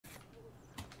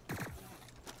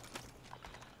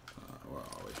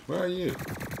Where are you?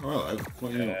 Oh, hello.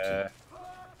 What are you up to?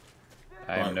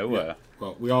 I am nowhere. Yeah.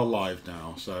 Well, we are live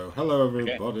now, so hello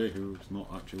everybody Okay. who's not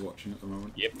actually watching at the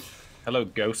moment. Yep. Hello,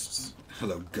 ghosts.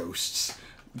 Hello, ghosts.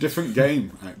 Different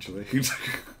game, actually.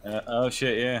 Oh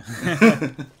shit, yeah.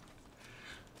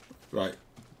 Right.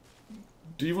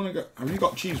 Do you want to go? Have you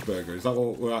got cheeseburger? Is that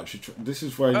what we're actually? This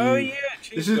is where you. Oh yeah,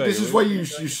 This cheeseburger. is where you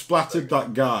splattered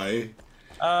that guy.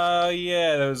 Oh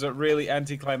yeah, there was a really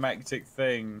anticlimactic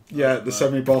thing. Yeah, the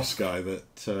semi-boss guy that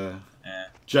Yeah.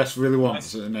 Jess really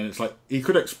wants, and then it's like he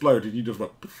could explode, and you just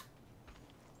went. Poof.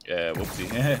 Yeah,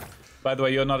 whoopsie. By the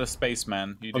way, you're not a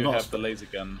spaceman. You do have the laser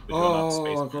gun, but you're not a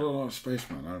spaceman. Oh, I've got a lot of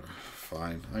spaceman. Oh,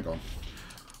 fine, hang on.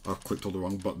 I've clicked all the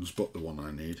wrong buttons, but the one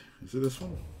I need. Is it this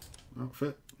one?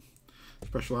 Outfit?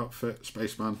 Special outfit,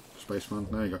 spaceman,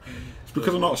 there you go. It's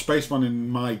because I'm not a spaceman in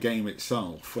my game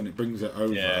itself, when it brings it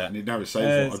over, and it never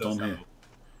says what I've done here.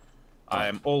 I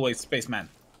am always spaceman.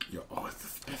 You're always the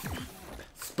spaceman.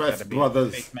 Space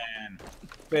brothers. Spaceman.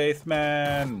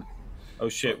 Spaceman. Oh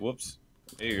shit, whoops.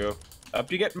 There you go.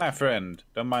 Up you get, my friend.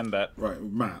 Don't mind that. Right,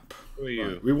 map. Who are you?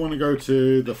 Right, we want to go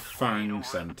to the Fang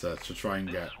Center to try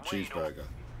and get cheeseburger.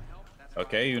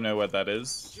 Okay, you know what that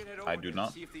is. I do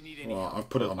not. Well, I've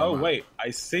put it on the Oh, map. wait,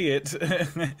 I see it.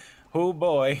 Oh,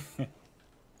 boy.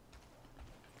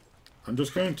 I'm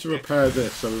just going to repair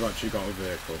this so we've actually got a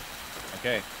vehicle.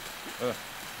 Okay.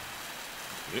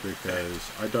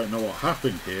 Because I don't know what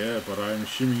happened here, but I'm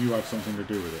assuming you have something to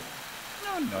do with it.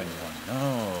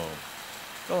 No.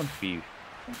 Don't be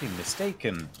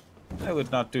mistaken. I would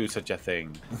not do such a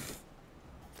thing.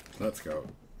 Let's go.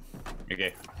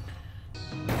 Okay.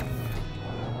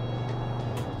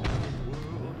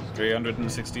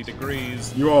 360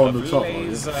 degrees. You are on the top,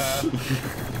 laser.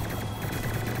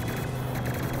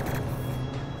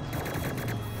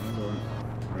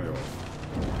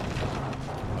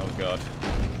 Oh God.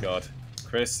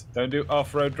 Chris, don't do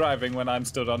off-road driving when I'm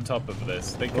stood on top of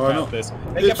this. Think about this.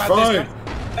 Think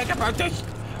about this.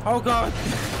 Oh God.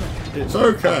 It's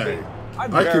okay.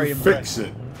 I can fix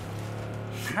it.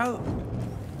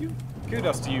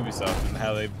 Kudos to Ubisoft and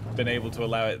how they've been able to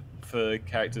allow it for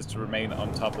characters to remain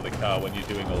on top of the car when you're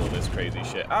doing all of this crazy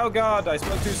shit. Oh God, I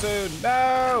spoke too soon.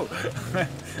 No.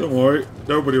 Don't worry,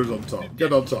 nobody was on top.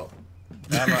 Get on top.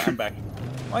 I'm back.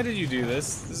 Why did you do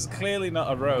this? This is clearly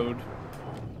not a road.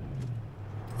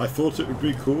 I thought it would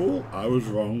be cool. I was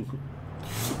wrong.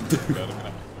 God, I'm gonna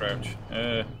have to crouch.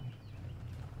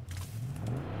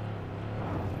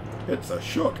 It's a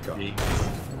shortcut.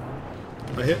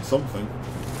 I hit something.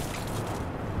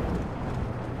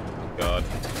 God.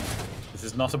 This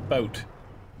is not a boat.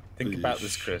 Think about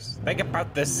this, Chris. Think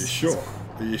about this. Are you sure?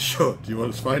 Are you sure? Do you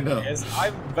want to find out? Yes,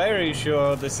 I'm very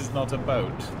sure this is not a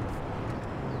boat.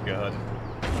 God.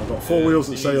 I've got four wheels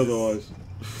that say otherwise.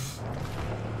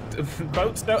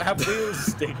 Boats don't have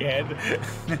wheels, dickhead.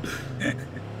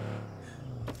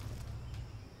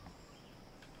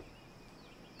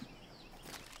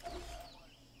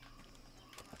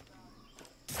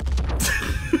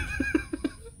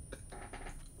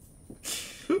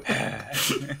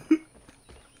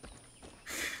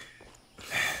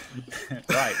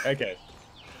 Right, okay.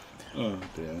 Oh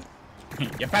dear.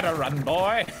 You better run,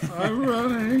 boy! I'm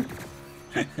running.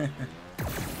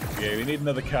 Yeah, we need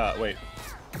another car. Wait.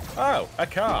 Oh, a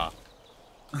car.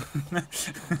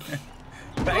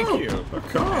 Thank you. A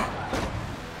car.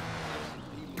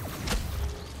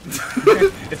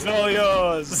 It's all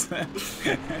yours.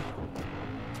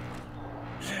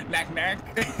 Knack knack.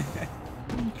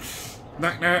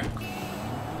 Knack knack.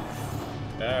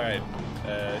 Alright.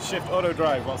 Shift auto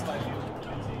drive whilst I use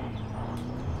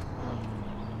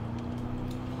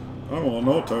I'm on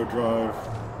auto drive.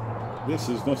 This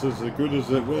is not as good as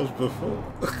it was before.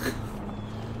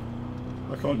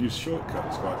 I can't use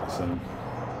shortcuts quite the same.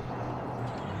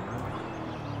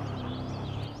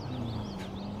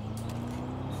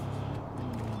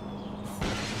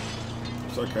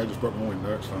 It's okay, I just broke my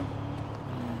window, it's fine.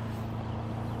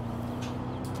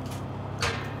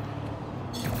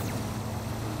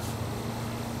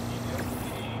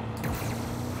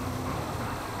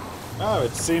 Oh,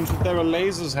 it seems that there are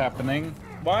lasers happening.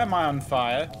 Why am I on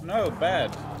fire? No,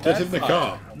 bad. Get in the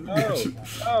car. No.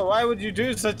 Oh, why would you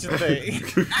do such a thing?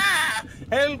 Ah!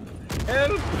 Help!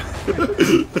 Help!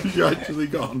 You're actually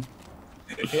gone.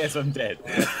 Yes, I'm dead.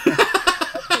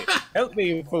 Help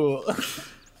me, you fool.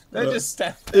 Don't just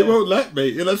stand there. It won't let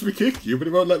me. It lets me kick you, but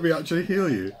it won't let me actually heal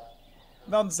you.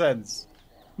 Nonsense.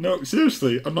 No,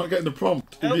 seriously, I'm not getting the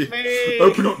prompt. Help me!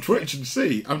 Open up Twitch and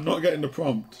see. I'm not getting the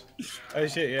prompt. Oh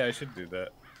shit, yeah, I should do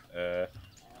that.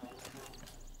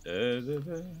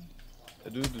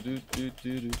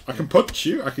 I can punch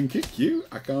you. I can kick you.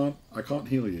 I can't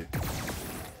heal you.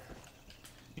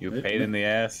 You pain in the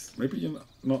ass. Maybe you're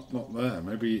not there.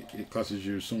 Maybe it classes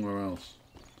you somewhere else.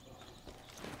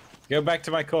 Go back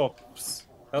to my corpse.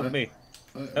 Help me.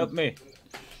 Help me.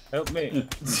 Help me.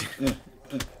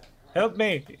 Help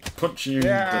me. Punching you in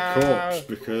the corpse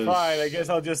because. Fine, I guess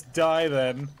I'll just die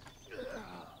then.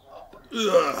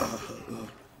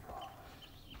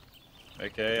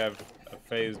 Okay, I've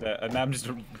phased out, and now I'm just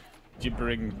a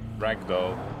gibbering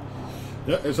ragdoll.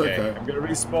 Yeah, it's okay. I'm gonna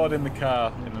respawn in the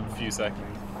car in a few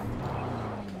seconds.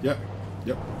 Yep.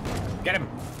 Get him!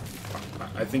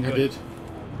 I think I did.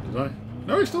 Did I?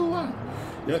 No, he's still alive.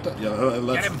 Yeah,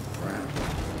 let's... Get him!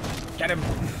 Get him!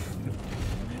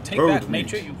 Take Road that, meat.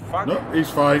 nature, you fuck! No, he's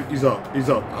fine. He's up.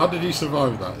 How did he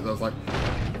survive that? I was like...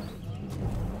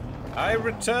 I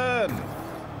return!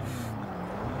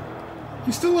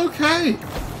 He's still okay.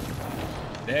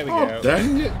 There we Oh, go.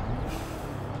 dang it.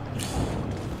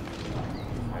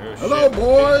 Oh, Hello, shit.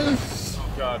 boys.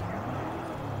 Oh, God.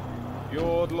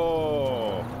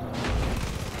 Yordlaw!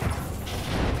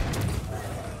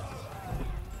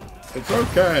 It's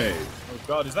okay. Oh,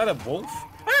 God, is that a wolf?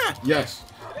 Ah! Yes.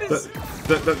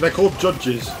 They're called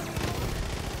judges.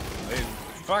 Hey,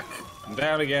 fuck! I'm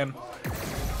down again.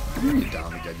 What do you mean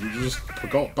down again? You just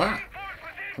got back.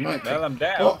 Well, I'm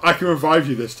down. Oh, I can revive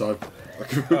you this time. Oh,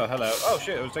 hello. Oh,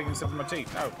 shit, I was taking a sip of my tea.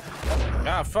 No.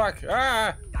 Ah, fuck.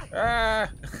 Ah! Ah!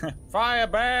 Fire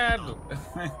bad!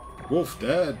 Wolf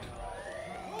dead.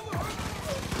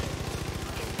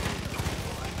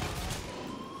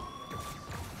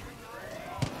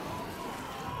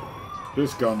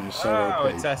 This gun is so Oh,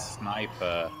 OP. it's a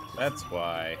sniper. That's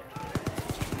why.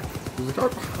 There's a guy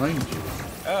behind you.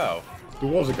 Oh. There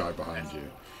was a guy behind you.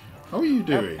 How are you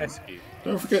doing? Pesky.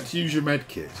 Don't forget to use your med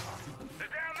kit.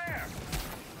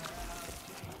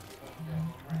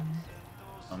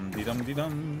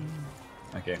 Dum-de-dum-de-dum.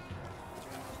 Okay.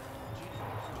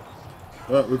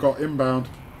 We've got inbound.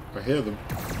 I hear them.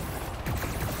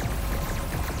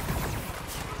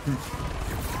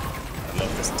 I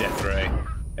love this death ray.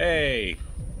 Hey!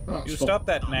 You stop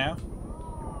that now.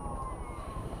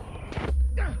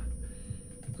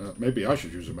 Maybe I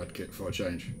should use a med kit for a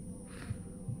change.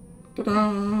 Ta-da!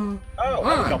 Oh,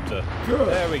 helicopter. Good.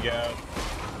 There we go.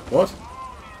 What?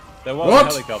 There was What? a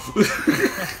helicopter.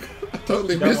 I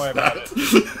totally Don't missed worry about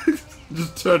that.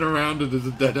 Just turn around and there's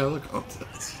a dead helicopter.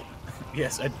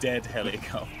 Yes, a dead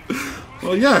helicopter.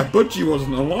 Well, yeah, Budgie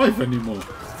wasn't alive anymore.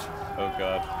 Oh,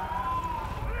 God.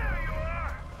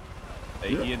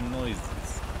 They hear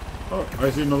noises. Oh, I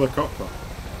see another copter.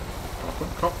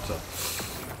 Copter.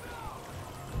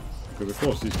 Because of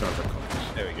course these guys are cops.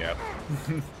 There we go.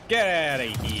 Get out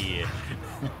of here.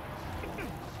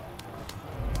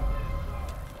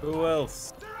 Who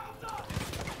else?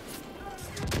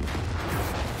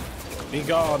 Be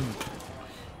gone.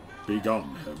 Be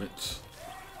gone, hermits.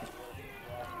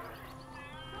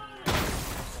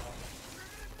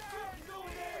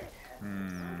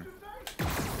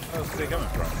 Where's they coming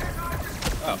from?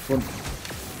 Oh, fun.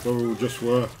 So just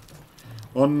were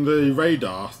on the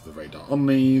radar, on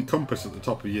the compass at the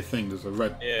top of your thing. There's a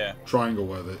red triangle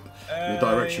where the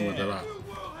direction where they're at,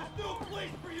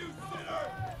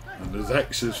 and there's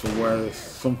X's for where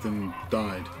something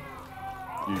died.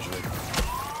 Usually,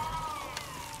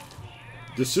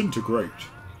 disintegrate.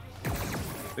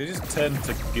 They just turn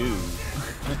to goo.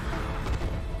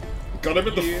 Got him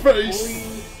in the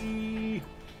face.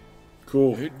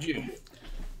 Cool.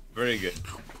 Very good.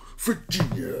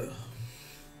 Virginia.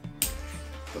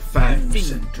 The fan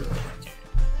center.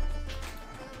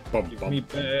 Give me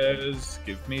bears.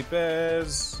 Give me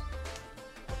bears.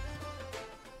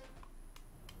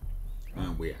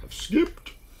 And we have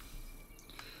skipped.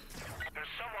 There's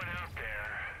someone out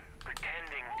there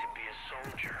pretending to be a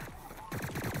soldier.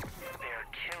 They are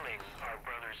killing our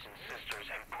brothers and sisters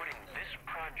and putting this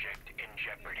project in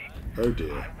jeopardy. Oh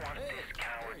dear. I want this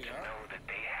coward to know that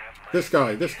they have my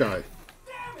This guy.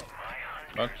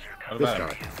 What? What This about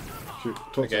guy. him? Shoot,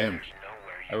 talk to him.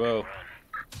 I will.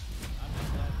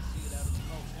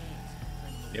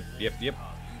 Yep.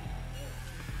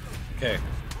 Okay.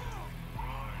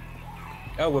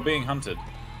 Oh, we're being hunted.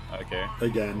 Okay.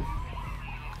 Again.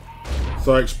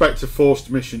 So I expect a forced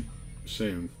mission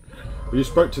soon. Well, you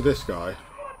spoke to this guy.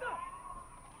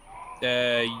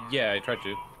 Yeah, I tried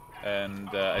to. And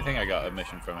I think I got a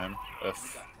mission from him.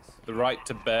 The right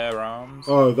to bear arms.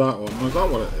 Oh, that one. Was that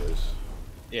what it is?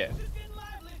 Yeah.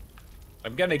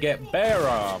 I'm gonna get bear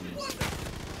arms.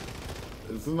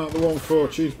 Isn't that the one for a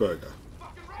cheeseburger?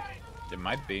 It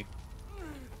might be.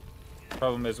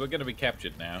 Problem is, we're gonna be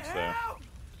captured now, so...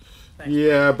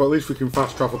 Yeah, but at least we can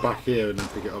fast travel back here and then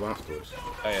pick it up afterwards.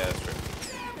 Oh yeah, that's true.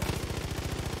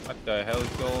 What the hell is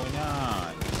going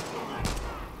on?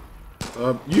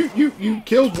 You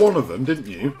killed one of them, didn't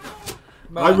you?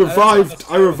 Man, I revived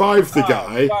the oh,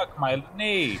 guy. Fuck my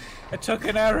knee! I took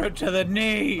an arrow to the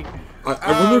knee.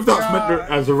 I wonder if that's meant God.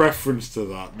 as a reference to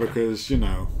that, because, you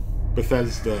know,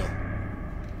 Bethesda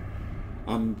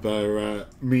and their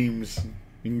memes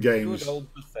in games. Good old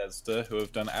Bethesda, who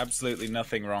have done absolutely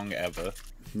nothing wrong ever.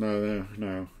 No,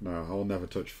 I'll never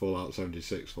touch Fallout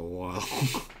 76 for a while.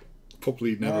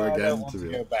 Probably never I again, don't want to to be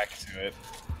go honest. back to it.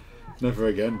 Never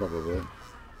again, probably.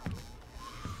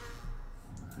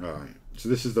 Alright, so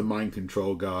this is the mind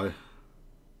control guy.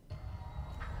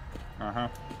 Uh-huh.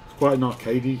 It's quite an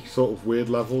arcadey sort of weird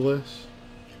level, this.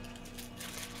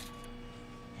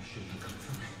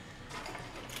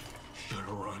 Should've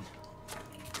run.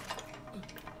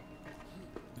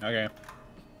 Okay.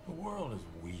 The world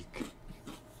is weak.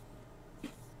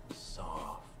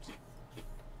 Soft.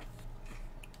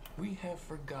 We have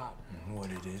forgotten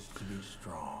what it is to be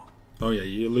strong. Oh yeah,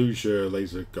 you lose your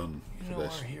laser gun You for know,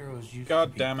 this. our heroes used to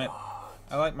God be damn it. gods,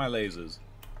 I like my lasers.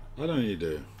 I know you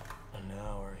do. and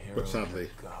now our heroes sadly.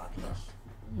 are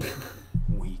godless,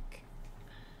 weak,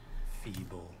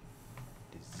 feeble,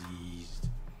 diseased.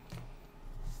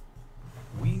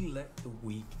 We let the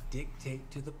weak dictate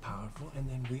to the powerful, and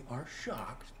then we are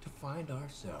shocked to find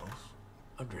ourselves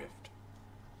adrift.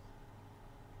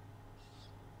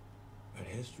 But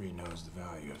history knows the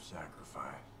value of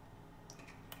sacrifice.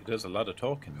 He does a lot of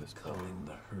talking, this guy. Culling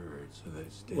the herd so that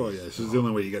it stays Well, yeah, this is the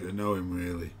only way you get to know him,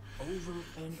 really. over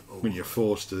and over. When you're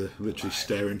forced to literally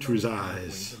stare into his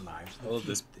eyes. All of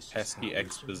this pesky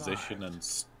exposition and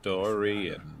story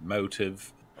and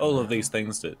motive. All of these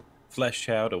things that flesh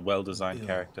out a well-designed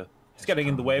character. It's getting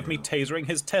in the way of me tasering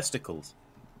his testicles.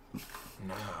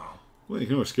 Now, Well, you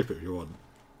can always skip it if you want.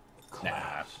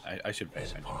 Nah, I should pay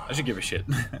attention. I should give a shit.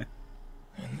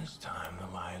 in this time, the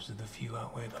lives of the few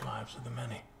outweigh the lives of the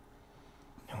many.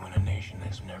 And when a nation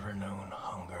that's never known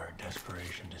hunger or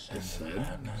desperation descends into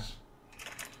madness,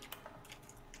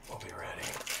 we'll be ready.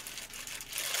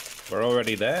 We're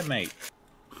already there, mate.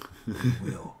 We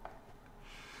will.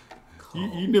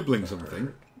 You nibbling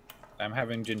something? I'm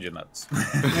having ginger nuts.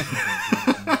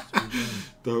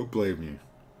 Don't blame you.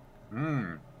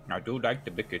 I do like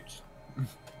the biscuits.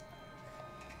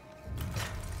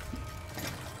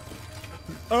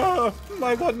 Oh,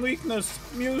 my one weakness,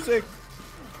 music.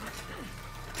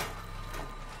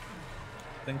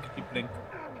 Blinkety blink.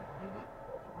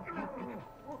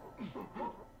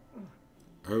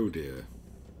 Oh dear.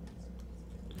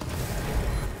 The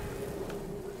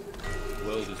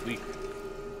world is weak.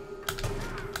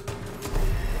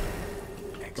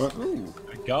 What? Ooh,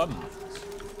 a gun.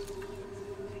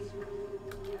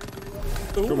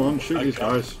 Come on, shoot these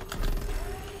guys.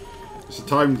 It's a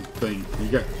time thing. You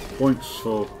get points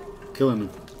for killing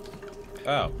them.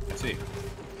 Oh, I see.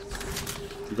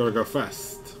 You gotta go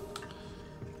fast.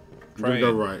 You Try gotta go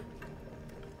it. right.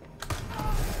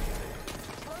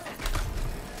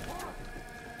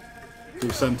 To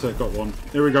the centre, got one.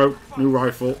 Here we go. New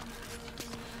rifle.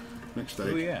 Next Oh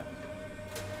stage. yeah.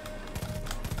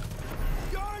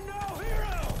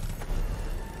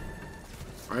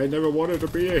 I never wanted to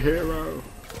be a hero.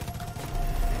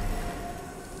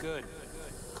 Good.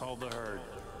 Call the herd.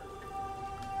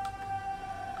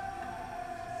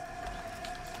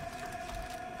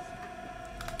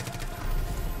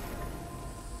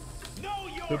 Know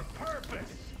your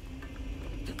purpose.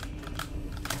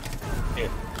 Yeah.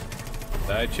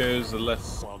 I chose the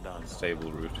less Well done.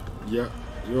 stable route. Yeah,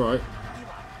 you're right.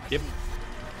 Yep.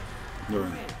 You're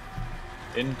in.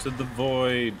 Into the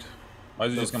void. Why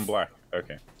is it just gone black?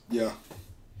 Okay. Yeah.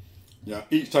 Yeah,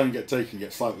 each time you get taken, it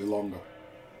gets slightly longer.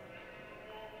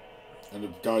 And the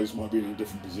guys might be in a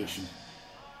different position.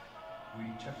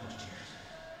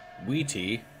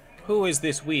 Wheaty? Who is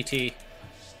this Wheaty?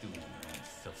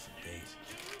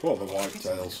 What are the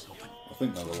whitetails? I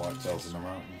think they're the whitetails in the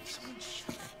mountains.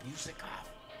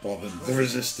 Or the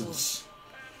resistance.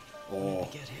 Or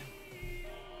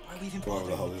whatever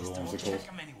the hell the other ones are called.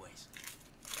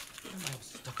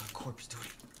 Stuck on corpse duty.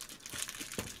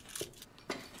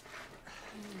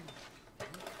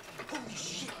 Holy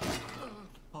shit!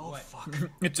 Oh fuck!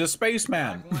 It's a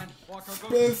spaceman.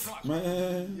 Biff,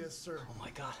 man. Yes, sir. Oh my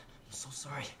god! I'm so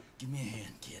sorry. Give me a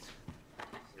hand, kid.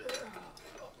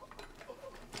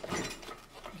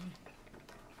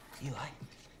 Eli,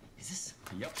 is this?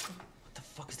 Yep. What the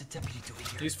fuck is the deputy doing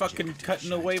here? He's fucking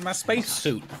cutting away my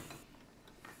spacesuit.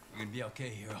 You're gonna be okay,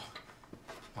 hero.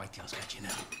 Whitetail's got you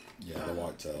now. Yeah, the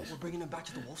whitetails. We're bringing him back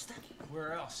to the wolf den?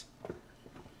 Where else?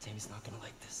 Tammy's not gonna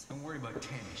like this. Don't worry about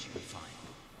Tammy, she'll be fine.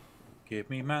 Give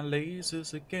me my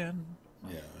lasers again.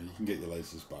 Yeah, you can get your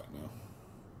lasers back now.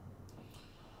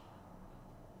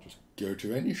 Just go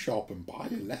to any shop and buy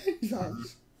your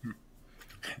lasers.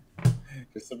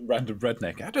 Just some random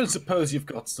redneck. I don't suppose you've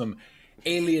got some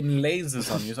alien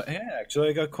lasers on you. Like, yeah, actually,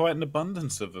 I got quite an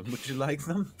abundance of them. Would you like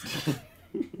them?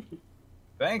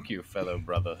 Thank you, fellow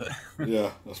brother.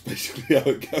 Yeah, that's basically how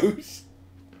it goes.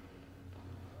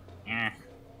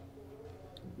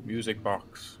 Music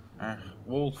box.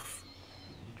 Wolf.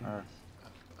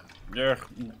 Yeah.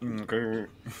 Okay.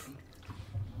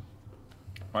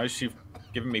 Why is she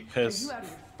giving me Are piss? you out of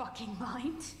your fucking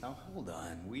mind? Now hold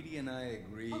on, Weedy and I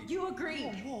agreed. Oh, you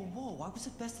agreed. Whoa, whoa, I was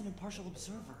at best an impartial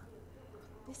observer.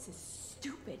 This is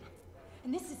stupid.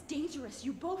 And this is dangerous.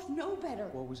 You both know better.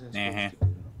 What was that Uh-huh. supposed to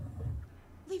be?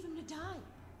 Leave him to die.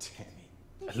 Tammy.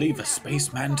 They've Leave been a in that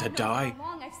spaceman room to for God knows die? how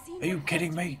long. I've seen Are you them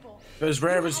kidding hurt me? people. They're as You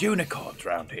rare as have- unicorns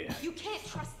round here. You can't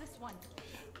trust this one.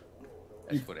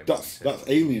 That's what everyone That's says.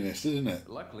 alienist, isn't it?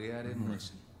 Luckily, I didn't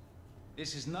listen.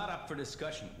 This is not up for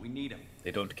discussion. We need him.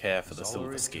 They don't care for the That's all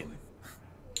there silver is to skin.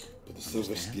 it. But the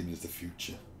silver skin is the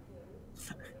future.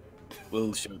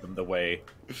 We'll show them the way.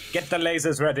 Get the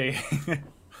lasers ready.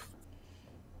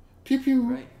 Pew pew.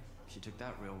 Right. She took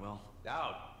that real well.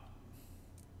 Out.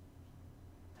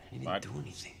 He didn't What? do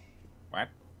anything. What?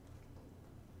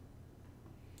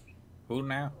 Who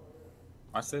now?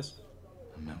 What's this?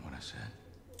 I meant what I said.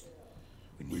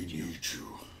 We We need you. need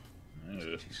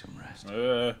you. Take some rest.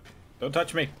 Don't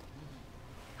touch me.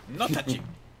 Not touching.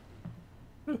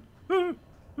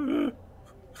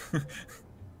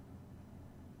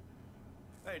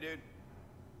 Hey, dude.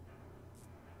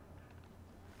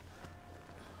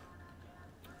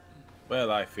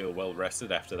 Well, I feel well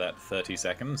rested after that 30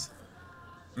 seconds.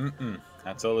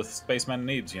 That's all the spaceman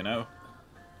needs, you know.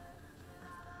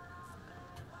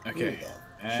 Okay,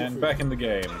 and back in the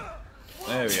game.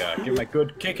 There we are. Give him a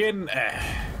good kick in.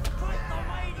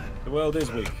 The world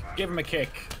is weak. Give him a kick.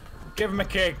 Give him a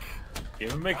kick.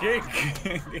 Give him a kick.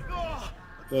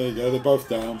 There you go, they're both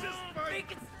down.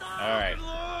 Alright.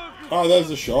 Oh, there's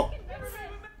a shot.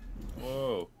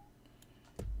 Whoa.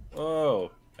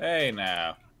 Whoa. Hey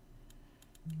now.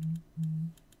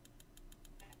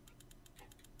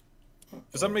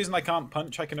 For some reason I can't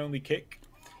punch, I can only kick.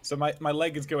 So my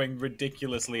leg is going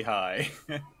ridiculously high.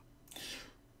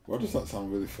 Why does that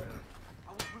sound really funny?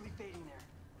 I was really fading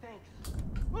there.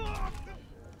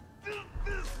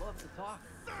 Thanks. Love to talk,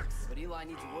 but Eli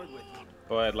needs a word with you.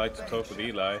 Boy, I'd like to talk with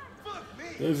Eli.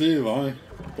 There's Eli,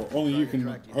 but only you can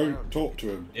talk to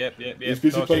him. Yep. He's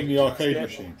busy talking. playing the arcade Skip,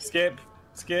 machine.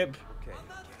 Skip.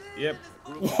 Yep.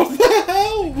 What the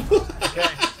hell?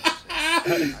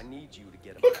 I need you to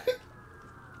get him back.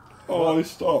 Oh, he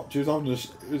stopped. He was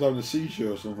having a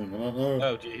seizure or something. I don't know.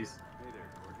 Oh, jeez.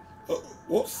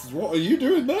 What are you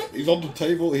doing there? He's on the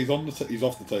table. He's off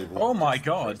the table. Oh my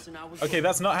god. Okay,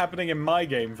 that's not happening in my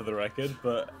game for the record,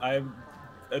 but I'm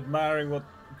admiring what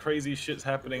crazy shit's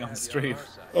happening on stream.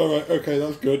 All right. Okay,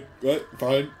 that's good. Right.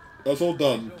 Fine. That's all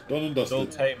done. Done and It's all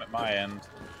dusted. tame at my end.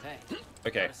 Hey,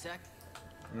 Okay. got a sec?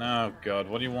 No, god,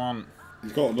 what do you want?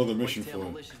 He's got another mission Whitetail for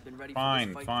him. Militia's been ready for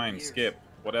this fight for years. Skip.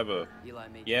 Whatever. Eli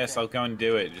made Yes, you I'll go and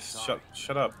do it. Just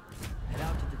shut up. Head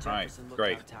out to the Right, Jefferson Lookout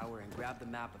great. Tower and grab the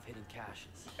map of hidden caches.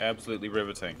 Absolutely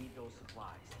riveting. Need those supplies.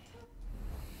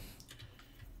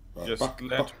 Right, Just back- let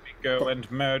back- me go back-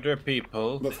 and murder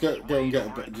people. Let's go and get a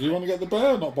bear. Do you want to get the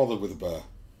bear or not bother with the bear?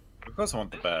 Of course I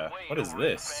want the bear. What is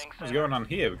this? What's going on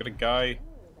here? We've got a guy...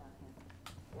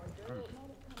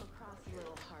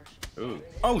 Ooh.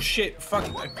 Oh shit! Fuck!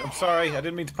 I'm sorry. I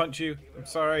didn't mean to punch you. I'm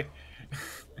sorry.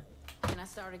 Can I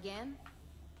start again?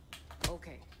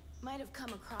 Okay. Might have come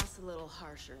across a little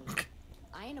harsher.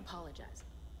 I ain't apologizing.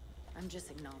 I'm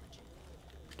just acknowledging.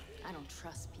 I don't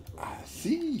trust people. I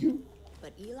see you.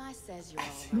 But Eli says you're all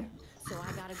right. So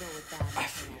I gotta go with that until I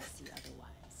see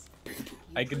otherwise.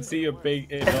 I can see your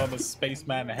big, enormous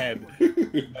spaceman head.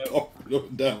 Up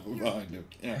and down from behind him.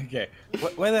 Yeah. Okay.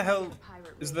 Where the hell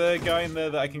is the guy in there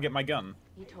that I can get my gun?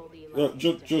 He told Eli.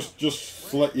 Just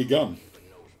select your gun.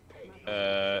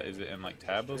 Is it in like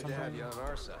tab or something?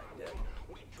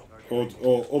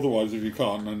 Or otherwise, if you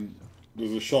can't, then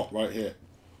there's a shot right here.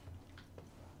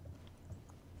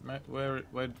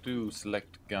 Where do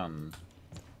select gun?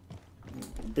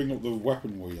 Bring up the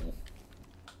weapon wheel.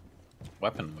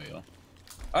 Weapon wheel.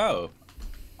 Oh.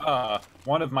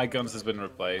 One of my guns has been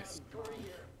replaced.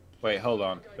 Wait, hold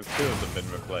on. Have two of them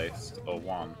been replaced? Or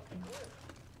one?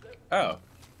 Oh.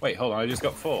 Wait, hold on. I just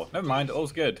got 4. Never mind.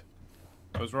 All's good.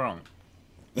 I was wrong.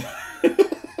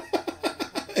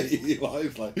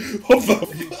 Eli's like, what the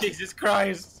fuck? Jesus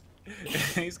Christ.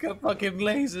 He's got fucking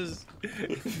lasers.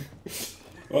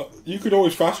 You could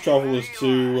always fast travel us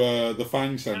to the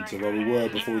Fang Centre where we were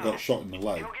before we got shot in the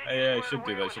leg. Yeah, I should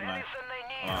do that, shouldn't I?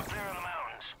 I'll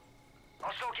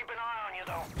still keep an eye on you,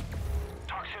 though.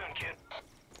 Talk soon, kid.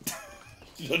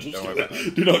 Don't worry about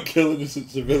that. Do not kill innocent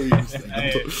civilians.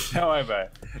 Hey, don't worry about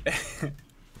it.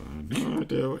 No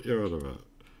idea what you're on about.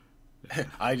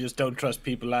 I just don't trust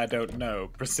people I don't know.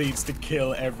 Proceeds to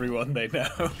kill everyone they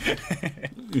know.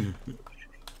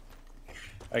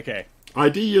 Okay.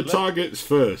 ID your targets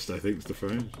first, I think is the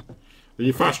phrase. Are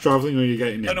you fast travelling or are you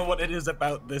getting I in? don't know what it is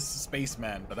about this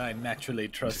spaceman, but I naturally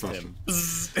trust him.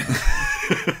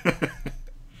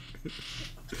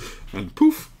 And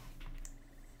poof.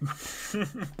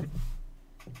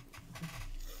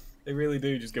 They really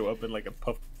do just go up in like a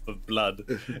puff of blood.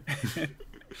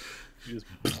 Just...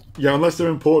 Yeah, unless they're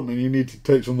important and you need to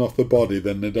take something off the body,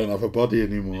 then they don't have a body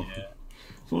anymore. Yeah.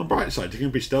 So on the bright side, you can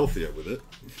be stealthier with it.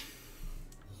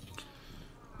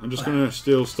 I'm just going to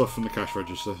steal stuff from the cash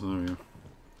register. There we go.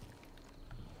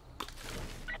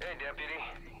 Hey, Deputy.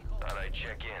 Thought I'd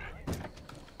check in.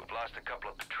 We've lost a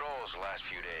couple of patrols the last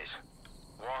few days.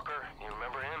 Walker, you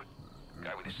remember him?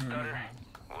 Guy with the stutter?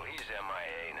 Well, he's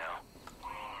MIA now.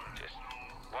 Just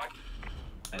what?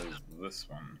 What is this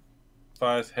one?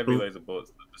 Fires heavy laser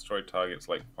bullets that destroy targets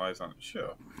like fires on.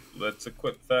 Sure. Let's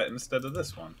equip that instead of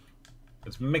this one.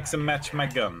 Let's mix and match my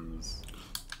guns.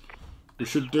 We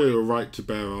should do a right to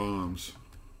bear arms.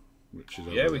 Which is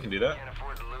Yeah, we can do that. Can't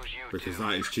afford to lose you. Because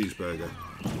that is cheeseburger.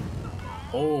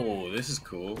 Oh, this is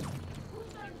cool.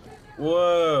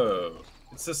 Whoa.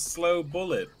 It's a slow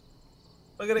bullet.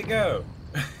 Look at it go.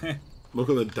 Look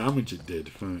at the damage it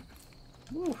did. Right.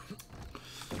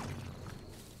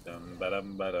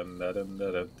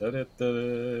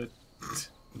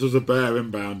 There's a bear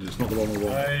inbound. It's not the one we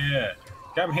want. Oh yeah.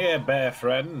 Come here, bear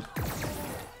friend.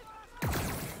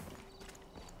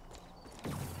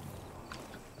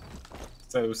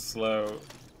 So slow.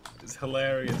 It's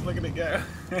hilarious. Look at it go.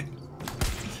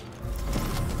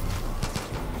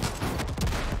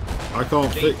 I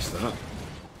can't fix that.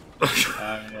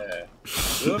 Yeah.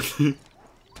 Oops.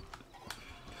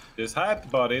 There's hype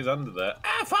bodies under there.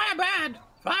 Ah, fire bad!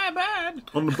 Fire bad!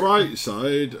 On the bright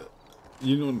side,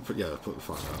 you know, yeah, put the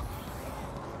fire out.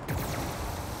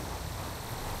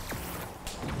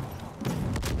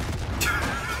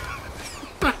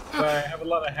 So I have a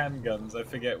lot of handguns. I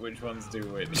forget which ones do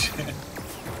which.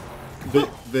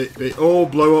 They all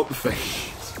blow up the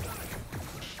face.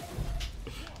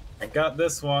 I got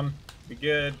this one. Be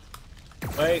good.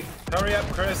 Wait, hurry up,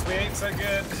 Chris. We ain't so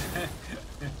good.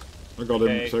 I got him.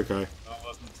 Okay. It's okay. That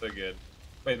wasn't so good.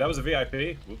 Wait, that was a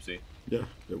VIP? Whoopsie. Yeah,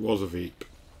 it was a Veep.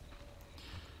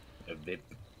 A VIP.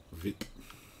 Veep.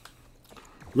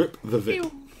 Rip the Veep.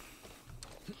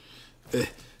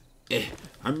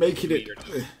 I'm making it.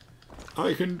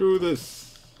 I can do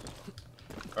this.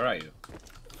 Where are you?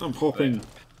 I'm hopping.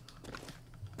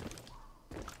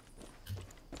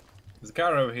 There's a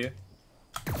car over here.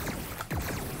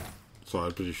 Sorry,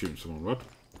 I'm busy shooting someone, Rod.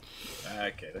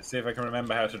 Okay, let's see if I can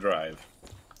remember how to drive.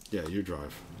 Yeah, you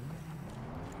drive.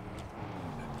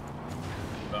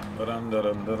 I can't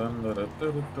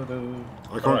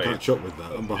Alright. catch up with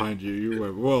that. I'm behind you. You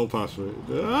went well past me.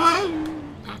 Ah,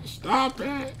 stop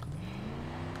it!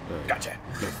 Gotcha.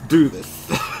 Let's do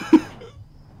this.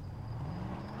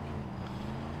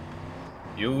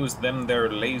 Use them their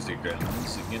laser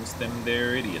guns against them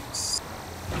their idiots.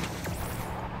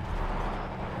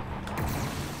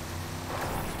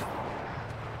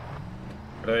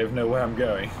 I don't even know where I'm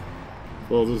going.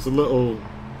 Well, there's a little...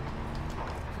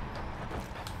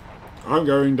 I'm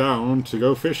going down to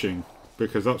go fishing,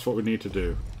 because that's what we need to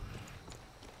do.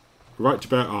 Right to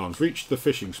bear arms. Reach the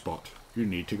fishing spot. You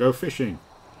need to go fishing.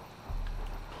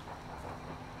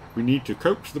 We need to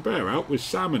coax the bear out with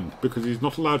salmon, because he's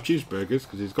not allowed cheeseburgers,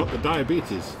 because he's got the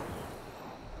diabetes.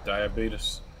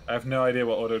 Diabetes. I have no idea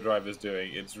what auto drive is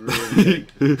doing. It's really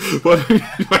big. Why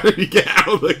don't you get out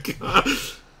of the car?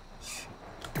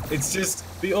 It's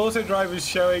just the auto drive is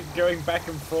showing going back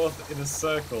and forth in a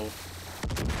circle.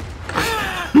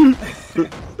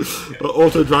 But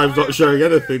auto drive's not showing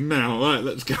anything now. Right,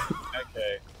 let's go.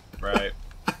 Okay, right.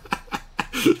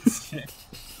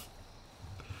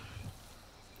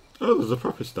 Oh, there's a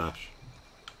proper stash.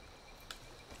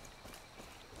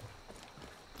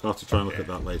 I'll have to try and look at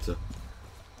that later.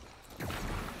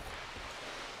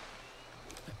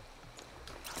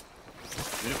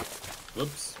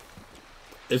 Whoops.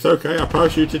 It's okay, I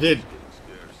parachuted in.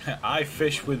 I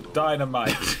fish with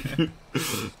dynamite.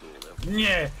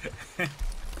 Yeah.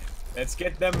 Let's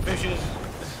get them fishes.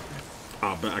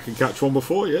 I bet I can catch one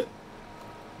before you.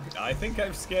 I think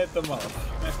I've scared them off.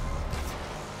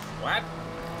 What?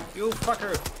 You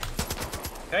fucker.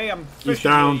 Hey, I'm fishing. He's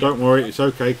down, with you. don't worry, it's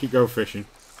okay, keep going fishing.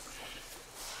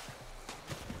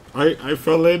 I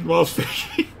fell in whilst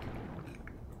fishing.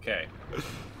 Okay. I'm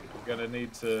gonna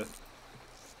need to...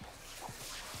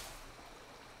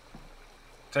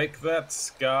 Take that,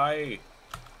 Sky.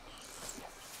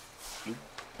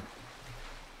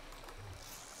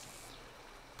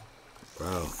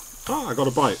 Wow. Oh, I got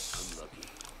a bite.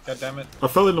 God damn it. I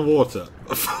fell in the water.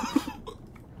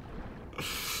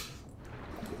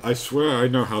 I swear I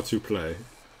know how to play.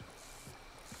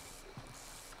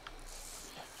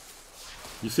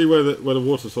 You see where the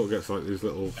water sort of gets like these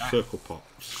little circle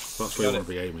pops? That's where you want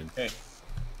to be aiming. Okay.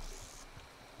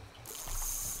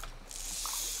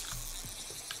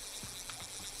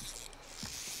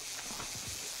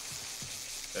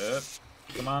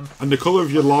 Come on. And the colour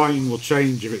of your line will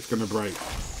change if it's going to break.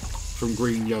 From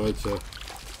green, yellow to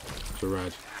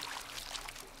red.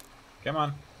 Come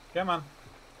on.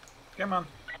 Hey,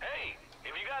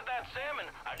 if you got that salmon,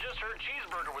 I just heard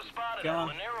Cheeseburger was spotted at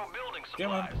Lanero Building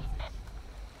Supplies.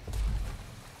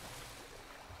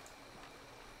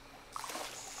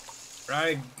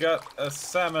 I got a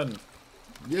salmon.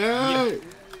 Yay!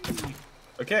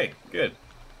 Okay, good.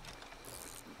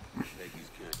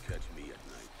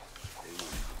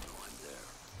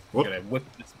 What? Gonna whip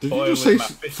this Did boy you just with say my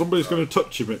fishing somebody's rod. going to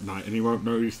touch him at night and he won't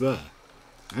know he's there?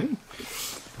 Eh?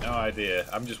 No idea.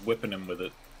 I'm just whipping him with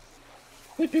it.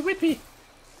 Whippy whippy.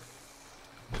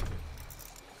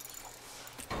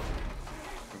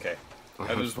 Okay.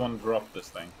 I just want to drop this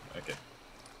thing. Okay.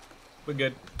 We're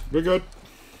good. We're good.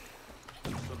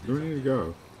 Where do we need to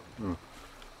go? Oh,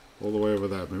 all the way over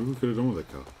there. Maybe we could have done with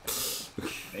a car.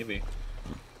 Maybe.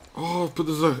 Oh, but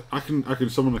there's a. I can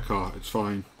summon a car. It's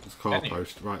fine. There's a car Can you?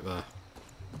 post right there.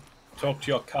 Talk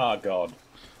to your car god.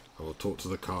 I will talk to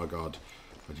the car god,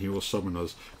 and he will summon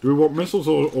us. Do we want missiles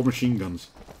or machine guns?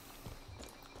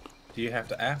 Do you have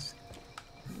to ask?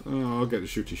 Oh, I'll get the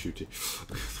shooty.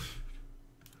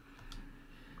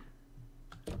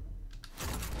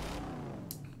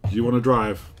 Do you want to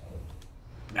drive?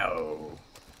 No.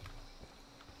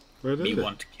 Where did Me it?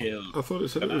 want to kill. I thought it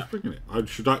said it was bringing it. I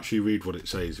should actually read what it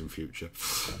says in future.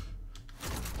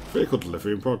 Vehicle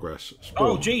delivery in progress. Spawn.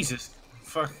 Oh Jesus!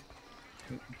 Fuck!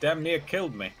 Damn near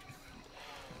killed me.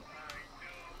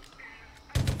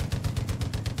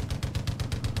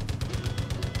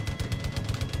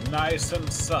 Nice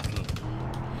and subtle.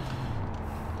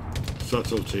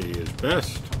 Subtlety is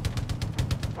best.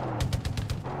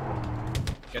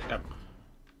 Get up.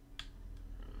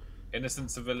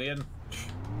 Innocent civilian.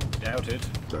 Doubt it.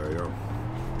 There you go.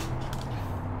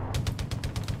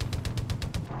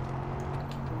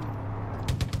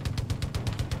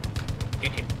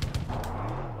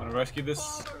 Wanna rescue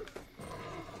this?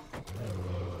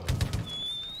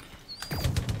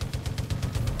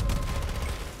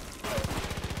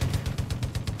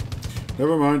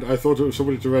 Never mind, I thought it was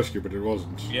somebody to rescue, but it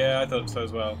wasn't. Yeah, I thought so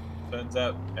as well. Turns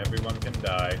out everyone can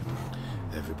die.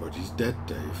 Everybody's dead,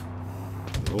 Dave.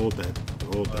 They're all dead.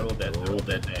 They're all dead. They're all dead. They're all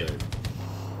dead, Dave.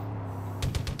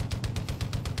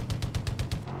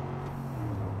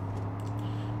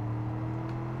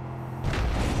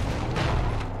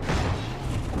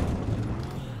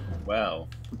 Well.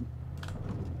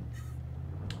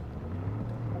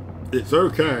 It's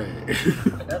okay.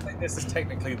 I don't think this is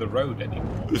technically the road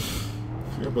anymore.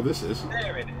 Yeah, but this is.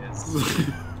 There it is.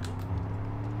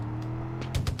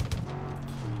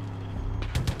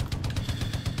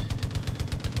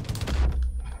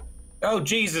 Oh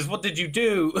Jesus, what did you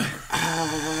do?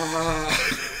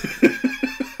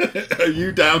 Are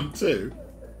you down too?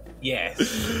 Yes.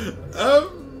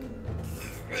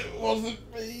 It wasn't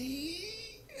me.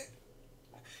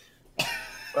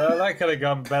 Well, that could have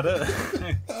gone better.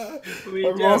 We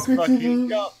I'm just walking to fucking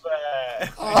the- got there.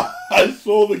 I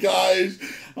saw the guys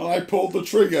and I pulled the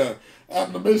trigger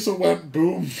and the missile went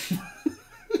boom.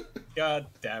 God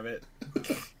damn it.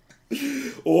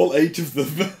 All 8 of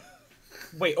them.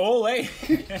 Wait, all eight?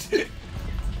 Well,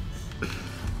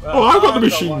 Oh, I've got the I'm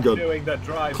machine one gun. Doing the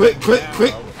driving Click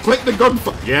now. the gun.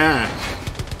 Yeah.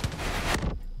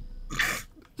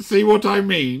 See what I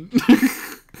mean?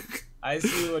 I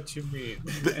see what you mean.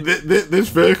 This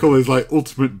vehicle is like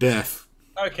ultimate death.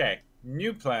 Okay,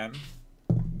 new plan.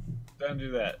 Don't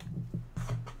do that.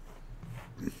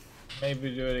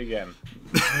 Maybe do it again.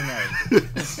 Who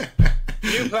knows?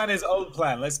 New plan is old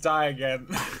plan. Let's die again.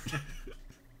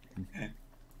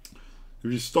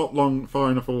 If you stop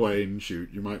far enough away and shoot,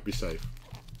 you might be safe.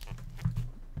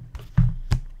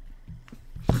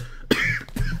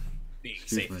 Being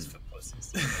safe me. is for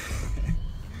pussies.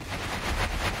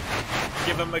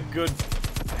 Give him a good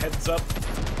heads up.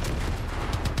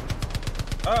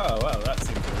 Oh, well, that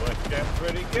seems to work out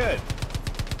pretty good.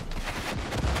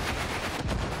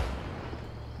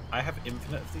 I have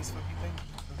infinite of these fucking things?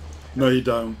 No, you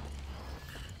don't.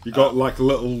 You got like a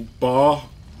little bar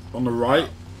on the right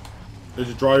as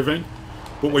you're driving,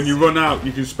 but when you run out,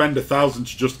 you can spend 1,000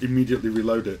 to just immediately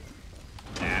reload it.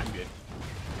 Nah, I'm good.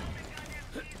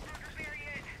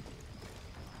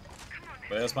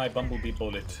 Where's my bumblebee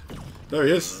bullet? There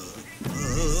he is.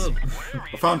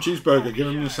 I found Cheeseburger. Give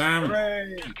him the salmon.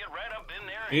 Hooray! Get right up in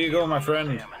there and Here you go, my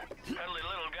friend. cuddly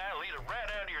little guy will eat it right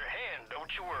out of your hand. Don't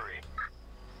you worry.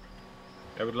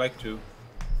 I would like to.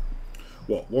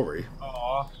 What? Worry?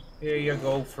 Aw, here you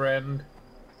go, friend.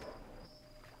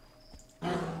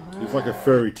 He's like a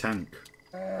furry tank.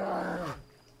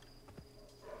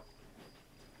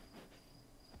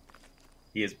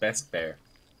 He is best bear.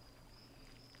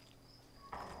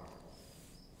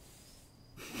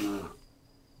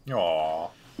 Aw,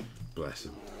 Bless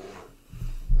him.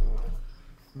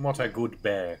 what a good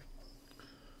bear.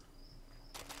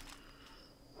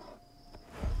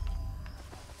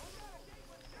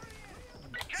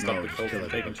 Stop No, the just cult kill from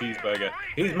it. taking cheeseburger.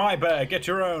 He's my bear, get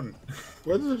your own.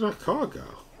 Where did that car go?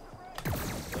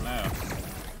 For now.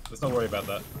 Let's not worry about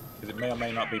that, because it may or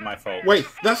may not be my fault. Wait,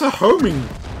 that's a homing.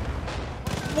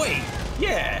 Wait,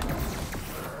 yeah.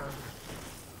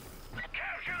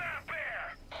 Capture that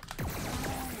bear!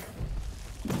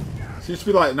 Seems to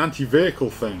be like an anti-vehicle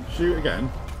thing. Shoot again.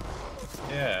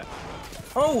 Yeah.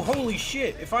 Oh, holy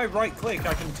shit! If I right click,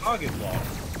 I can target lock.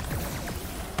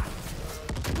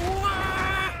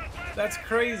 What? That's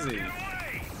crazy.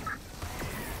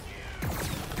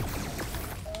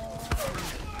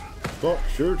 Stop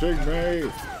shooting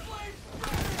me!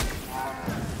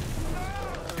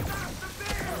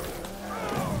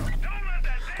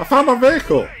 I found my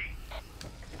vehicle!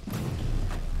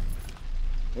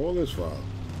 All is well.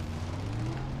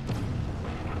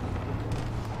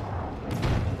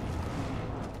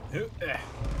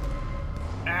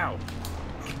 Ow.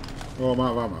 Oh, I'm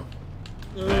out of ammo.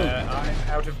 I'm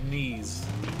out of knees.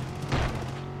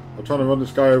 I'm trying to run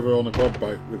this guy over on a quad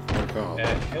bike with my car.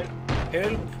 Help!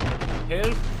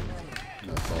 Help!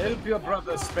 That's all. Help your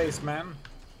brother, spaceman.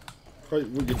 Wait,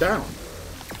 well, you're down.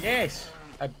 Yes,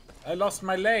 I lost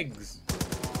my legs.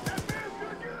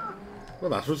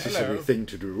 Well, that was a Hello. silly thing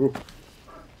to do.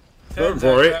 Turns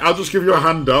Don't worry, out I'll just give you a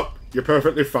hand up. You're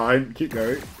perfectly fine. Keep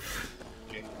going.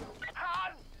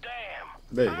 Hot damn!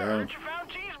 There you I go. heard you found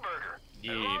Cheeseburger.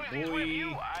 Yeah, As long as he's with you,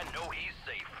 boy. I know he's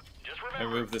safe. Just I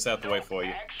remember, move this out the way for you.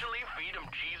 actually feed him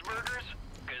cheeseburgers,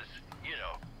 because, you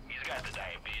know, he's got the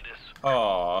diabetes.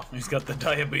 Aw, he's got the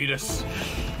diabetes.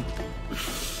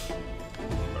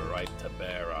 Right to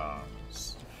bear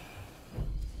arms.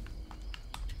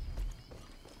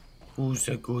 Who's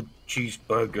a good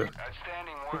cheeseburger?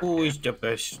 Outstanding work. Who is the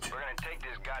best? We're gonna take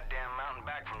this goddamn mountain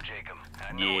back from Jacob.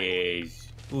 I know it. Yes.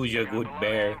 Who's a Got good below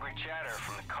bear? angry chatter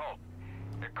from the cult.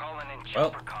 They're calling in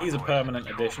Well, chopper he's a convoys permanent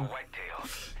to addition. Whitetail.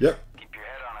 Yep. Keep your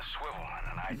head on a swivel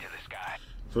and an eye to the sky.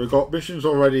 So we've got missions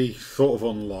already sort of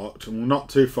unlocked, and we're not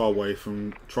too far away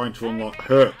from trying to unlock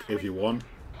Herc if you want.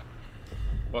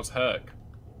 What's Herc?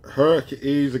 Herc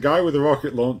is a guy with a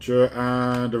rocket launcher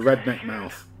and a redneck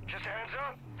mouth. Just a heads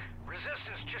up.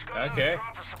 Resistance just got Okay. another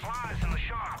drop of supplies in the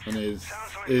shop. And his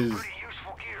Sounds like his some pretty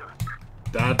useful gear.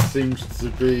 dad seems to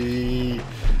be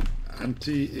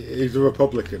he's a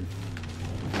Republican,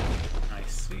 I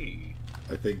see.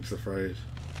 I think's the phrase.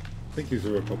 I think he's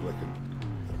a Republican.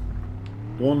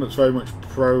 The one that's very much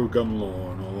pro-gun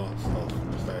law and all that stuff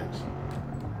in the States.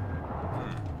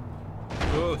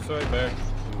 Oh, sorry, bear.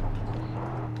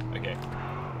 Okay.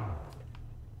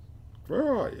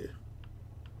 Where are you?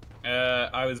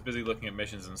 I was busy looking at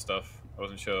missions and stuff. I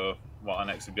wasn't sure what our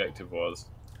next objective was.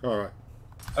 Alright.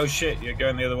 Oh shit, you're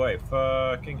going the other way.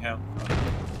 Fucking hell.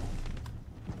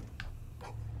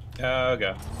 Oh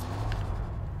god.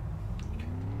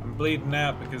 I'm bleeding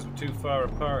out because we're too far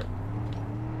apart.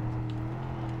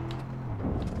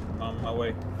 I'm on my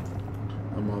way.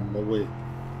 I'm on my way.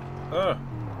 Oh.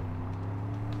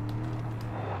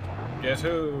 Guess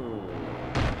who?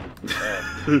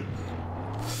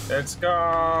 Let's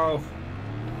go!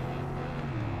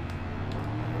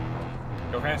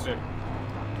 Go faster.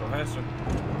 Go faster.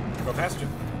 Go faster.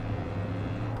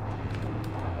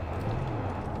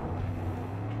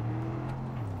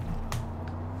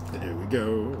 Here we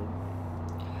go.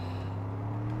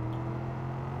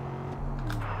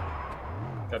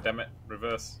 God damn it.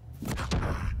 Reverse.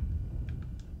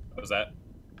 What was that?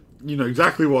 You know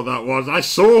exactly what that was. I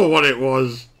saw what it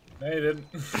was. No, you didn't.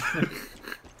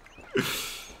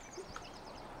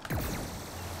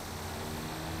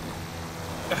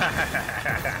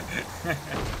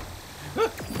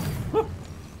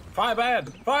 Fire bad!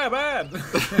 Fire bad!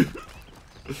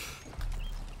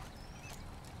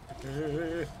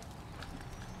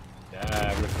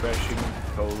 Refreshing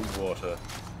cold water.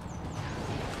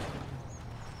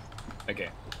 Okay.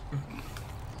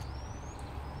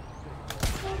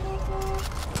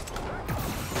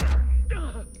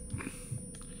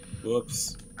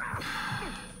 Whoops.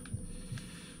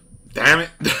 Damn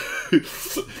it!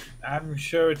 I'm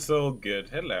sure it's all good.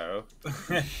 Hello.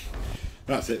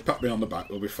 That's it. Pat me on the back.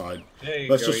 We'll be fine. There you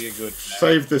Let's go, just you're good now.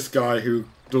 save this guy who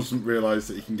doesn't realise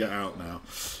that he can get out now.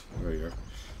 There you go.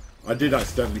 I did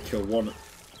accidentally kill one.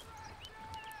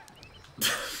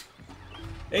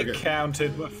 It Okay.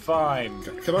 counted, we're fine.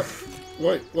 Can I?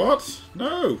 Wait, what?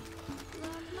 No!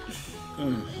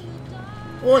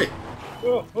 Oi!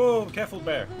 Oh, oh, careful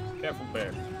bear. Careful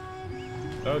bear.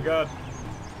 Oh god.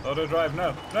 Auto drive,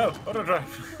 no. No, auto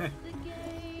drive.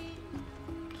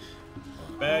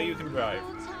 Bear, you can drive.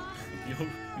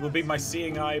 You'll be my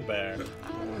seeing eye bear.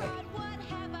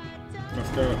 Let's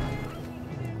go.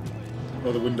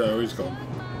 Oh, the window is gone.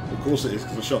 Of course it is,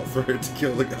 because I shot through it to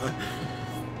kill the guy.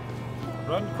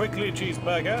 Run quickly,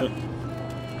 cheeseburger.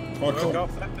 Oh, I Work can't.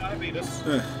 off that diabetes.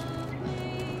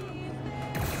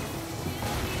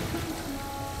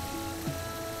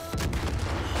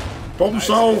 Problem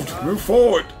solved! Move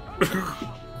forward!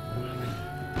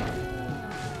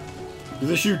 Is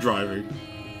this you driving?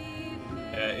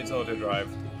 It's auto drive.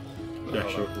 Yeah,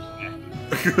 sure.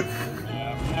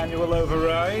 Manual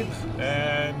override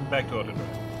and back to auto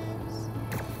drive.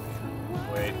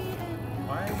 Wait,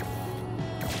 why?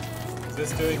 Is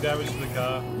this doing damage to the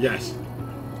car? Yes.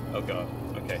 Oh god.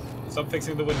 Okay. Stop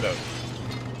fixing the window.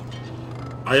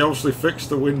 I obviously fixed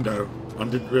the window and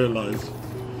didn't realise.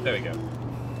 There we go.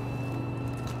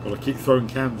 Well, I keep throwing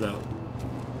cans out.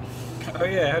 Oh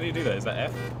yeah, how do you do that? Is that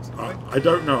F? I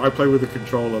don't know. I play with the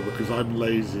controller because I'm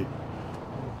lazy.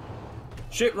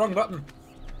 Shit, wrong button.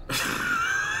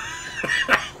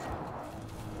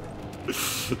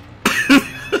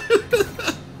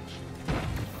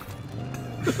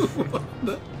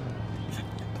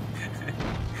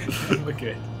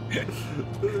 Okay.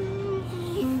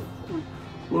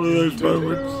 One of those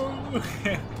moments.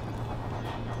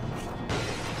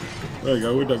 There you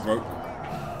go, window broke.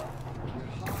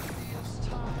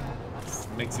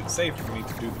 Makes it safe for me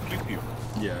to do the pew pew.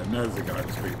 Yeah, there's the guy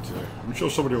to speak to. I'm sure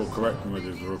somebody will correct me whether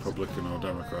he's a Republican or a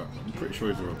Democrat. I'm pretty sure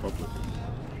he's a Republican.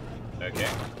 Okay.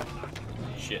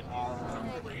 Shit.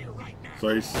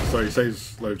 So he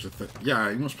saves loads of things.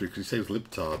 Yeah, he must be, because he saves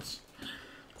libtards.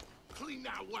 Clean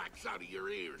that wax out of your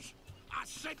ears. I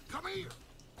said, come here.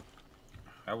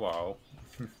 Hello.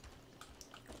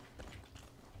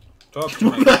 Talk to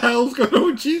What me. the hell's going on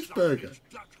with Cheeseburger?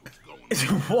 Dutch was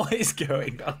going What is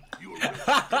going on? You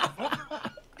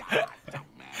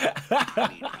I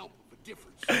need help with a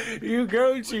different sort. You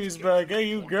go, cheeseburger,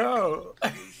 you go. You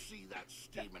see that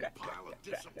steaming pile of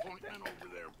disappointment over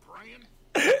there praying?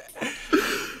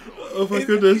 Oh my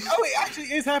goodness. Oh, it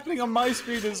actually is happening on my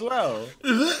screen as well.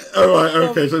 Is it? Alright,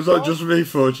 okay, so it's not just me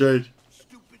for a change.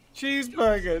 Stupid.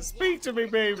 Cheeseburger, speak to me,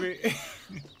 baby. Hey,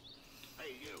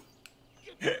 you.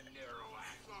 Get that narrow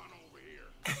ass on over here.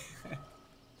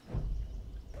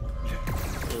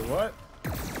 Wait, what?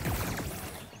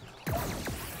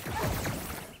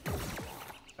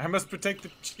 I must protect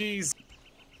the cheese.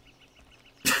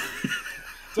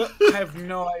 I have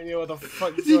no idea what the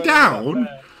fuck. Is he down?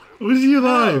 Or is he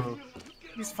alive? No,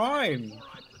 he's fine.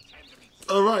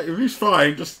 Alright, if he's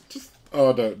fine, just oh,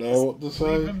 I don't know what to Leave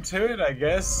say. him to it, I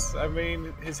guess. I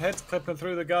mean, his head's clipping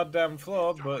through the goddamn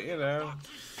floor, but you know.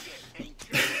 He's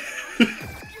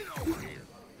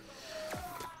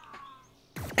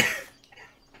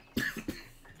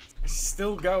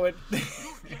still going. Getting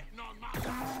on my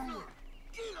nerves.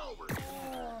 Get over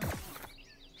here.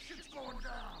 Shit's going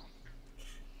down.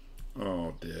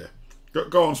 Oh dear.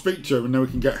 Go on, speak to him and then we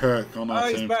can get her on our Oh,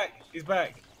 he's team. back. He's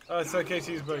back. Oh, it's okay,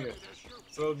 cheeseburger.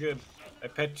 It's all good. I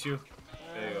pet you.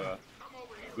 There you are.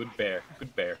 Good bear.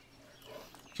 Good bear.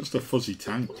 Just a fuzzy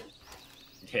tank.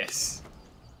 Yes.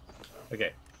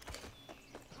 Okay.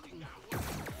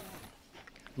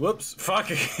 Whoops. Fuck.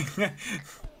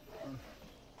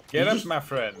 Get up, my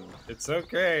friend. It's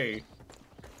okay.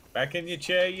 Back in your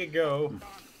chair you go.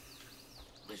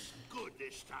 This is good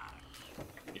this time.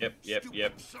 Yep, yep,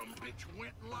 yep. Some bitch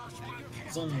went and lost my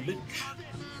cat. Some bitch.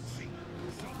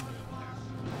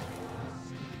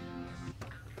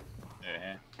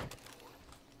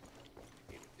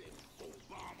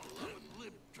 Obama-loving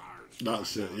libtards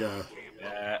That's it, yeah.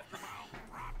 Yeah. my own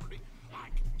property. I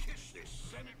can kiss this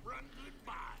Senate run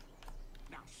goodbye.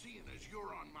 Now, seeing as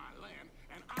you're on my land,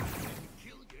 and I didn't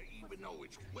kill you, even though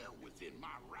it's well within my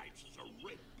rights as a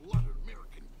red blood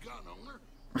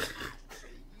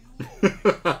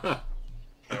Okay.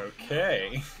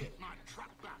 Get my truck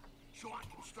back so I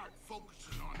can start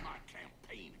focusing on my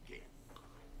campaign again.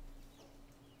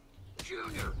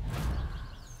 Junior!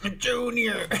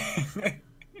 Junior!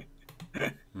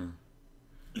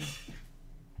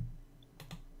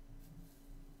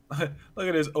 Look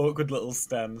at his awkward little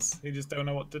stance. He just don't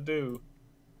know what to do.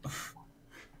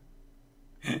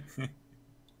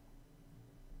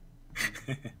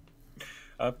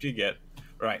 Up you get.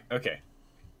 Right, okay.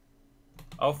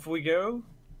 Off we go.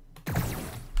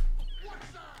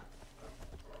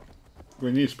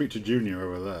 We need to speak to Junior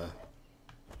over there.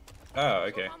 Oh,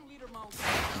 okay.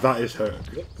 That is her.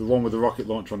 The one with the rocket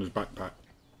launcher on his backpack.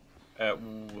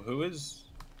 Who is?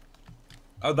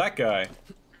 Oh, that guy.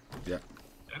 Yeah.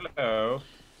 Hello.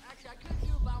 Actually, I could do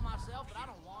it by myself, but I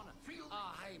don't want to.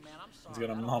 Hey, man, I'm sorry. He's got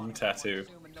a I don't mom wanna tattoo.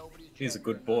 assume nobody's He's a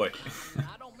checking good or boy. nothing.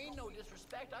 I don't mean no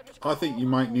disrespect. I just I think you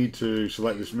might need to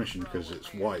select this mission because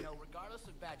it's white. regardless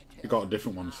of You got a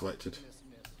different one selected.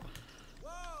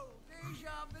 Whoa, deja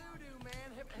voodoo,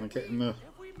 man. Can I get in the? Have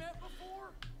we met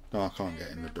before? No, I can't get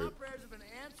in the boot. My prayers have been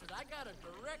answered. I got a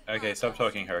direct Okay, stop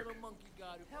talking, Herc. little monkey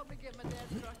god who helped me get my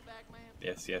dad's truck back, man.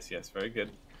 Yes, yes, yes. Very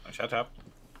good. Now shut up.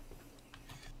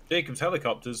 Jacob's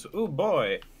helicopters. Oh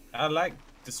boy, I like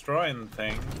destroying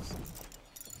things.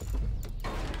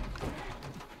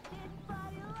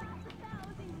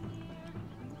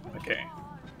 Okay.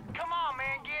 Come on,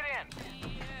 man, get in.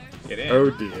 Get in. Oh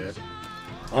dear.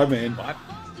 I'm in. What?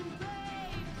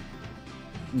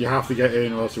 You have to get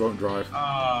in or else you won't drive.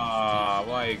 Ah,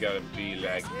 why you gotta be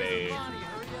like that?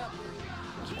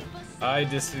 I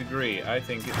disagree. I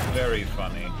think it's very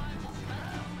funny.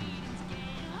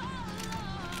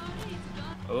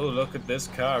 Oh, look at this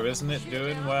car. Isn't it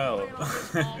doing well?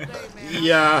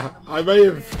 Yeah, I may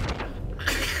have.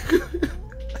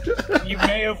 You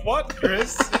may have what,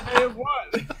 Chris? You may have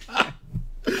what?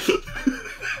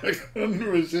 I couldn't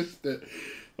resist it.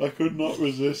 I could not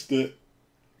resist it.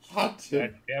 Had to.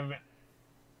 God damn it.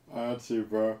 I had to,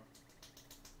 bro.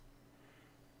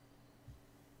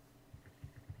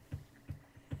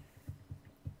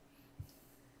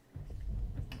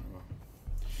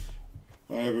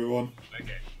 Hi everyone.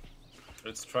 Okay.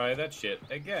 Let's try that shit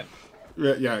again.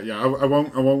 Yeah. I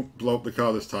won't blow up the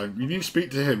car this time. You need to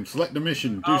speak to him. Select the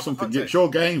mission. Do Oh, for something. fuck's It's sake. your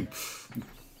game.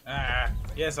 Ah,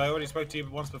 yes, I already spoke to you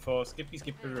once before. Skippy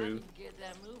skipperoo. Get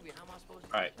that movie. How am I supposed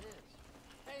to Right. get this?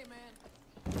 Hey,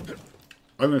 man.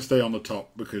 I'm going to stay on the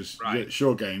top because Right. it's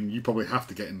your game. You probably have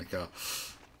to get in the car.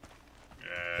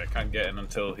 I can't get in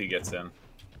until he gets in.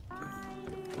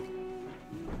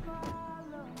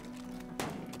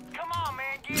 Come on,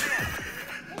 man, get in.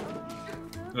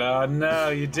 Oh no,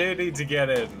 you do need to get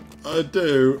in. I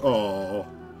do. Oh.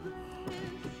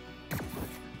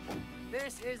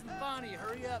 This isn't funny.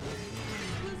 Hurry up.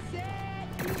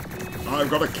 I've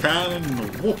got a cannon.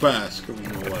 Whoop ass coming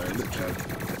my way. Literally.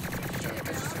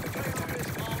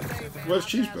 Where's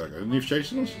Cheeseburger? Isn't he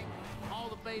chasing us?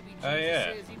 Oh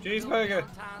yeah, Cheeseburger.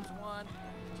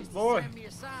 Boy,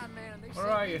 where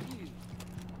are you?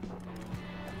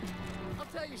 I'll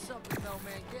tell you something though,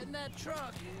 man. Getting that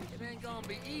truck, it ain't gonna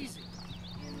be easy.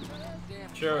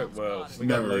 Damn Sure it will. It's We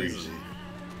got never lasers. easy.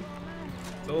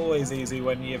 It's always easy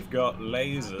when you've got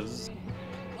lasers.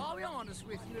 I'll be honest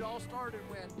with you, it all started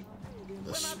when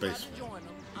The I tried space. to join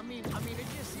them. I mean, it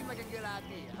just seemed like a good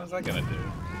idea. What's that gonna do?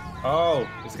 Oh,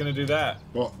 it's gonna do that.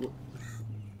 What?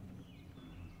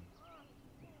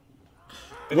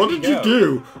 Where What he did you go?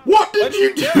 do? What Where did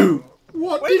you did he do?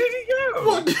 What Where did did he go?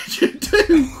 What did you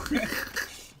do?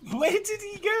 Where did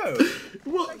he go?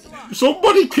 What?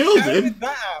 Somebody killed How him, did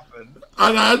that happen?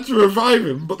 and I had to revive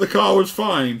him, but the car was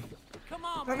fine. Come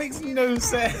on, That man. makes no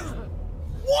sense.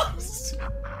 What?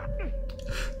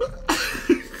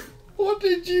 What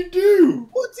did you do?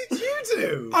 What did you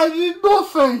do? I did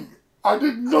nothing. I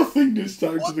did nothing this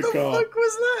time What to the the car. fuck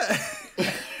was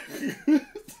that?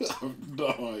 I have no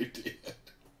idea.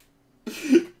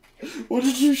 What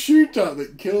did you shoot at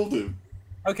that killed him?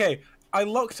 Okay, I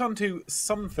locked onto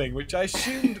something which I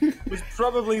assumed was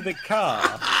probably the car.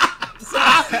 So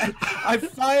I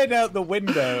fired out the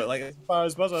window like as far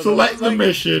as possible. Select I was the like,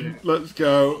 mission. Let's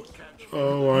go.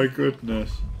 Oh my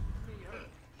goodness.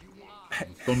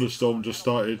 Thunderstorm just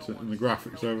started in the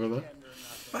graphics over there.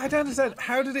 But I don't understand.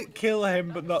 How did it kill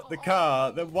him but not the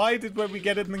car? Then why did when we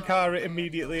get in the car it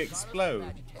immediately explode?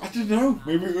 I don't know.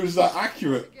 Maybe it was that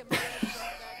accurate. It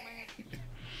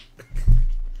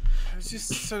was just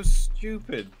so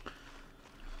stupid.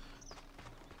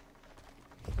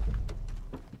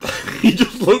 He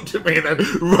just looked at me and then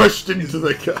rushed into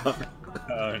the car.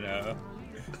 Oh no.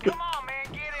 Come on, man,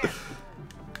 get in.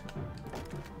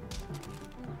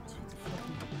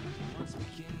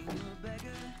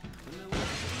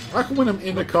 I can when I'm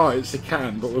in the car, it's a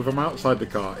can, but if I'm outside the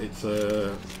car, it's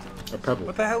a pebble.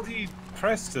 What the hell do you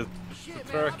press to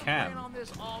throw a can?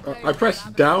 I press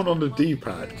down on the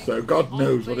D-pad, so God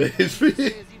knows what it is for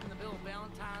you.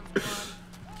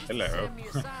 Hello.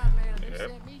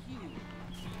 Yep.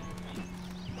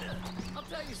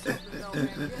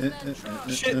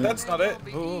 Shit, that's not it.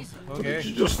 Ooh, okay.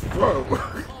 You just throw.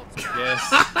 Yes.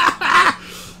 I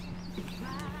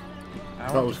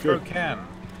That was throw good. a can.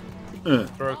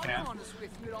 Throw a I'll be can. honest with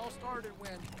you, it all started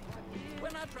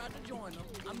when I tried to join them.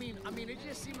 I mean, it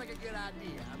just seemed like a good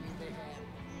idea. I mean, they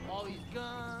had all these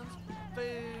guns,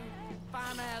 food,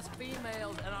 fine-ass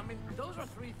females, and I mean, those are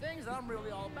three things that I'm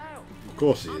really all about. Of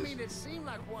course he I is. mean, it seemed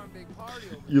like one big party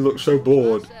over You look so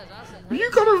bored. there. I said, Have you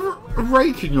got a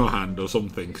rake in your hand or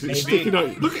something? Because it's Maybe. sticking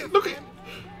out. Look at.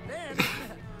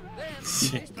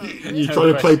 then You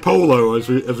trying to play polo as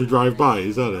we drive by?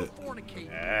 Is that it? fornicating.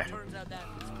 Eh. Turns out that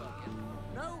was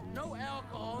fucking no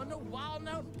alcohol and no wild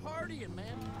out and partying,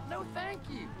 man. No, thank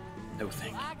you. No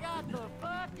thank you. I got the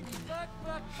fuck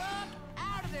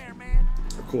out of there, man.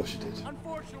 Of course you did.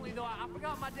 Unfortunately, though, I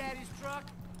forgot my daddy's truck.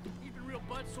 He's been real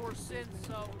butt sore since,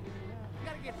 so I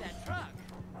gotta get that truck.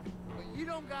 But you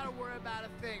don't gotta worry about a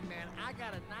thing, man. I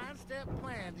got a 9-step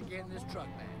plan to get in this truck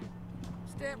back.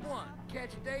 Step 1,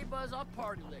 catch a day buzz off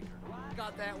party liquor.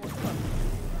 Got that one covered.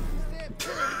 Step 2,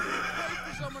 wait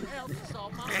for someone else to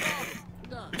solve my problem.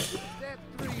 Done. Step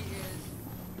 3 is...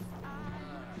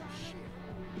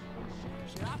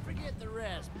 shit, I forget the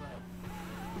rest, but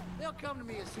they'll come to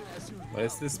me as soon as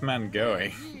Where's this man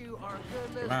going? you are a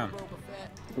good listener, Man. Boba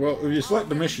Fett. Well, if you select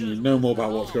the mission, you know more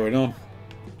about what's going on.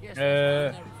 Guess that's why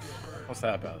I never feel hurt. What's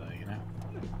that about, though? You know.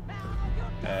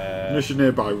 Mission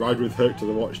nearby: ride with Herc to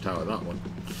the watchtower. That one.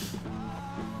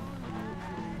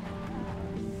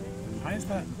 Why is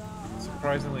that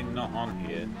surprisingly not on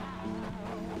here?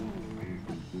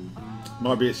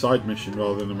 Might be a side mission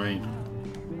rather than a main.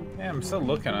 Yeah, I'm still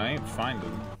looking. I ain't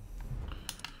finding.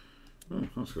 Oh,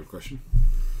 that's a good question.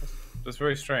 That's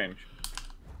very strange.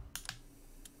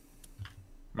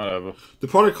 Whatever. The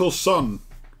prodigal son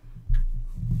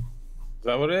Is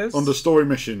that what it is? on the story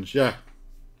missions. Yeah.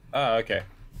 Oh, okay.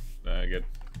 Good.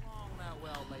 Long that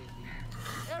well lately.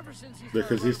 Ever since he Because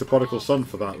started he's the working prodigal for son me,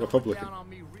 for that he Republican. down on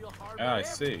me real hard Ah, about I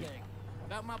see. everything.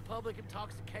 About my public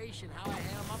intoxication, how I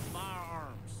handle my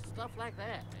firearms, stuff like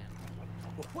that, man.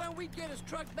 But when we get his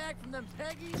truck back from them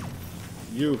Peggies,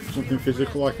 You have something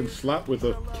physical I can slap with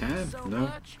a gonna love me can? so No.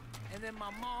 much, and then my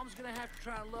mom's gonna have to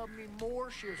try and love me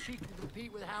more. She can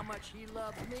compete with how much he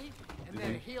loves me, and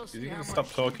then he'll Is see he how gonna much stop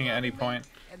she talking at loves any me, point?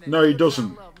 and then No, he he'll try and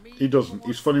doesn't. love me He doesn't. more.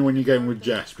 He's funny when you game with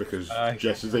Jess because Okay.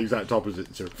 Jess is the exact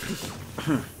opposite to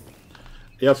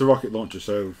He has a rocket launcher,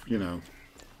 so, you know.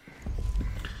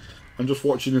 I'm just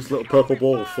watching this little purple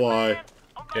ball fly.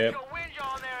 Yep.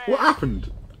 What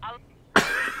happened?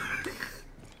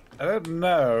 I don't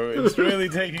know. It's really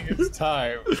taking its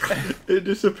time. It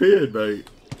disappeared, mate.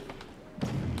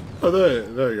 Oh,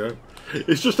 there you go.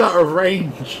 It's just out of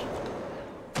range.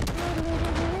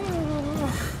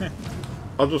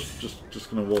 I'm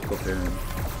just gonna walk up here. And...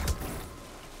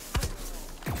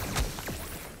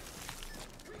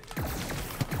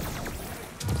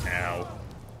 Ow.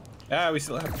 Ah, we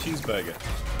still have cheeseburger.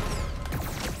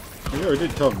 Yeah, I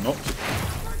did tell him not to.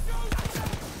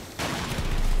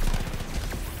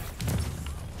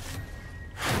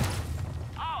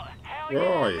 Where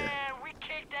are you? We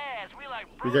kicked ass. We like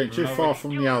We're getting too far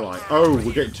from the ally. Oh,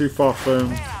 we're getting too far from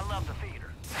I love the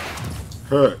theater.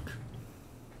 Herc.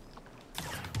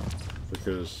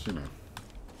 Because, you know.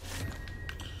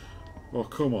 Oh,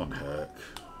 come on, Herc.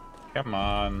 Come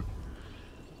on.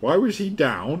 Why was he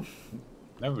down?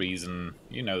 No reason.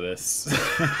 You know this.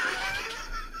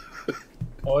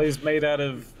 Always made out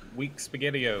of weak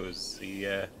SpaghettiOs.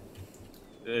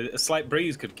 A slight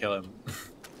breeze could kill him.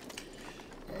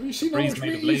 Oh, you seen how Breeze much made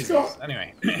meat of he's lasers. got?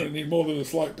 Anyway. You don't need more than a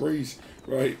slight breeze.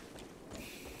 Right.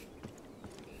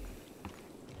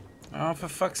 Oh, for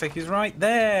fuck's sake, he's right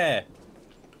there!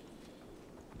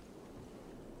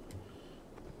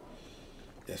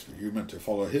 Yes, but you meant to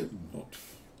follow him, not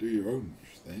do your own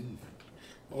thing.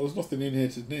 Well, there's nothing in here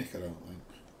to nick, I don't think.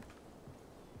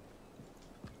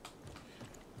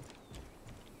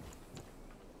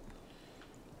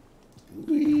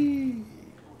 Whee!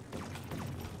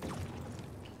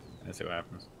 Let's see what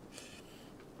happens.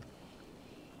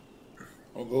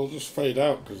 Well, they'll just fade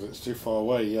out because it's too far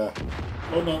away, yeah.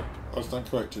 Oh no, I stand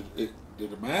corrected. It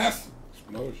did a math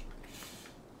explosion.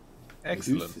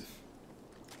 Excellent. Elusive.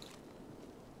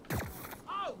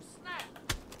 Oh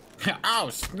snap! Oh,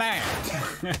 snap!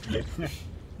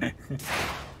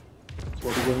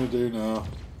 What are we going to do now?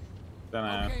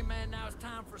 Dunno. Okay, man, now it's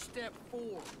time for step 4.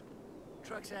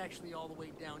 Truck's actually all the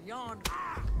way down yonder.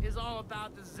 Is all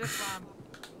about the zip line.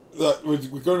 Look,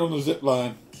 we're going on the zip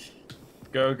line.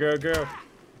 Go, go, go.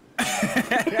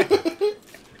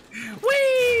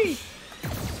 Whee!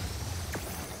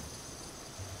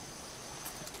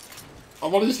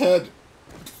 I'm on his head.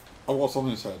 Oh, what's on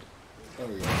his head? There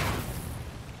we go.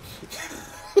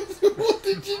 What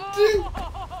did you do?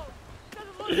 Oh,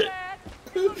 doesn't look bad.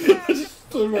 Doesn't look I bad.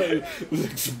 just turned around. There's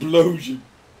an explosion.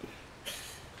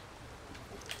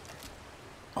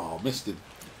 Oh, missed him.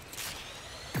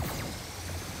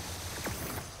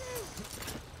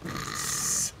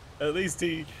 At least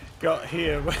he got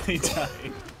here when he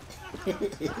died.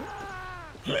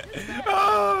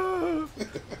 Oh!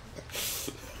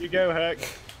 You go, Herc.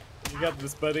 You got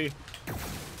this, buddy.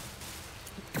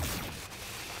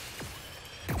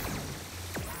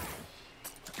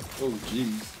 Oh,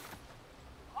 jeez.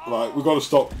 Right, we've got to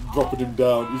stop dropping him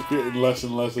down. He's getting less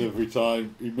and less every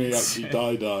time. He may actually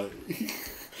die.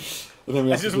 And then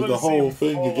we have to do the whole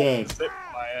thing again.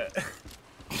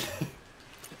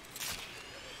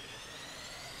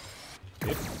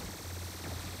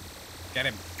 Get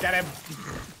him! Get him!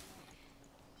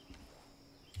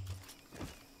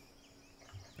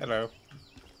 Hello.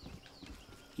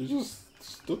 You just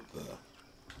stood there.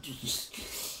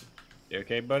 Just... You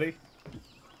okay, buddy?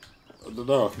 I don't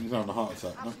know, I think he's having a heart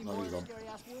attack. No, he's gone.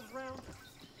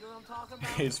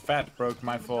 His fat broke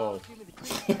my fall.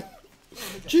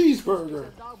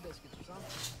 Cheeseburger!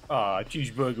 Ah,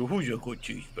 cheeseburger. Who's your good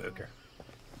cheeseburger?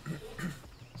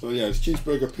 So yeah, it's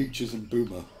cheeseburger, peaches, and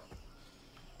boomer.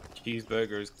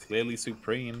 Cheeseburger is clearly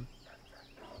supreme.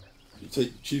 You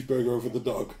take cheeseburger over the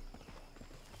dog.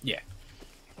 Yeah.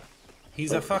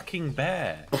 He's a fucking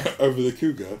bear. Over the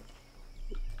cougar.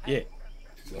 Yeah.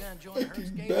 He's a gonna join Herc's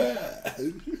fucking game? bear.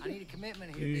 I need a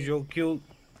commitment here. He's dude. your cute.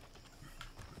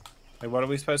 Hey, what are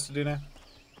we supposed to do now?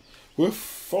 We're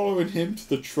following him to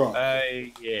the truck,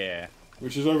 Yeah.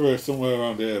 which is over somewhere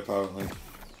around here apparently.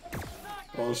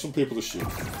 Oh, there's some people to shoot.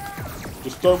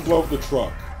 Just don't blow up the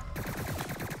truck.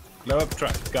 Blow up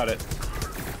truck. Got it.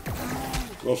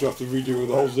 We also have to redo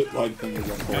the whole zipline thing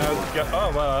again.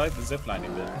 Oh, well, I like the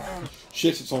ziplining bit.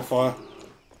 Shit, it's on fire.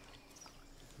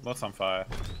 What's on fire?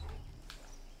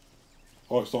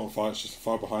 Oh, it's not on fire, it's just a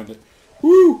fire behind it.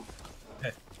 Woo!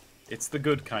 It's the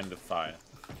good kind of fire.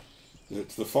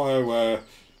 It's the fire where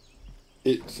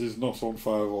it is not on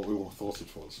fire what we thought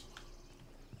it was.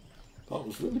 That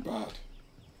was really bad.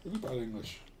 Really bad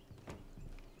English.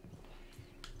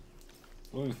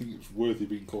 I don't think it's worthy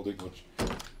being called English.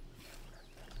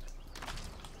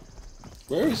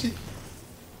 Where is he?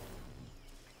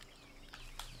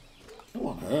 Come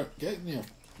on, Hurt. Get in your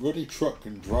ruddy truck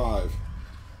and drive.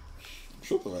 I'm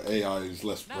sure the AI is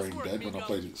less Nice brain work, dead when I Migo.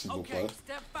 played it single Okay, player.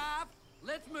 step 5.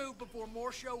 Let's move before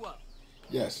more show up.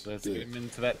 Yes, Let's do get it. him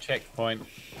into that checkpoint.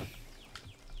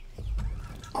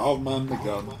 I'll man the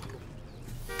gun.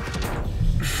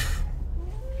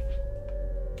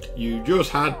 You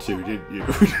just had to, didn't you?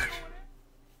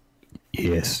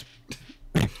 Yes.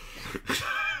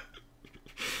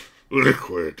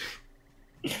 Liquid.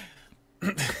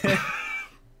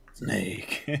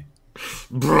 Snake.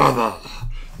 Brother.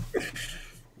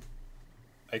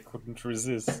 I couldn't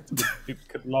resist. It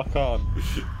could lock on.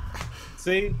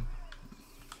 See?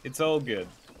 It's all good.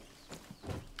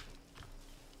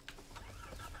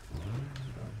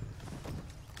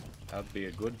 I'd be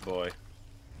a good boy.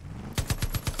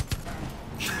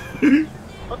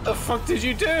 What the fuck did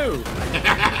you do?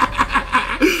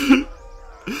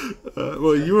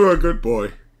 Well, you were a good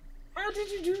boy. How did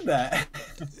you do that?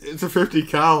 It's a 50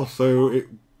 cal, so it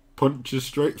punches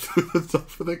straight through the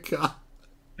top of the car.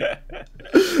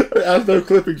 It has no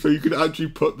clipping, so you can actually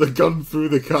put the gun through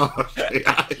the car. He's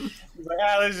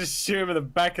like, let's just shoot him in the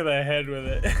back of the head with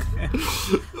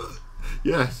it.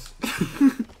 Yes.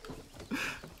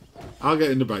 I'll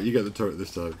get in the back, you get the turret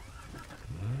this time.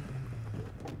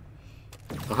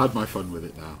 I had my fun with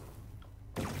it now.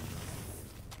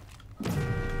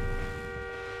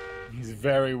 He's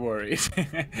very worried.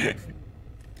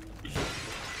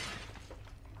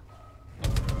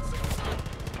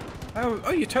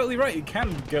 Oh, you're totally right. You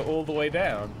can go all the way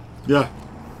down. Yeah.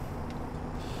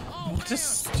 What a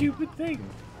stupid thing.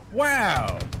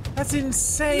 Wow. That's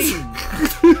insane.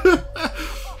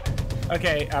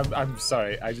 Okay, I'm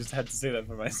sorry. I just had to say that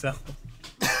for myself.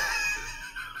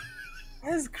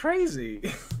 That's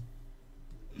crazy.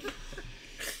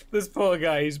 This poor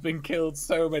guy, he's been killed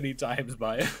so many times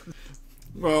by it.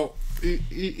 Well,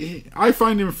 I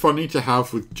find him funny to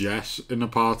have with Jess in a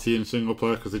party in single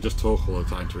player because they just talk all the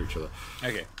time to each other.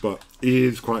 Okay. But he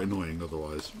is quite annoying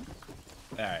otherwise.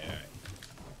 Alright.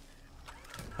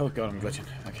 Oh god, I'm glitching.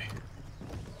 Okay.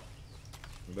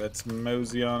 Let's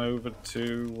mosey on over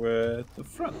to the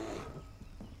front.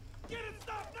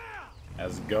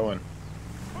 How's it going?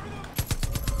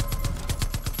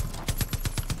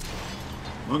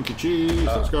 Monkey cheese,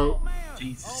 let's go.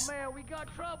 Jesus. Oh man, we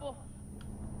got trouble.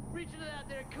 Reach into that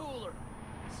there cooler.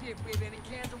 See if we have any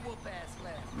cans of whoop ass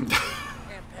left. And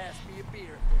pass me a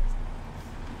beer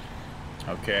if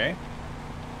there's. Okay.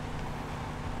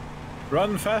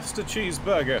 Run faster,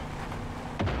 cheeseburger.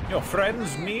 Your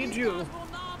friends need you.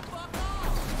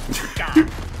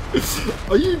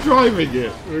 Are you driving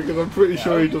it? Because I'm pretty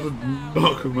sure he doesn't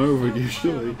knock him over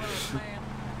usually.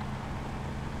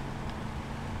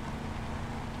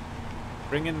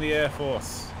 Bring in the Air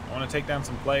Force. I want to take down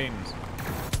some planes.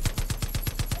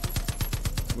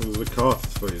 Well, there's a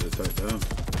cost for you to take down.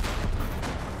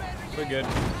 We're good.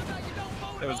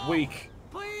 That was weak.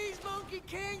 Please, Monkey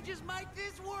King, just make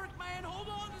this work, man. Hold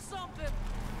on to something.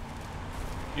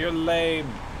 You're lame.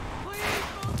 Please,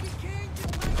 Monkey King,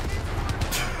 just make this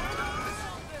work. Hold on to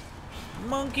something.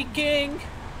 Monkey King.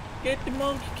 Get the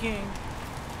Monkey King.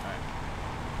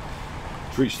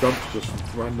 Tree stumps just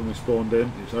randomly spawned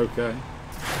in. It's okay.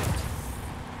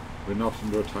 We're not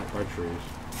under attack by trees.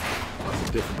 That's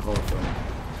a different horror film.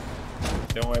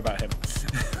 Don't worry about him.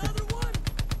 Another one.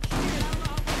 Shit, I don't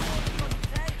know how much to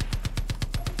take.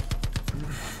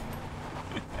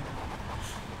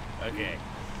 Okay.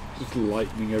 Just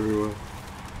lightning everywhere.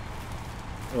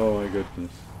 Oh my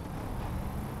goodness.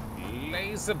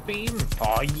 Laser beam.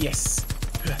 Oh yes.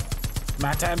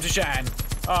 My time to shine.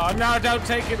 Oh no! Don't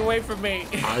take it away from me.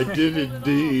 I did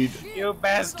indeed. You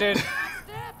bastard.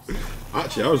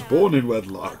 Actually, I was born in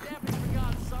wedlock. Definitely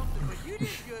got something, but you did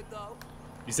good though.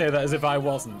 You say that as if I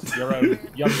wasn't your own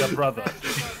younger brother.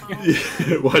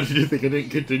 Why did you think I didn't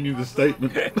continue the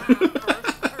statement? That's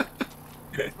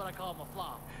what I call my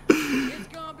flop. It's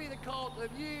gonna be the cult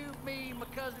of you, me, my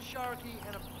cousin Sharky,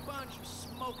 and a bunch of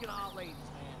smoking hot ladies,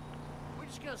 man. We're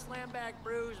just gonna slam back,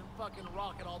 bruise, and fucking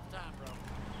rock it all the time, bro.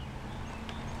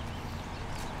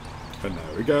 And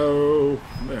there we go.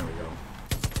 There we go.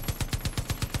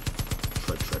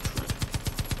 Shred, shred, shred.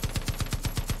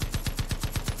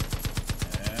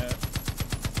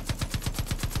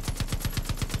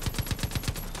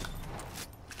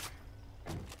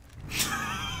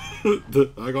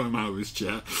 I got him out of his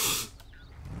chair.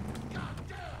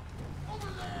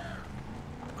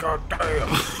 God damn.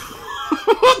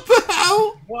 What the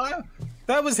hell? What?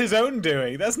 That was his own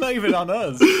doing. That's not even on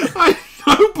us. I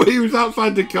know, but he was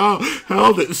outside the car,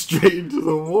 held it straight into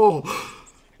the wall.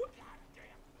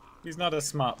 He's not a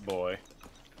smart boy.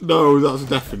 No, that's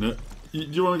definite. Do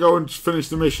you want to go and finish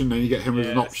the mission, then you get him as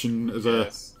an Yes. option, as a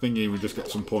thingy, and we just get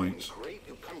some points.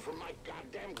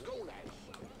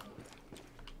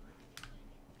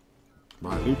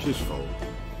 Right, Luch's fault.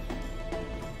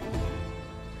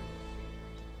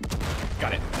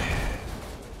 Got it.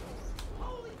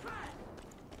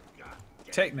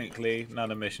 Technically, not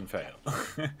a mission fail.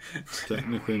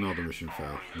 Technically not a mission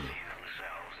fail. Yeah.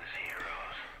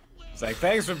 It's like,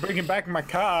 thanks for bringing back my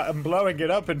car and blowing it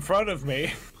up in front of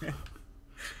me.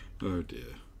 Oh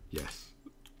dear. Yes.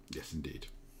 Yes, indeed.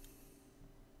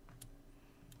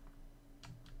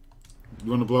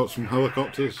 You want to blow up some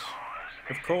helicopters?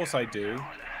 Of course I do.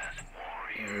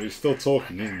 Oh, he's still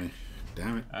talking, isn't he?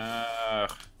 Damn it.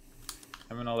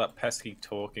 Having all that pesky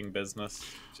talking business.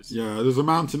 Just... Yeah, there's a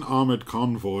mountain armoured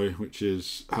convoy, which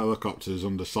is helicopters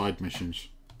under side missions.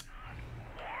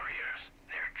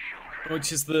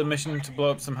 Which is the mission to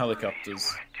blow up some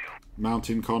helicopters.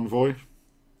 Mountain convoy.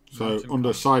 So Mountain under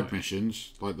convoy. side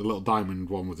missions, like the little diamond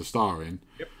one with the star in.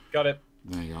 Yep, got it.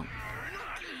 There you go.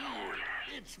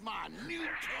 It's my new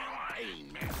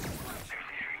campaign, man.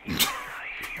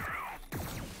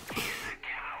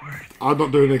 I'm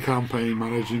not doing a campaign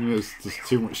managing. There's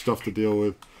too much stuff to deal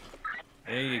with.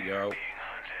 There you go.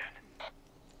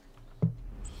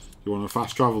 You want to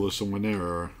fast travel us somewhere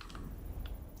nearer?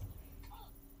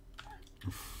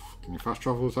 Can you fast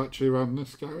travel us actually around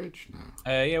this garage? No.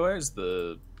 Yeah, where's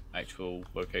the actual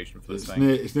location for this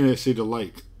It's thing? near Cedar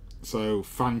Lake, so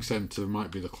Fang Centre might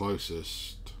be the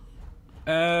closest.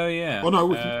 Yeah. Oh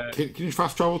no, can you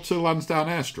fast travel to Lansdowne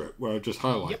Airstrip where I've just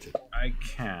highlighted? Yep, I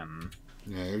can.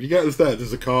 Yeah, if you get us there,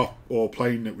 there's a car or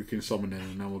plane that we can summon in,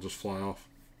 and then we'll just fly off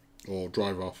or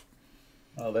drive off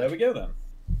Oh, there we go then.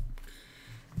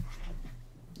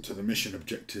 to the mission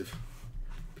objective.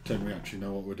 Pretend we actually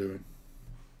know what we're doing,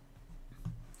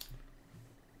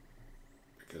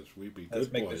 because we be Let's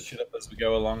good make boys. this shit up as we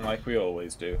go along, like we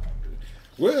always do.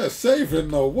 We're saving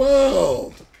the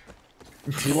world.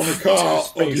 Do you want a car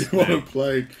or do you Space want a man.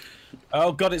 plane?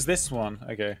 Oh god, it's this one.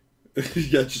 Okay.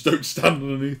 Yeah, just don't stand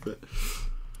underneath it.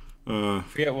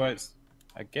 Forget what it's.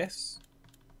 I guess.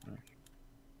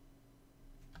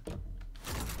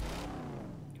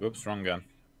 Whoops, wrong gun.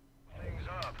 Things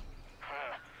up.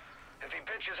 If he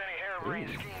pitches any harebrained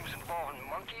schemes involving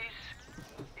monkeys,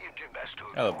 you do best to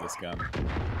I love this gun.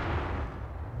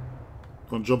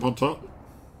 Want to jump on top?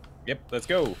 Yep, let's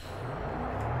go.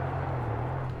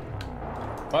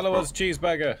 Follow us,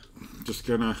 cheeseburger. Just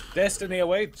gonna. Destiny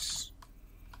awaits.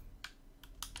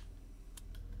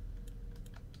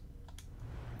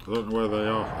 I don't know where they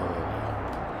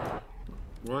are.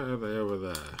 Why are they over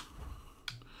there?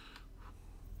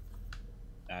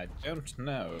 I don't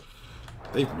know.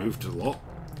 They've moved a lot.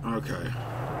 Okay.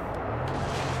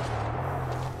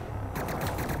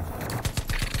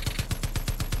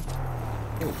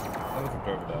 Elephant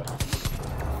over there.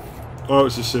 Oh,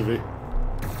 it's a civvy.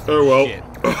 Oh well. Shit.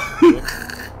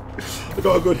 I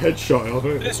got a good headshot of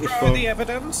it. It was Destroy fun. the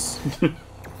evidence.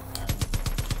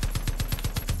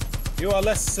 You are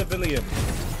less civilian.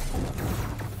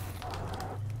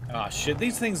 Ah, shit.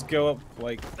 These things go up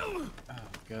like. Oh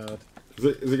god. Is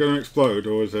it going to explode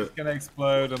or is it? It's gonna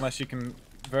explode unless you can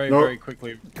very, Nope. very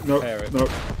quickly repair it. Nope.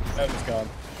 No, it's gone.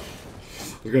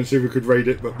 I was going to see if we could raid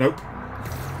it, but nope.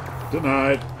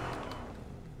 Denied.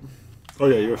 Oh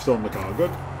yeah, you're still in the car.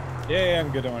 Good. Yeah,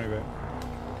 I'm good. Don't worry about it.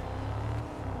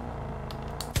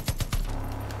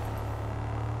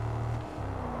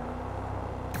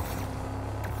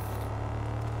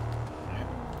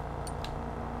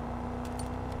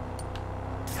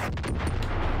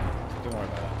 Don't worry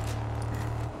about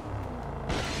that.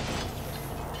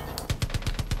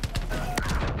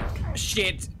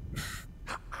 Shit!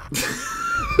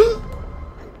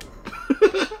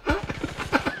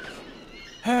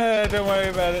 Don't worry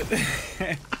about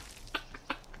it.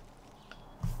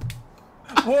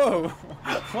 Whoa!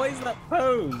 What is that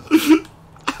pose?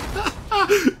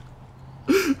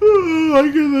 Oh my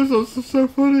goodness, that's so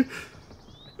funny.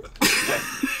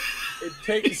 It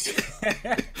takes.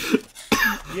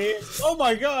 Yes. Oh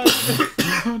my god!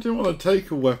 I didn't want to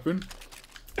take a weapon.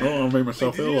 I don't want to make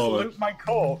myself Did you ill just all loot my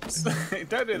corpse?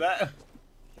 Don't do that.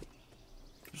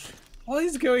 What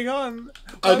is going on?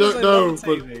 I Why don't was know,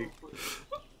 levitating?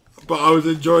 but I was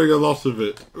enjoying a lot of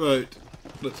it. Right,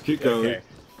 let's keep going. Okay.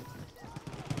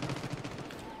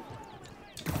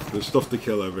 There's stuff to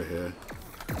kill over here.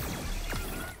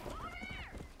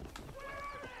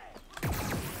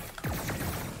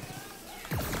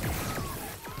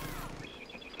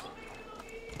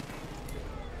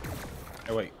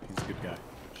 Oh wait, he's a good guy.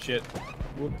 Shit.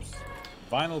 Whoops.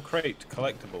 Vinyl crate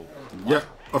collectible. Yeah,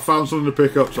 I found something to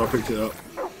pick up, so I picked it up.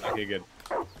 Okay, good.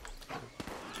 Oh,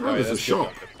 Alright, there's a that's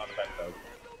shop. good. Not a bad dog.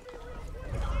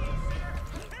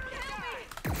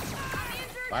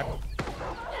 What?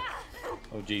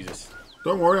 Oh Jesus.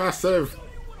 Don't worry, I saved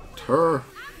her.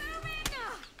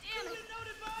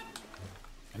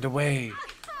 And away.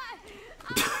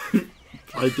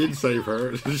 I did save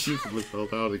her. She suddenly fell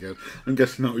down again. I'm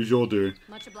guessing that was your doing.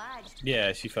 Much obliged.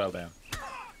 Yeah, she fell down.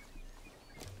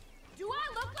 Do I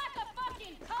look like a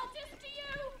fucking cultist to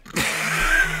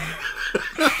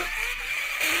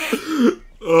you?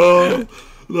 Oh,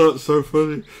 that's so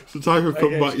funny. It's the type of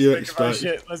comeback you just think about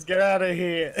expect. shit. Let's get out of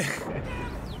here.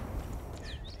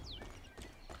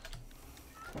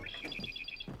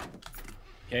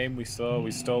 Game we saw,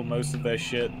 we stole most of their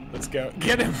shit. Let's go.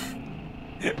 Get him!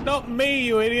 Not me,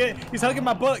 you idiot! He's hugging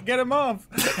my butt, get him off!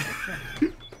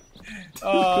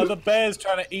 Oh, the bear's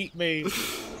trying to eat me.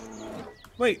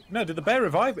 Wait, no, did the bear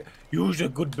revive it? You're a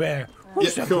good bear.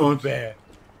 Who's Yeah, a come good on. bear?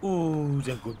 Who's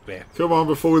a good bear? Come on,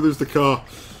 before we lose the car.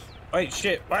 Wait,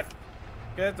 shit, what?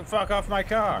 Get the fuck off my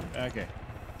car. Okay.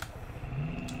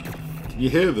 You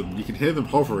hear them. You can hear them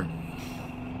hovering.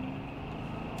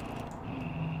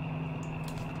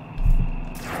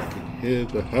 I can hear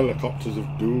the helicopters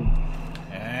of doom.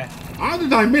 Eh. How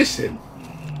did I miss him?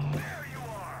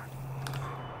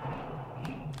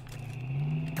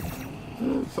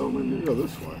 So many go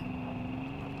this way.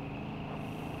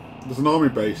 There's an army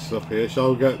base up here.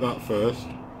 Shall we get that first?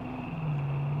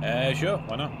 Sure,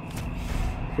 why not?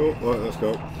 Cool. Right, let's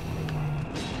go.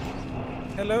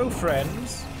 Hello,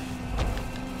 friends.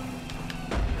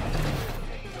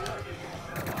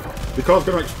 The car's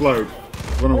gonna explode.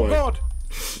 Run away. Oh god!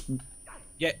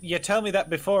 Yeah, you tell me that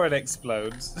before it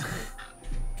explodes.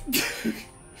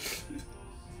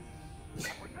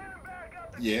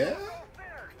 Yeah.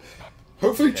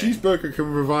 Hopefully, Cheeseburger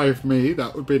can revive me.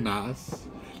 That would be nice.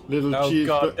 Little Oh cheeseburger.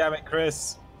 god damn it,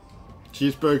 Chris.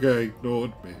 Cheeseburger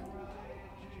ignored me.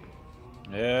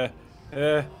 I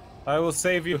will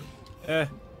save you.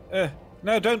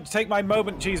 No, don't take my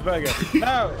moment, Cheeseburger.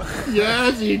 No!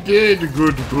 Yes, he did,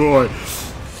 good boy.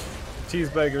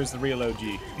 Cheeseburger is the real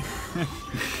OG.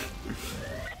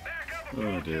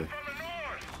 Oh dear.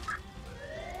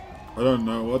 I don't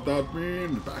know what that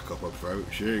means. Back up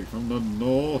approaching from the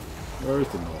north. Where is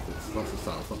the north? That's the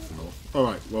south, that's the north.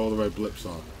 Alright, where all the red blips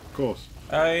are. Of course.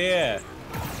 Oh, yeah.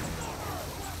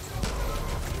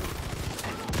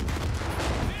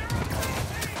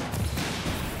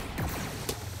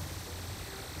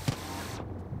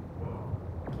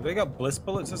 They got bliss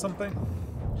bullets or something?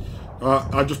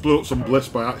 I just blew up some bliss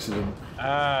by accident.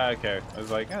 Ah, okay. I was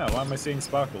like, oh, why am I seeing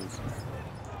sparkles?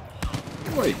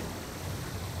 Wait.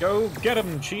 Go get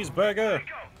him, Cheeseburger!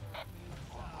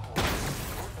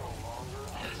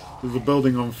 There's a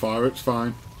building on fire, it's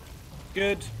fine.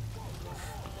 Good.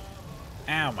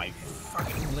 Ow, my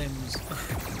fucking limbs.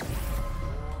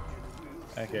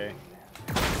 Okay.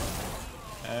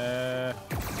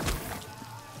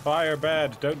 Fire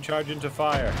bad, don't charge into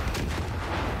fire.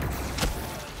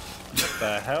 What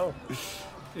the hell?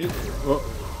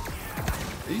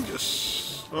 He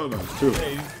just... Oh no, it's two of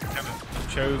Yeah, them. he kind of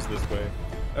chose this way.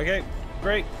 Okay,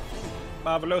 great.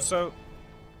 Marveloso.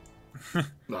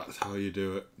 That's how you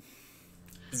do it.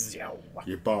 Zow.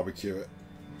 You barbecue it.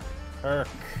 Herc.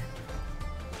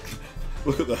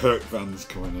 Look at the Herc vans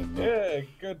coming in there. Yeah,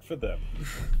 good for them.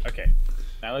 Okay,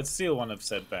 now let's steal one of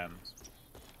said bands.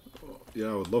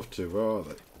 Yeah, I would love to. Where are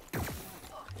they?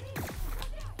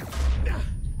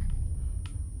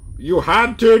 You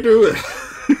had to do it!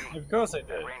 Of course I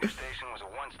did. Ranger Station was a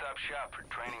one-stop shop for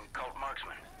training cult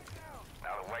marksmen.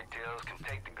 Now the Whitetails can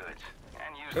take the goods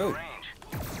and use the Oh. range.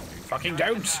 Fucking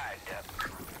don't! Side, Dep.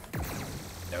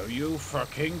 No, you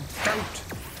fucking don't!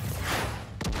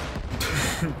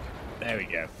 There we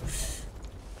go.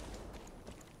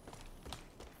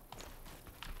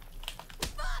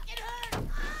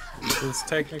 Is this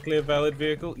technically a valid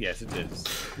vehicle? Yes, it is.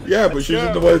 Yeah, but she's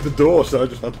in the way of the door, so I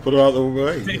just had to put her out of the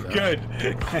way. You know? Good.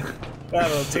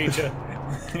 That'll teach her.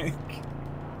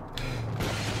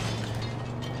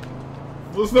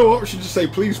 There's no option to say,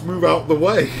 please move out the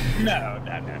way. No.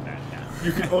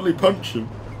 You can only punch him.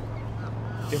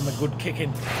 Give him a good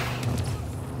kicking.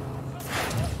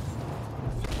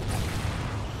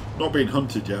 Not being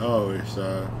hunted yet, oh, it's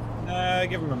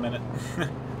Give him a minute.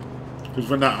 because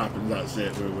when that happens, that's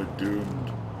it. We're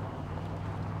doomed.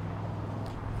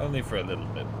 Only for a little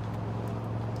bit.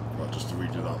 Well, just to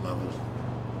redo that level.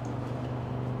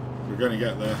 We're going to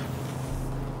get there.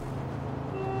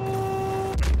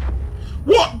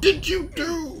 What did you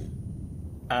do?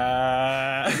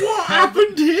 What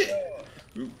happened here?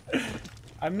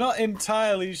 I'm not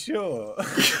entirely sure.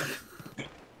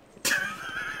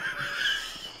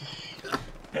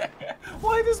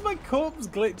 Why does my corpse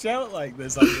glitch out like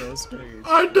this on your screen?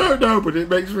 I don't know, but it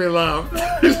makes me laugh.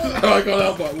 I can't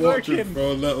help but watching Fucking- for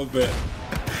a little bit.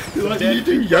 It's like Dead you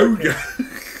do yoga.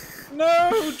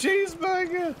 No,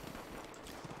 Cheeseburger!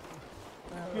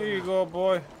 Here you go,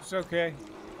 boy. It's okay.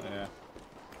 Yeah.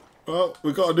 Well,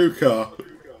 we got a new car.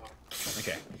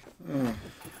 Okay.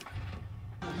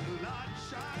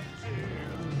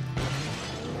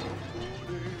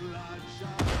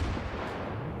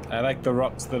 I like the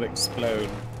rocks that explode.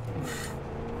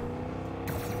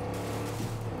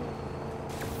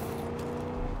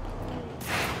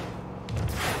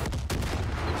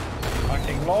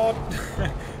 Fucking lord!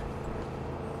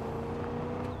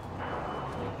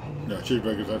 No,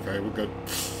 Cheeseburger's okay, we're good.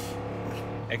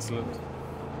 Excellent.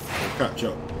 We'll catch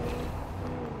up.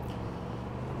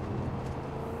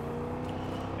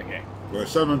 Okay. We're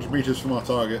 700 meters from our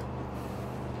target.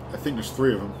 I think there's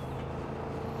 3 of them.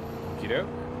 Kiddo.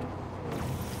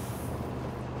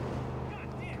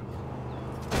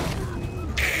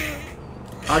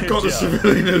 I got the job.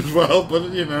 civilian as well,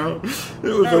 but you know, it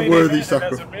was a worthy That's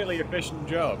sacrifice. a really efficient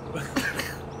job.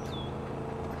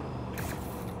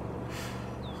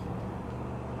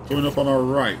 Coming up on our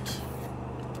right.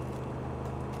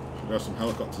 Should have some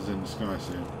helicopters in the sky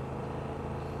soon.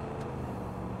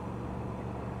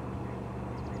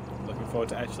 Looking forward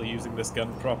to actually using this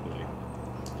gun properly.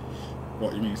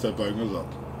 What, you mean instead of blowing us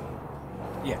up?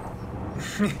 Yeah.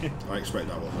 I expect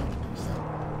that will happen instead.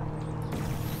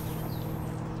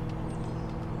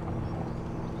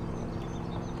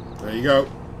 There you go.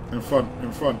 In front,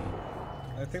 in front.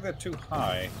 I think they're too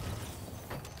high.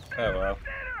 Oh well.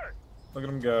 Look at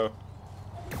them go.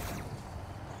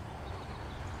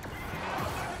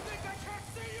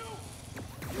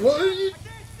 What are you...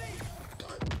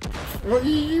 What are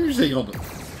you using on them?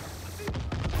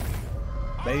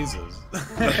 Lasers.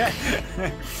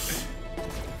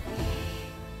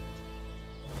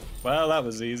 Well, that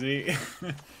was easy.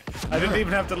 I didn't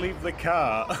even have to leave the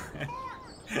car.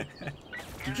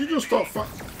 Did you just start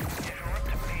fighting? If it were up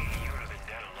to me, you would have been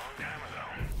dead a long time ago.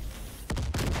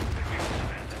 But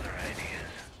Yusuf has other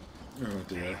ideas. Oh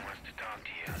dear. He wants to talk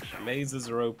to you, so Lasers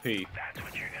are OP. that's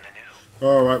what you're gonna do.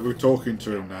 Alright, we're talking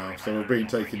to him now, so we're being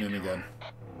taken in again.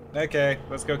 Okay,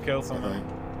 let's go kill I someone.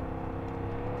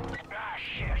 think. Ah,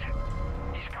 shit.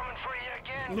 He's coming for you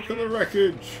again. Look at the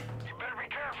wreckage! You better be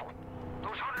careful.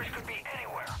 Those hunters could be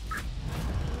anywhere.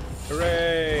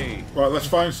 Hooray! Right, let's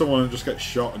find someone and just get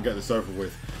shot and get this over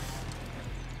with.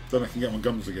 Then I can get my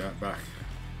guns again back.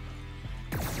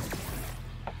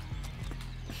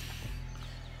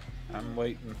 I'm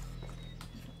waiting.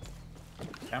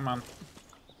 Come on.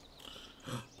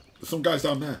 There's some guys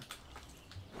down there.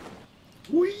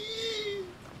 Whee!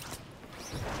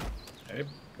 I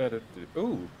better do.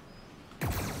 Ooh.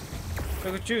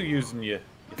 Look at you using your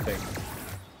thing.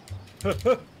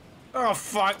 Oh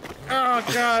fuck! Oh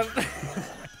god!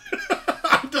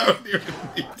 I don't even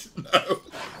need to know.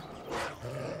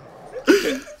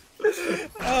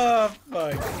 Oh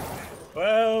fuck!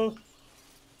 Well,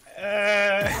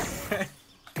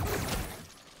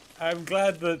 I'm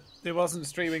glad that it wasn't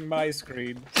streaming my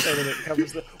screen so that it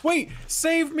covers the. Wait!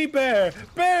 Save me, Bear!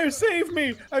 Bear, save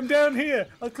me! I'm down here.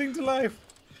 I'll cling to life.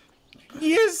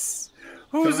 Yes.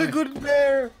 Who's Can a I- good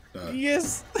bear? No.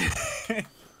 Yes.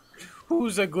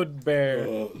 Who's a good bear?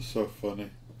 Oh, it's so funny.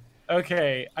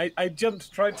 Okay, I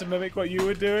jumped, tried to mimic what you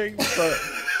were doing, but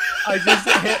I just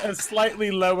hit a slightly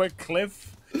lower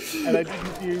cliff, and I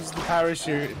didn't use the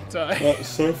parachute in time. That's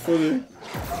so funny.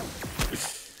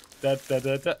 Da, da,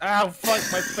 da, da. Ow, fuck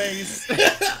my face.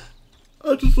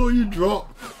 I just saw you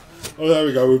drop. Oh, there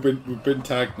we go. We've been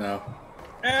tagged now.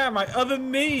 Ah, my other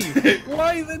knee.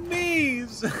 Why the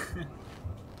knees?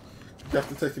 You have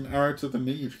to take an arrow to the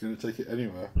knee if you're going to take it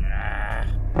anywhere.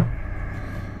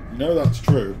 You know that's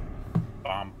true.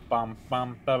 Bum, bum,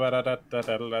 bum, da, ba, da, da, da,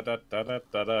 da, da, da, da, da, da,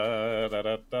 da, da,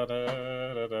 da,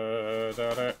 da, da,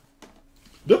 da, da.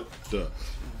 Duh, duh.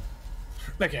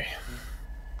 Okay.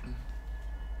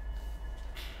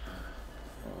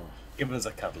 Give us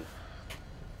a cuddle.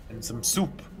 And some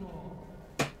soup.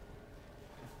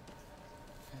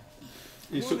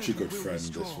 He's such a good friend,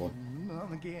 this one.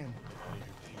 Not again.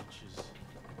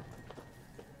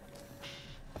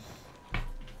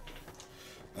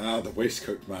 Ah, the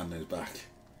waistcoat man is back.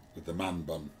 With the man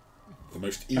bun. The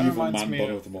most Kinda evil reminds man me bun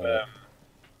of, of them all.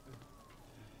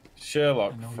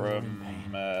 Sherlock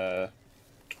from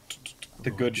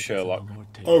the good Sherlock.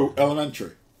 Oh,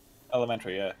 Elementary.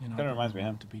 Elementary, yeah. Kind of reminds me of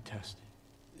him. To be tested.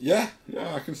 Yeah,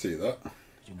 I can see that. Did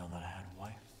you know that I had a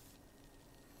wife?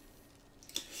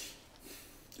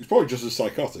 He's probably just as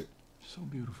psychotic. So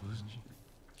beautiful, isn't she?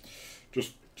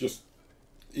 Just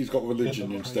he's got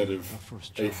religion instead of Our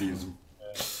first child. atheism.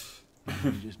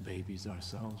 We just babies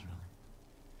ourselves, really.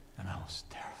 And I was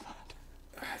terrified.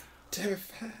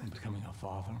 Terrified. I'm becoming a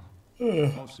father.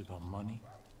 Mostly about money.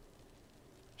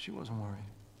 She wasn't worried.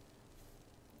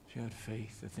 She had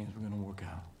faith that things were going to work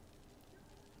out.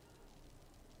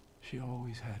 She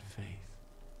always had faith.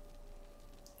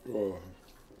 Oh.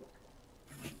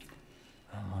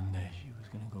 And one day she was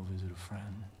going to go visit a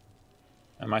friend.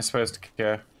 Am I supposed to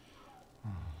care?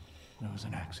 There was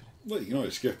an accident. Well, you can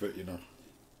always skip it, you know.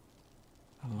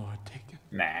 The Lord take it.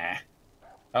 Nah.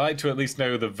 I like to at least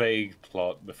know the vague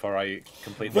plot before I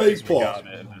completely Vague plot. disregard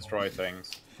it and destroy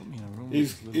things. Put me in a room with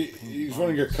He's this little pink he's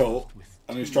running a box cult with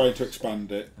and he's two trying to legs.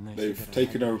 expand it. And they They've said that I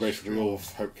taken had over to be basically all of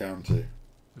strong Hope County,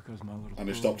 because my little and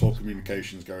they've girl stopped all was-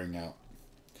 communications going out.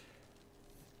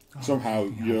 Oh, Somehow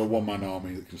yeah, you're a one-man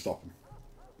army that can stop them.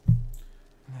 And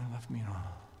they left me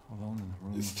alone in the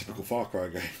room. It's a with typical Far Cry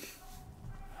game.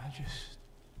 I just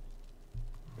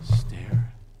stared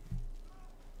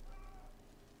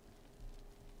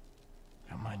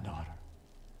at my daughter.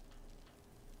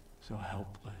 So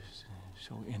helpless,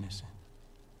 so innocent.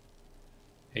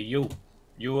 Hey, you.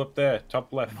 You up there,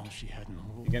 top left. And all she had in the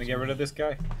world You gonna was get rid of me, this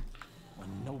guy? when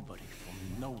nobody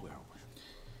from nowhere was.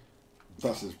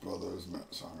 That's his brother, isn't it,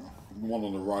 Samuel? The one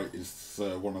on the right is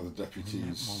one of the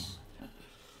deputies'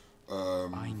 I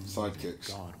knew that sidekicks.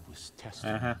 God was testing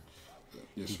Uh-huh.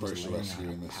 You're He supposed was to laying rescue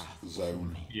out in a this path before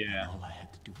zone. me, Yeah. and all I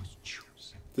had to do was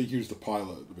choose. I think he was the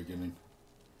pilot at the beginning.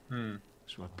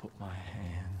 So I put my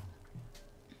hand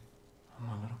on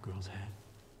my little girl's head.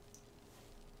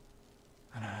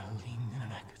 And I leaned in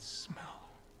and I could smell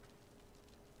her.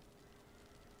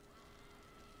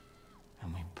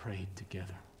 And we prayed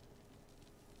together.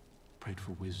 Prayed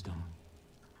for wisdom.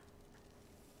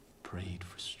 Prayed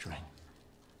for strength.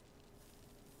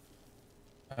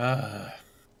 And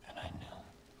I knew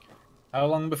How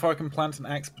long before I can plant an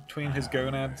axe between his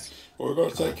gonads? Well, we've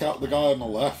got to take out the guy on the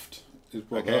left, his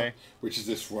brother, Okay. which is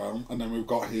this realm, and then we've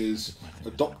got his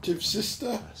adoptive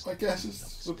sister, I guess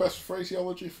is the best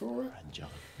phraseology for it,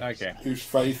 Okay. who's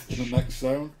Faith in the next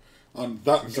zone. And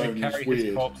that I'm zone gonna is carry his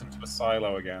weird. corpse into a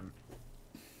silo again.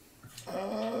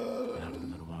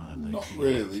 Not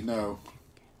really, no.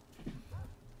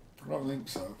 I don't think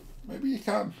so. Maybe you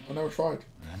can. I never tried.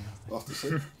 I'll have to see.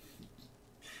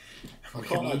 I We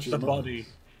can't can lift actually the remember. body.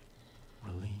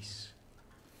 Release.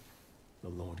 The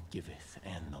Lord giveth,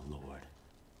 and the Lord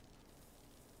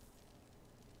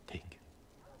take.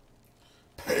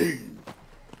 Pain.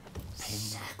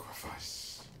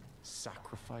 Sacrifice.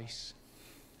 Sacrifice.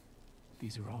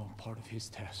 These are all part of his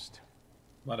test.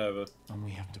 Whatever. And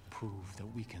we have to prove that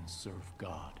we can serve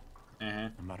God, Uh-huh.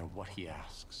 no matter what he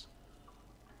asks.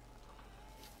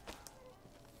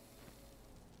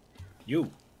 You.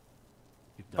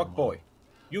 You've done Fuck well. boy.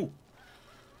 You.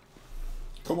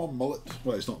 Come on, mullet.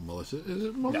 Well, it's not mullet. Is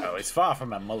it mullet? No, it's far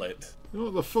from a mullet.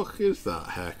 What the fuck is that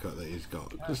haircut that he's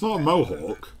got? It's not a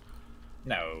mohawk.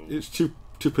 No. It's too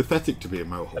pathetic to be a I don't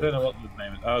mohawk. know what the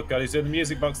name is. Oh god, he's doing the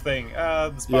music box thing. Ah,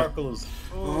 the sparkles.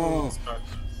 Oh. The sparkles.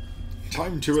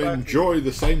 Time to enjoy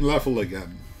the same level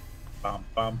again. Bum,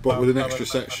 bum, But with an bum, extra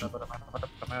bum, section. bum, bum, bum,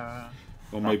 bum.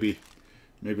 Or maybe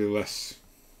less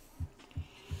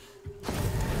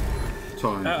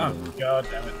time. I don't know. God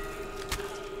damn it.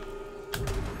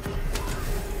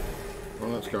 Well,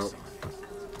 let's go.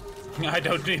 I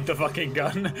don't need the fucking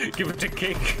gun. Give it a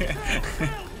kick.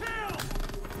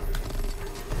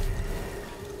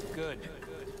 Good.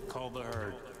 Call the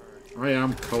herd. I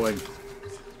am culling.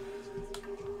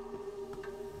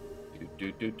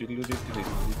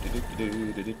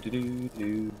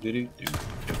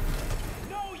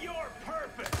 Know your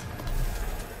purpose.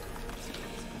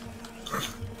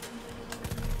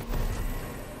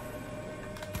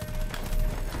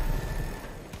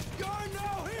 You're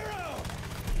no hero.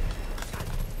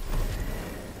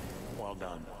 Well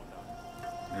done.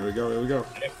 Here we go, here we go.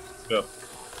 Go.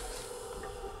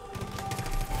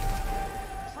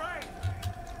 Train.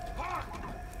 Park.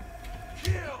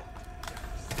 Kill.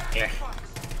 Yeah.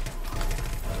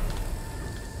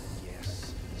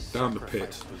 Yes. Down the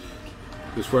pit. Sacrifice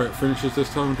was This where it finishes this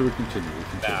time, or do we continue? We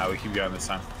continue. Nah, we keep going this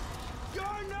time. You're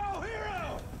no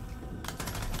hero.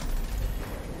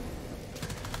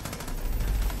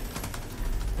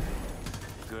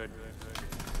 good.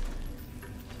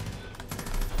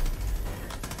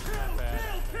 Kill.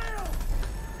 Kill.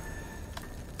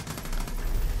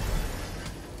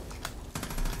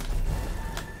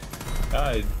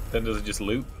 Ah, then does it just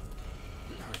loop?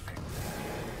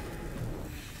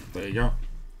 There you go.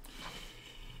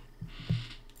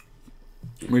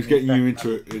 He's getting you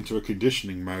into a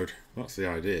conditioning mode. That's the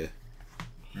idea.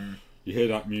 You hear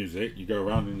that music, you go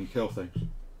around and you kill things.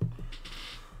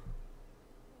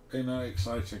 Ain't that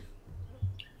exciting?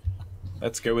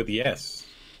 Let's go with yes.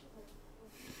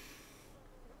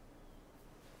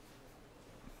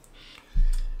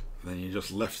 And then you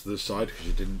just left to the side because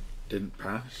you didn't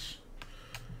pass,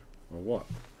 or what?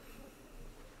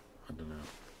 I don't know.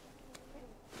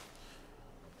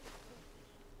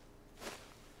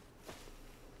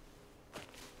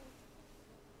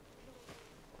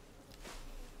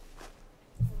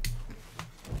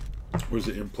 Was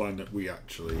it implying that we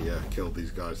actually killed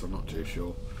these guys? I'm not too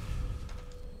sure.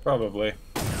 Probably.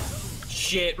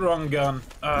 Shit, wrong gun.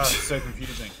 Ah, it's so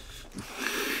confusing.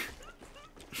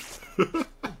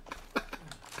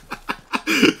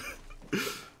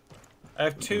 I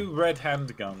have two red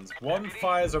handguns. One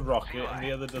fires a rocket and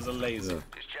the other does a laser. Yeah.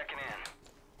 Just checking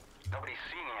in. Nobody's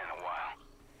seen you in a while.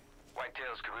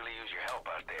 Whitetails could really use your help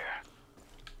out there.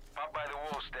 Pop by the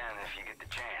wool stand if you get the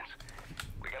chance.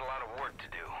 We got a lot of work to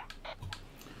do.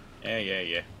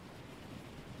 Yeah.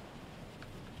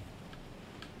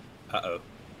 Uh-oh.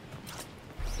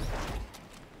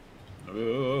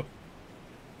 Oh.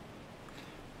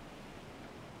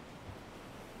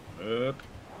 Up.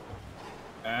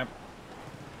 Up.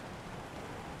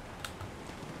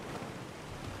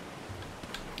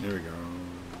 There we go.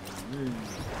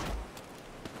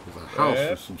 There's a house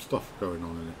with some stuff going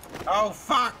on in it. Oh,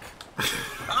 fuck!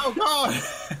 Oh, God!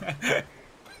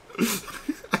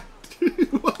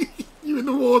 Why are you in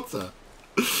the water?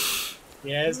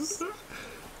 Yes.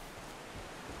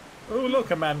 Oh,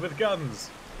 look, a man with guns.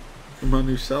 A man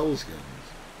who sells guns.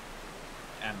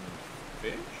 And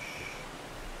fish?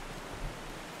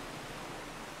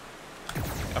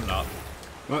 I'm not.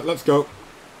 Right, let's go.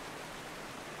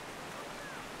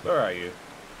 Where are you?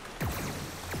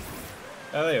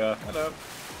 Oh, there you are. Hello.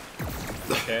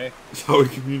 Okay. That's how we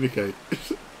communicate.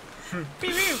 Pew,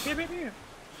 pew, pew, pew, pew.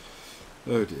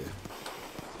 Oh dear.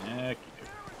 Okay.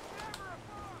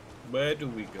 Where do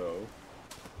we go?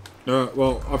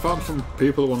 Well, I found some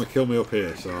people that want to kill me up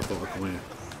here, so I thought I'd come here.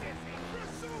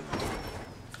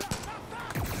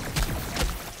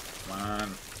 Come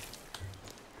on.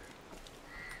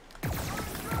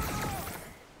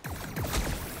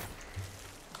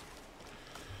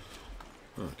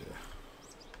 Oh dear.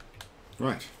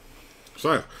 Right.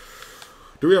 So,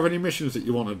 do we have any missions that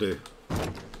you want to do?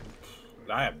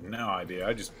 I have no idea.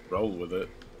 I just roll with it.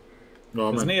 No,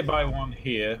 I There's a mean, nearby one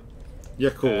here.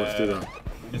 yeah, cool. Let's do that.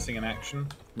 Missing in action.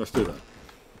 Let's do that. Is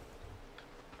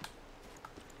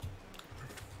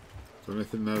there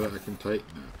anything there that I can take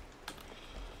now?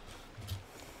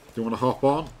 Do you want to hop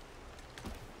on?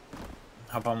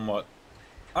 Hop on what?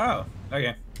 Oh,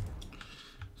 okay.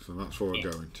 So that's where we're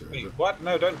going to. Is Wait, it? what?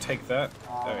 No, don't take that.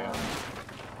 There we go.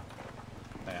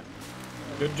 There.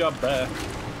 Good job there. Doing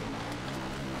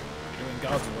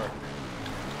God's work.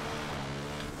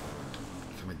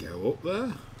 Can I go up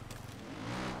there?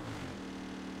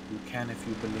 You can if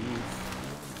you believe.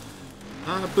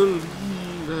 I believe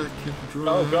I can drive.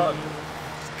 Oh god.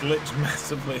 It's glitched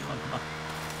massively on my...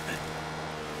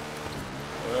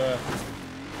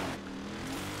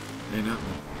 Ain't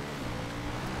happening.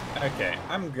 Okay,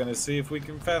 I'm gonna see if we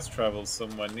can fast travel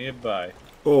somewhere nearby.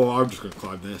 Oh, I'm just going to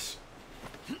climb this.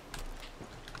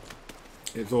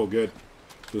 It's all good.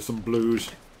 There's some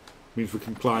blues. Means we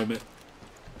can climb it.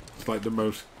 It's like the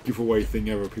most giveaway thing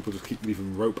ever. People just keep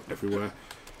leaving rope everywhere.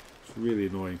 It's really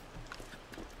annoying.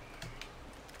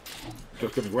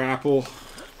 Just going to grapple.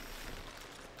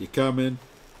 You coming?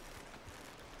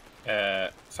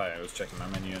 Sorry, I was checking my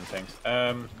menu and things.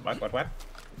 What?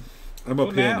 I'm up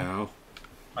Oh, here now. now.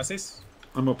 What's this?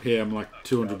 I'm up here. I'm like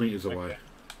 200 meters away.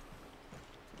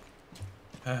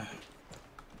 Okay.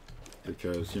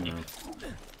 Because, you know,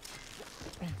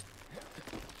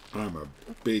 I'm a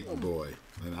big boy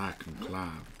and I can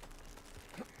climb.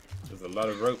 There's a lot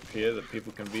of rope here that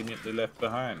people conveniently left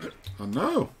behind. I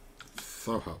know.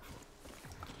 So helpful.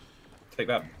 Take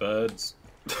that, birds.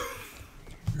 I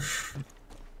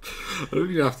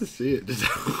don't even have to see it.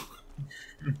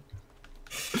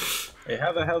 Hey,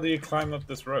 how the hell do you climb up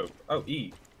this rope? Oh,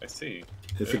 E. I see.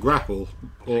 It's a grapple,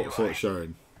 also it's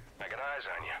showing. I got eyes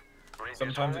on you. Read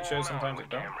Sometimes this it shows, whole sometimes with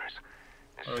it don't. cameras.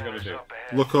 This What are we gonna center's do? up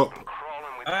ahead. Look up. I'm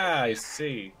crawling with Ah, I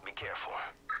see. Be careful.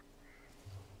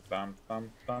 Bum,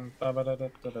 bum, bum, ba, ba, da, da,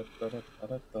 da, da, da,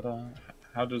 da, da, da.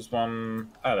 How does one...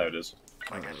 Ah, there it is.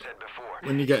 Like I said before,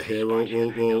 When you get here,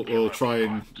 we'll try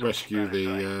and rescue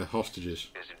the hostages.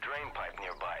 there's a drain pipe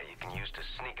nearby you can use to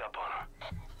sneak up on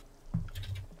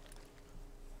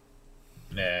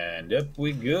them. And up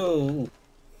we go.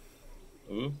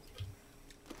 Oop.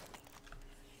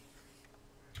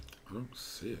 I don't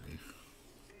see any.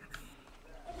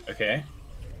 Okay.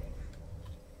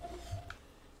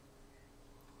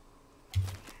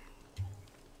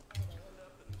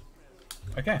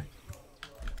 Okay.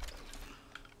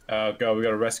 Go. We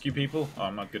gotta rescue people. Oh,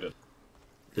 I'm not good at.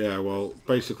 Yeah, well,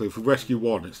 basically, if we rescue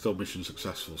one, it's still mission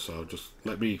successful. So just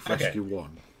let me Okay. rescue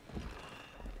one.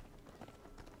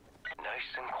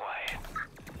 Nice and quiet.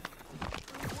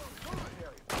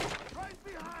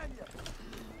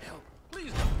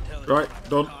 Right,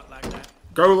 done.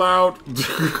 Go loud.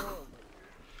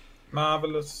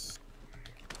 Marvelous.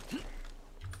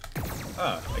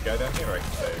 Ah, a guy down here I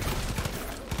can save.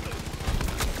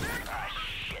 Ah,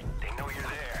 shit. They know you're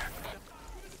there.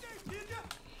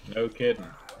 No kidding.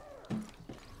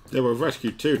 Yeah, we've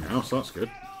rescued two now, so that's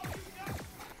good.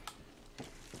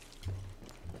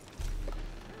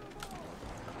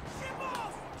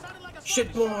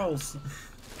 Shit balls.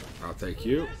 I'll take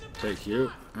you,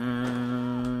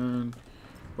 and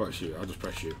what's you? I'll just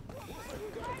press you.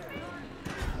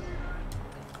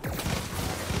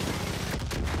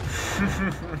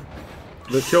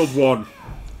 They've killed one.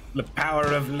 The power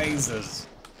of lasers.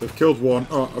 They've killed one.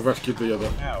 Oh, I've rescued the other.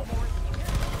 Ow.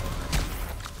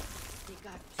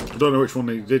 I don't know which one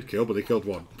they did kill, but they killed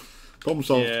one. Problem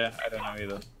solved. Yeah, I don't know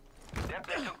either. Yep,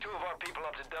 they took two of our people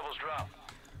up to Devil's Drop.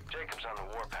 Jacob's on the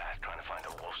warpath trying to find a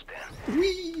wolf's den.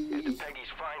 If the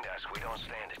Peggies find us, we don't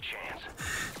stand a chance.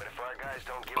 But if our guys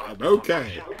don't give up I'm the okay.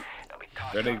 location, they'll be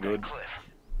tossed Very off good. that cliff.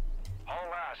 All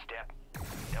last step.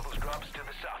 Devil's Drop's to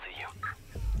the south of you.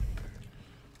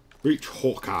 Reach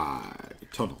Hawkeye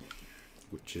Tunnel,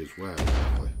 which is where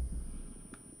exactly?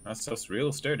 That's just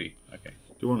real sturdy. Okay.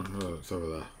 Do you want to? Oh, it's over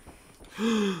there.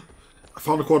 I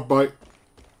found a quad bike.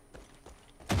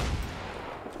 I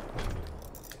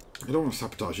don't want to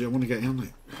sabotage you. I want to get in on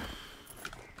it.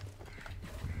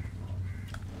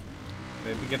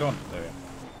 Maybe get on. There we go.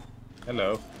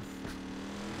 Hello.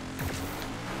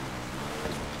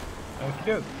 Okie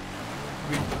doke.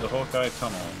 Reach the Hawkeye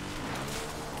Tunnel.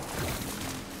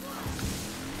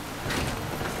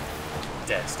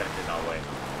 Dead stand in our way.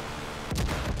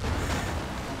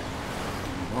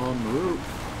 On the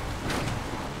roof.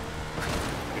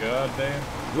 God damn.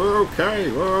 We're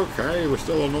okay, we're okay. We're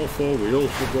still on all four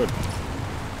wheels, we're good.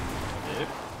 Yep.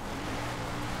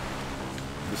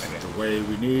 This is the way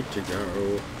we need to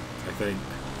go, I think.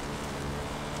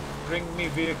 Bring me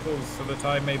vehicles so that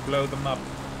I may blow them up.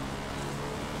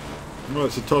 Well,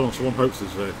 it's a tunnel, so one hopes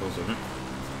there's vehicles in it.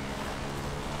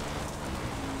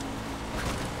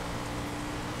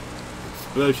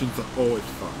 Explosions are always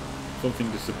fun.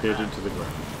 Something disappeared into the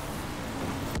ground.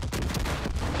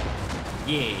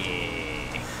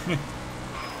 Yeah.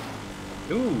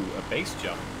 Ooh, a base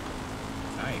jump.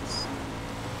 Nice.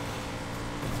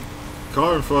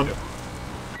 Car in front.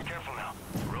 Be careful now.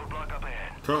 Roadblock up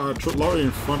ahead. Car, truck, lorry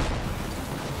in front.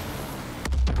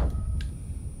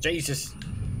 Jesus.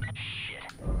 Shit.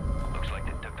 Looks like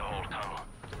they took the whole tunnel.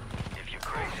 If you're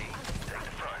crazy, take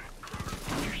the front.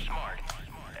 If you're smart,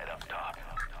 head up top.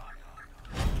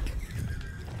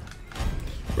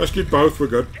 Rescued both, we're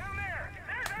good. Down there!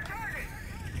 There's our target!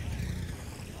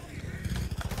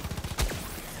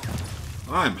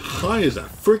 I'm high as a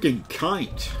friggin'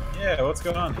 kite. Yeah, what's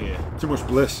going on here? Too much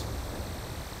bliss.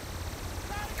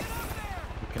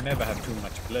 You can never have too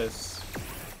much bliss.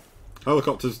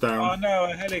 Helicopter's Oh down. no,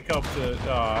 a helicopter.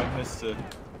 Oh, I missed it.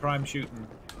 Prime shooting.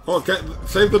 Oh,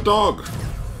 save the dog.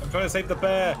 I'm trying to save the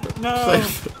bear. No!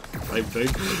 Same thing.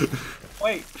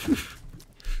 Wait.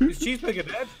 Is Cheeseburger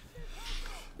dead?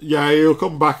 Yeah, he'll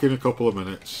come back in a couple of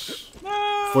minutes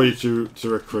No! for you to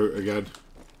recruit again.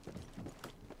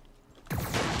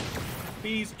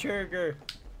 Bees Churger.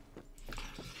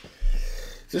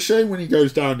 It's a shame when he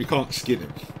goes down you can't skin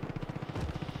him.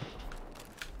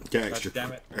 Get God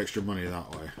damn it. extra money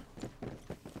that way.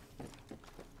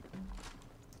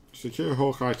 Secure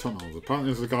Hawkeye tunnels.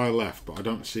 Apparently there's a guy left, but I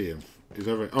don't see him. He's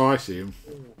over. Oh, I see him.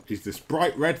 He's this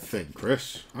bright red thing,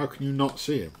 Chris. How can you not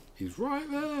see him? He's right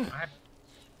there.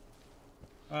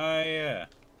 Yeah.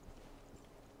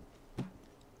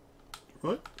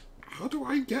 Right? How do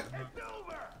I get?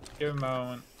 Give him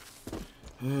a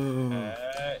moment.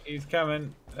 He's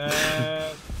coming.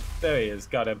 There he is.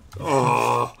 Got him.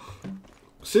 Oh,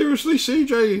 seriously,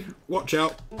 CJ, watch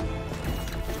out.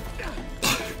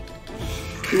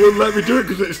 He wouldn't let me do it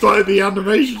because it started the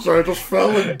animation, so I just fell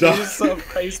and He died. just sort of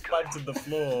face planted the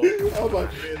floor. I was like,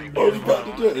 I was about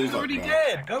to do it. He's already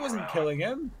dead. That wasn't killing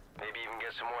him. Maybe even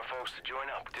get some more folks to join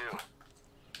up, too.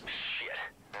 Shit.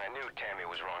 I knew Tammy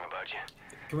was wrong about you.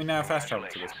 Can we now fast travel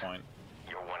to this point?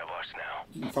 You're one of us now.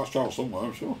 You can fast travel somewhere,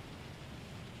 I'm sure.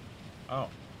 If Oh.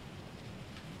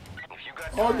 you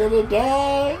got I'm gonna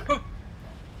die.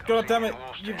 God damn it.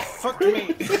 You fucked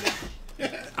me.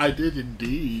 I did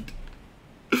indeed.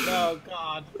 Oh,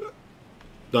 God.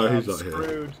 No, I'm he's not here.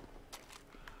 screwed.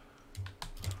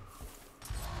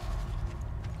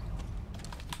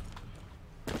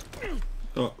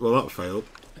 Oh, well, that failed.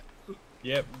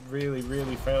 Yep, really,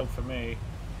 really failed for me.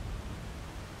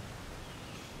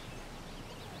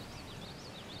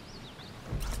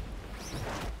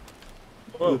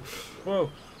 Whoa, whoa,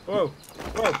 whoa,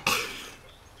 whoa.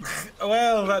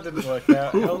 Well, that didn't work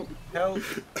out. Help, help.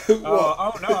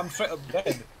 Oh no, I'm straight up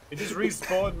dead. It just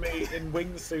respawned me in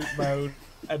wingsuit mode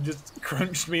and just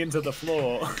crunched me into the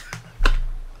floor.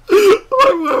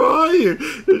 Where are you?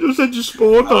 It just said you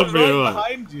spawned I was on me. right Like,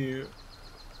 behind you.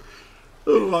 I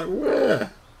was like,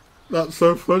 where? That's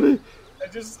so funny. I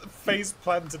just face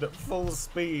planted at full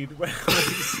speed when I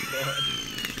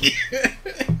respawned.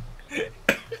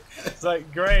 It's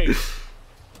like, great.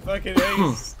 Fucking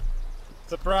ace.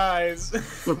 Surprise.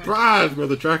 Surprise, where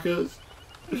the trackers.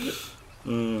 Right,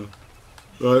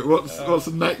 what's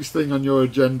the next thing on your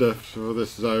agenda for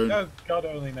this zone? Oh, God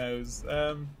only knows.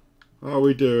 How are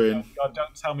we doing? Oh God,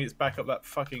 don't tell me it's back up that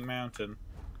fucking mountain.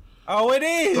 Oh, it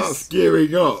is! That's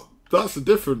gearing up. That's a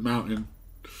different mountain.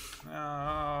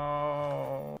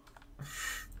 Oh.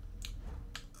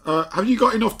 Have you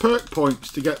got enough perk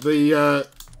points to get the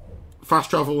fast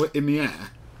travel in the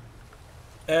air?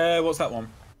 What's that one?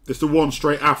 It's the one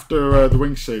straight after the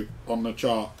wingsuit on the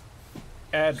chart.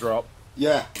 Airdrop.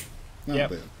 Yeah.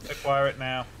 Yep. Acquire it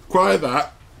now. Acquire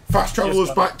that. Fast travel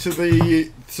us back to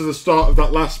the start of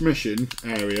that last mission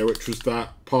area, which was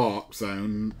that park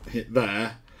zone. Hit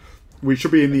there. We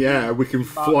should be in the air. We can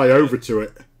fly over to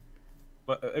it.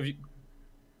 But have you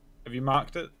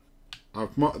marked it?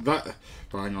 I've marked that.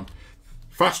 Hang on.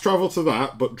 Fast travel to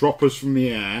that, but drop us from the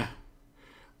air,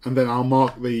 and then I'll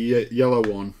mark the yellow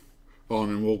one on,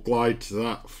 and we'll glide to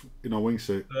that in our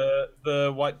wingsuit.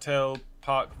 The white-tailed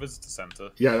Park Visitor Center.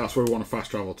 Yeah, that's where we want to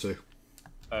fast travel to.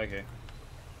 Okay.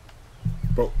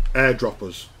 But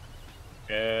airdroppers.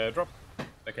 Drop.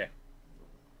 Okay.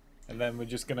 And then we're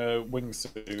just gonna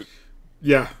wingsuit.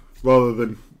 Yeah, rather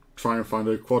than try and find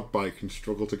a quad bike and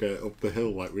struggle to get it up the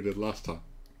hill like we did last time.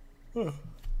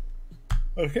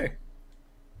 Okay.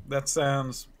 That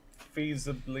sounds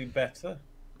feasibly better.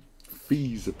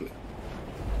 Feasibly.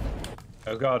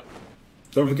 Oh god.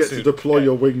 Don't forget to Wingsuit. deploy Okay.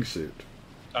 your wingsuit.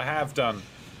 I have done.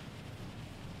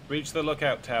 Reach the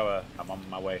lookout tower. I'm on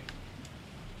my way.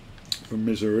 For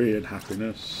misery and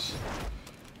happiness.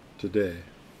 Today.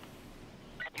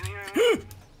 You hear me?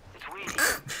 It's Weedy.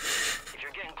 If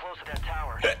you're getting close to that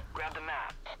tower, grab the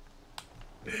map.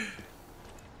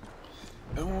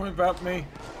 Don't worry about me.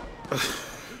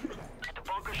 The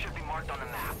bunker should be marked on the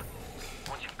map.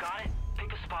 Once you've got it,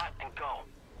 pick a spot and go.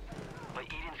 But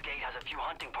Eden's Gate has a few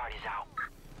hunting parties out.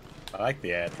 I like the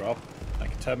airdrop. I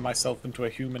can turn myself into a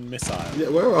human missile. Yeah,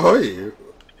 where are you?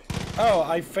 Oh,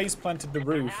 I face planted the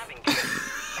roof.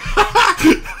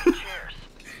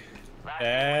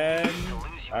 And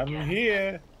I'm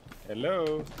here.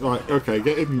 Hello. Right, okay,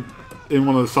 get in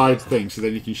one of the side things so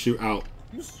then you can shoot out.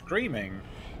 Who's screaming?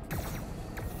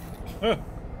 Are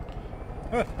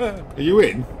you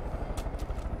in?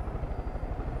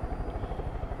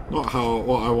 Not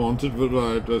what I wanted, but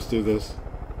right, let's do this.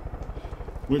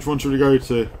 Which one should we go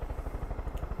to?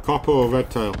 Copper or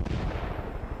Redtail?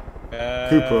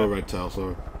 Cooper or Redtail,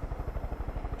 sorry.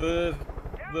 The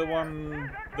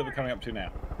one that we're coming up to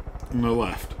now. On the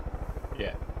left.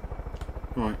 Yeah.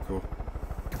 Right, cool.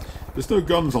 There's no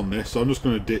guns on this, so I'm just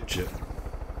going to ditch it.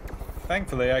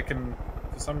 Thankfully, I can,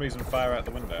 for some reason, fire out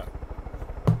the window.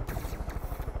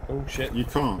 Oh shit. You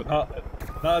can't. But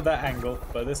not at that angle,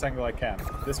 but this angle I can.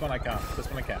 This one I can't. This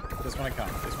one I can. This one I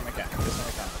can't. This one I can. This one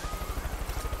I can't.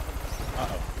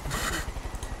 Uh-oh.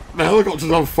 The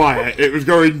helicopter's on fire. It was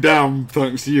going down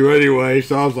thanks to you anyway,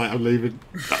 so I was like, I'm leaving.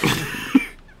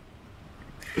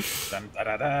 Dun, da,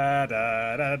 da, da,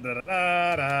 da, da, da,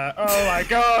 da, da. Oh my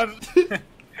god!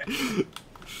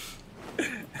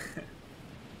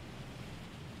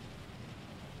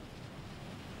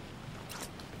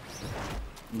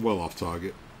 Well off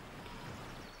target.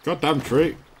 Goddamn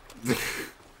tree.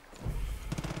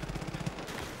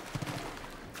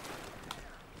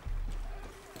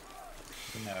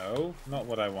 No, not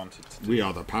what I wanted to do. We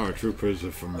are the paratroopers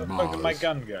from Where Mars. did my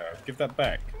gun go? Give that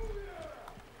back.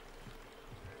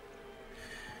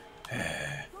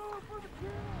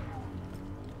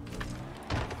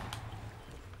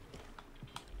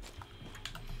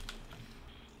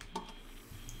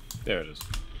 There it is.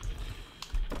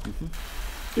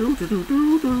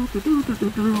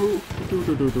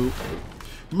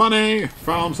 Money!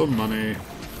 Found some money.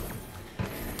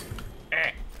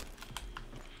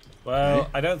 Well,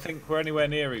 I don't think we're anywhere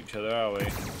near each other, are we?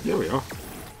 Yeah, we are.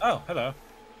 Oh, hello.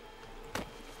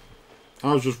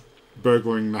 I was just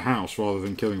burglaring the house rather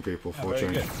than killing people for a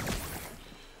Very change. good.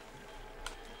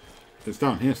 It's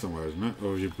down here somewhere, isn't it?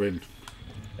 Or have you been?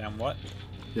 Down what?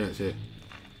 Yeah, it's here.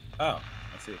 Oh,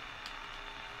 I see.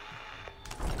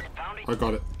 I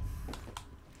got it.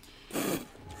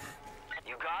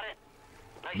 You got it?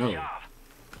 Nice No. job.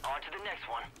 On to the next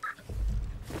one.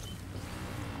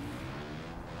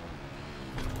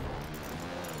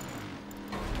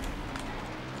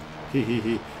 Hee hee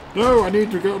hee. No, I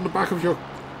need to get on the back of your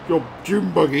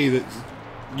dune buggy that's...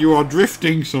 You are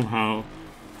drifting somehow.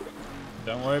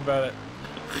 Don't worry about it.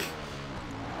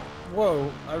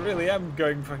 Whoa, I really am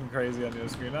going fucking crazy on your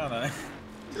screen, aren't I?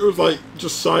 It was like,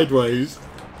 just sideways.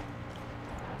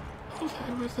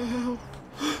 What the hell?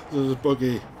 There's a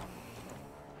buggy.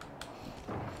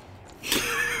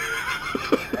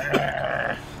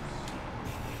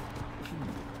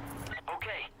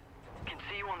 Okay. Can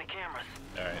see you on the cameras.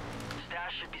 Alright.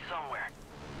 Stash should be somewhere.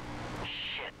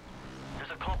 Shit.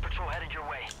 There's a cult patrol headed your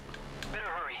way. Better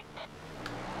hurry.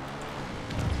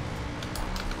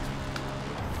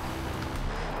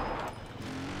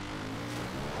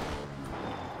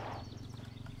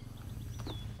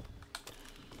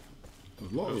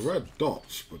 There's a lot of red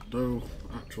dots, but no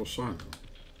actual sign.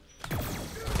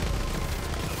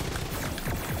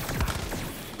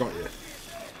 Got you.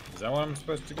 Is that what I'm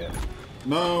supposed to get?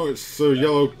 No, it's a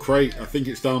yellow crate. I think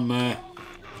it's down there.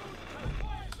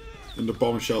 In the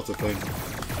bomb shelter thing.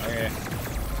 Okay.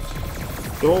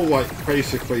 They're all like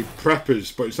basically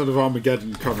preppers, but instead of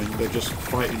Armageddon coming, they're just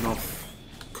fighting off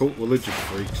cult religious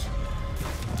freaks.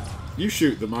 You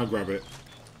shoot them, I grab it.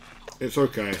 It's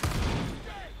okay.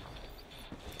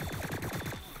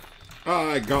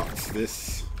 I got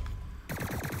this.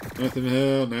 Nothing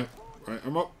here, no. Right,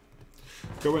 I'm up.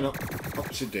 Going up.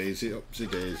 Upsy daisy, upsy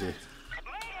daisy.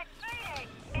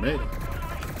 Made it.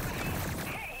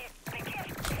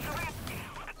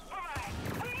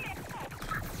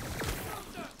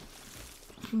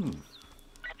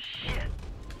 Shit.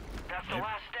 That's the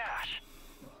last stash.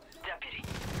 Deputy,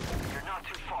 you're not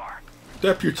too far.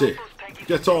 Deputy,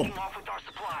 get on. Taking off with our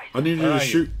supplies. I need you Where to are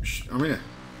shoot. I'm here.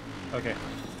 Okay.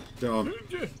 Get on.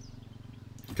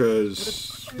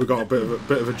 Because we've got a bit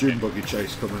of a June buggy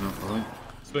chase coming up, I think.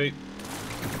 Sweet.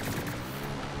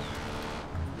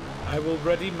 I will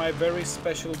ready my very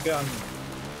special gun.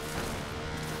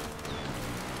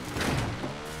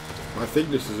 I think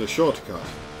this is a shortcut.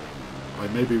 I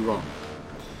may be wrong.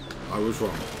 I was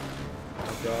wrong.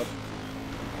 Oh god.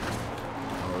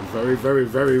 I was very, very,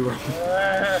 very wrong.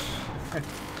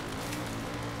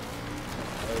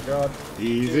 Oh god.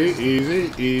 Easy,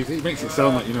 easy, easy. Makes it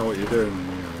sound like you know what you're doing. When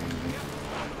you go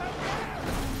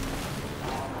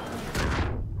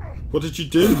easy. What did you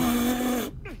do?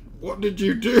 What did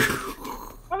you do?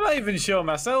 I'm not even sure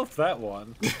myself that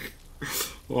one.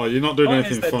 Well, you're not doing Point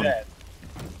is anything they're fun. dead.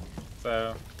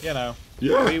 So, you know.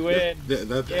 Yeah, We win. They're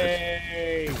dead.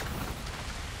 Yay!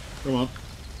 Come on.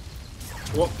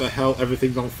 What the hell?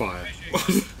 Everything's on fire.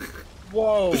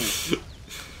 Whoa!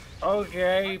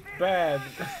 Okay, bad.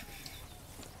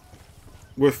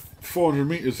 We're 400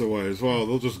 meters away as well.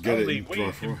 They'll just get Only it and we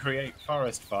drive can away. create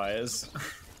forest fires.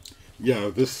 Yeah,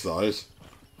 this size.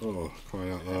 Oh,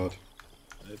 crying out loud.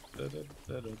 It's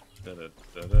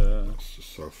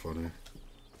just so funny.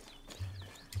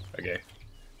 Okay.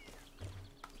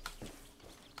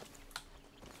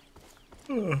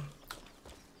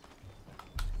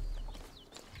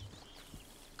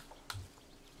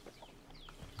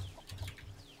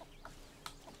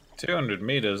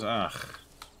 $200 ugh.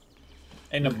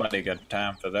 Ain't nobody got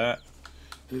time for that.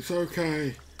 It's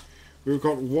okay. We've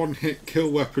got one-hit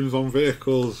kill weapons on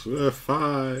vehicles. We're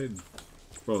fine.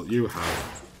 Well, you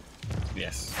have.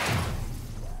 Yes.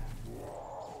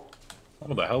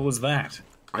 What the hell was that?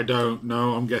 I don't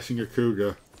know. I'm guessing a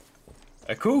cougar.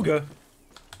 A cougar?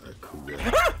 A cougar.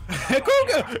 A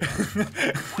cougar!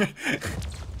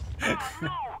 No!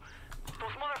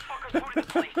 Those motherfuckers booted the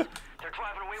place. They're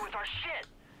driving away with our shit.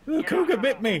 The cougar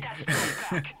bit me.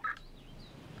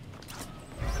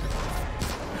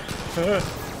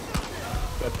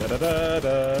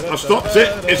 I've stopped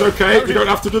it. It's okay. We don't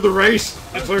have to do the race.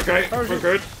 It's okay. We're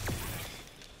good.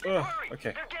 Ugh,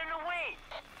 okay. They're getting away.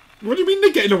 What do you mean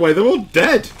they're getting away? They're all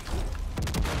dead.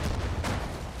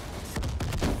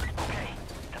 Okay,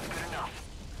 that's good enough.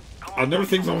 Come on, And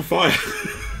everything's on fire.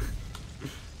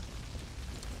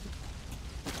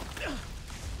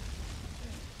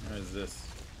 Where is this?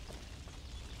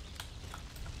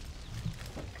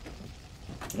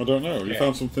 I don't know. You Yeah.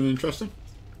 found something interesting?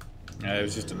 It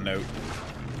was just a note.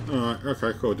 Alright,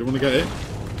 okay, cool. Do you want to get in?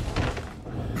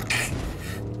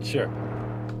 Sure.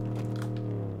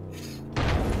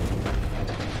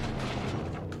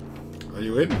 Are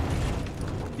you in?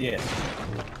 Yes.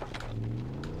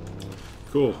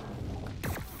 Cool.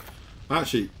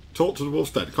 Actually, talk to the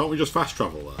Wolf's Den. Can't we just fast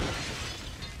travel there?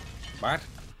 What?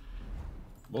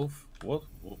 Wolf? Wolf?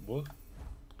 Wolf?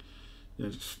 Yeah,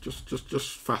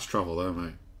 just fast travel there,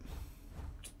 mate.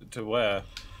 To where?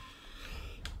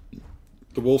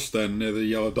 The Wolf's Den near the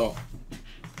yellow dot.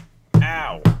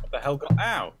 Ow! What the hell got...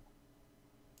 Ow!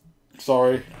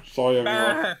 Sorry everyone.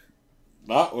 Ah.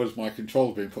 That was my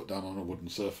controller being put down on a wooden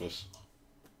surface.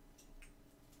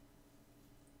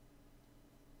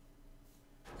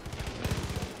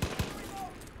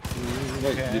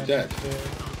 Wait, you're dead.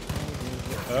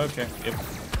 Okay, yep.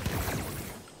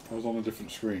 I was on a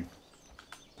different screen.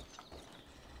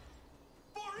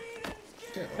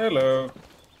 Hello.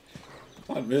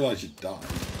 I didn't realise you'd died.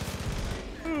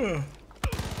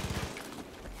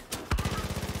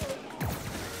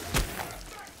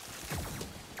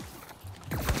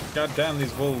 God damn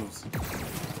these wolves.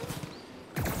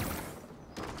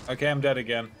 Okay, I'm dead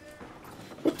again.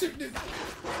 What did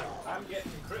I'm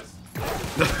getting crisp.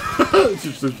 It's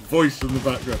just this voice in the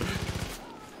background.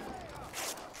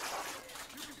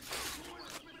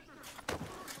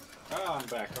 Oh, I'm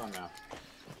back on now.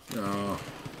 Oh.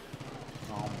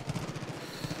 Um,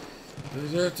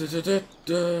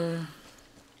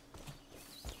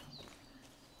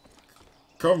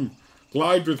 Come,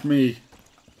 glide with me.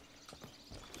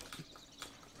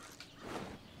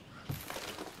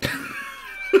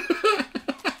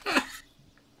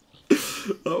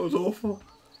 That was awful.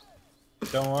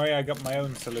 don't worry, I got my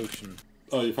own solution.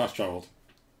 Oh, you fast travelled.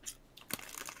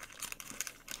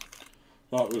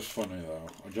 That was funny though.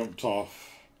 I jumped off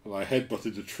and I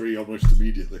headbutted a tree almost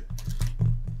immediately.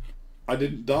 I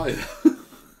didn't die.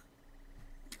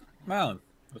 Well,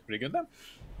 that's pretty good then.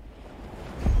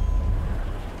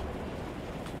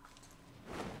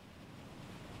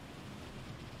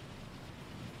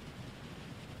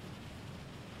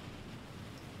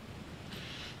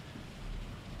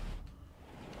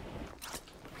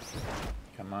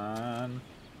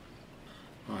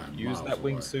 that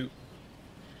away. wingsuit.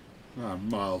 Ah,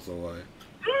 miles away.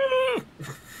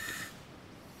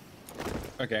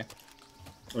 Okay.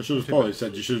 I should have probably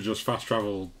said you should have just fast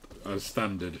travelled as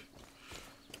standard.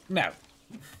 No.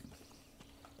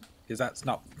 Because that's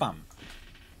not fun.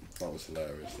 That was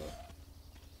hilarious, though.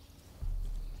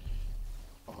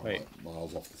 Oh, Wait. like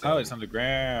miles off the Oh, table. it's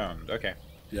underground. Okay.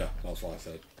 Yeah, that's what I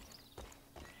said.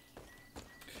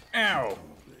 Ow!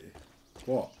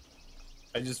 What?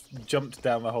 I just jumped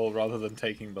down the hole rather than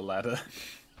taking the ladder.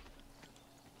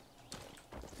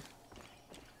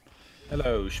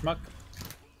 Hello, schmuck.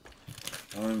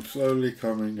 I'm slowly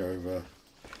coming over.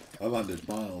 I landed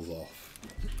miles off.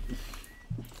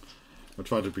 I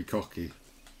tried to be cocky.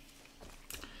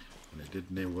 And it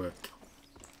didn't work.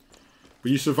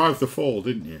 But you survived the fall,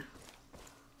 didn't you?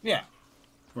 Yeah.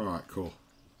 Alright, cool.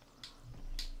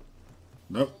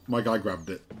 Nope, my guy grabbed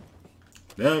it.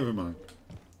 Never mind.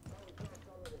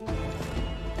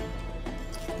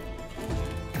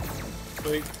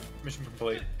 Sweet. Mission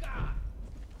complete.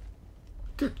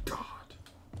 Good God.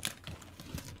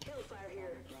 Hellfire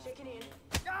here. Checking in.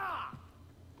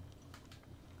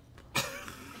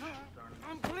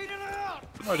 I'm bleeding out!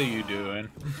 What are you doing?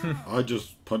 I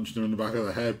just punched him in the back of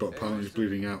the head, but apparently he's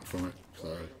bleeding out from it.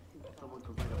 So Someone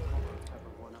could write a poem type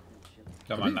of one-upmanship.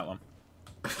 Don't mind that one.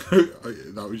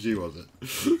 that was you, was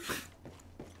it?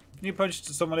 You punched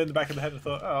someone in the back of the head and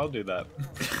thought, oh, I'll do that.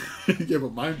 Yeah,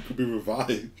 but mine could be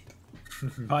revived.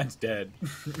 Mine's dead.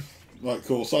 Right,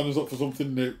 cool. Sign us up for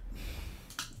something new.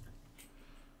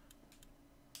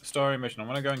 Story mission. I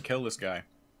want to go and kill this guy.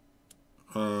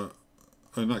 In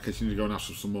that case, you need to go and ask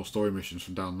for some more story missions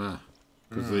from down there.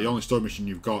 Because the only story mission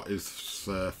you've got is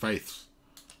Faith's.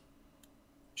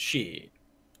 Shit.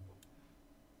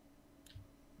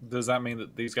 Does that mean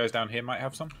that these guys down here might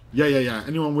have some? Yeah.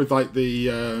 Anyone with like the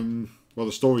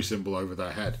the story symbol over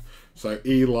their head. So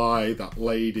Eli, that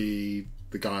lady,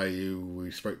 the guy who we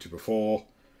spoke to before,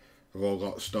 have all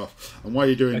got stuff. And while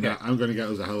you're doing that, I'm going to get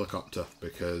us a helicopter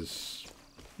because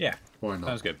Yeah. why not?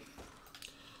 Sounds good.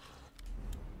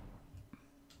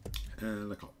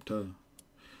 Helicopter.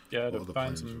 Yeah, What to other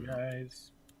find planes some are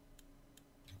guys.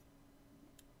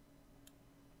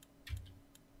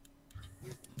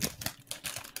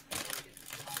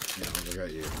 Yeah, I'll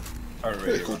get you. Oh,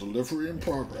 really? Vehicle delivery in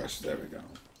progress. There we go.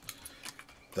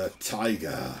 The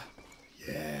Tiger.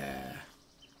 Yeah.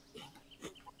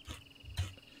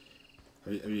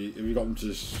 Have you got them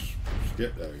to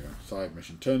skip? There we go. Side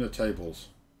mission. Turn the tables.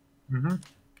 Mm-hmm.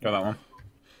 Got that one.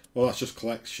 Well, that's just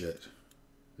collect shit,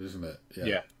 isn't it?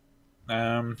 Yeah.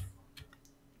 Trying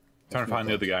to find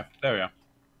the other guy. There we are.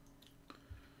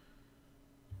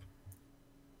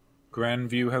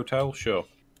 Grandview Hotel? Sure.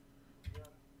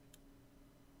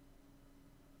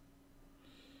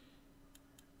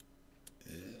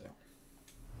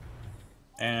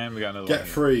 And we got another Get one.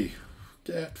 free.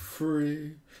 Get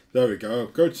free. There we go.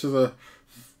 Go to the...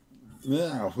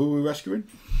 Now, who are we rescuing?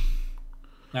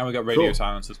 Now we got radio Cool.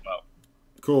 silence as well.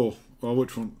 Cool. Well,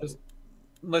 which one?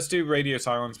 Let's do radio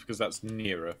silence because that's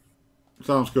nearer.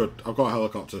 Sounds good. I've got a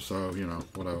helicopter, so, you know,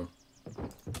 whatever.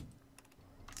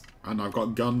 And I've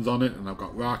got guns on it, and I've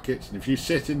got rockets. And if you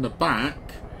sit in the back,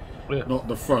 Yeah. not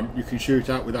the front, you can shoot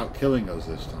out without killing us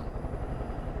this time.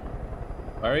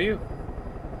 Where are you?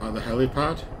 At the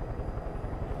helipad.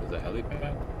 There's a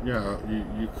helipad. Yeah,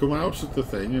 you come out of the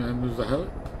thing, and then there's a heli...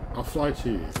 I'll fly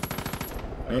to you.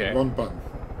 Okay. Wrong button.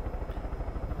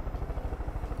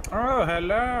 Oh,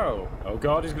 hello. Oh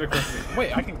god, he's gonna crush me.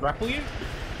 Wait, I can grapple you?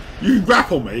 You can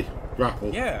grapple me.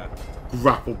 Grapple. Yeah.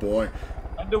 Grapple, boy.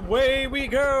 And away we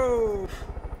go!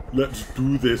 Let's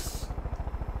do this.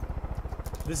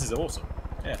 This is awesome.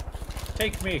 Yeah.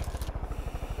 Take me.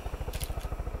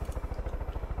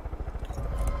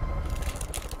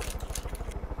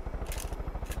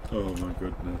 Oh my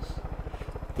goodness.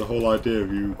 The whole idea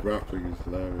of you grappling is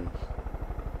hilarious.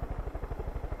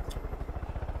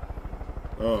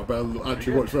 Oh, I better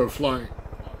actually watch where I'm flying.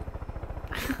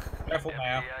 Careful now.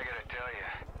 Yeah, I gotta tell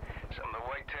you, some of the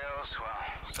whitetails,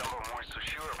 well, some of them weren't so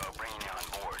sure about bringing you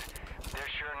on board. They're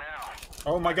sure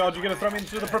now, Oh my god, you're gonna throw me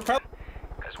into the propeller?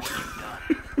 because what you've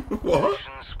done, What?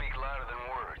 actions speak louder than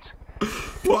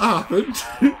words. What happened?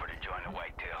 All over to join the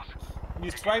whitetails.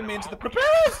 You sprang me into the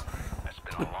propellers! That's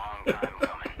been a long time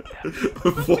coming.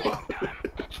 What?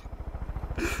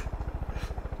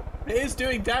 It is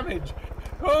doing damage!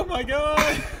 Oh my god!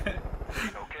 Okay,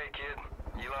 kid,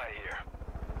 Eli here.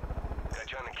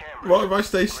 Got you on the camera. What if I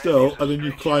stay still and then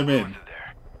you climb in?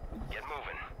 Get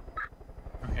moving.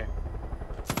 Okay.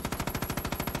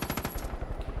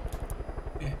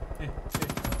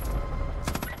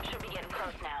 Should be getting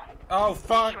close now. Oh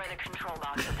fuck! Destroy the control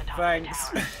box at the top Thanks.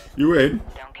 of the tower. You win?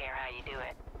 Don't care how you do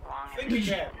it. Long as Think it's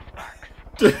again.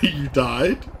 shooting sparks. You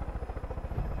died?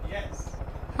 Yes.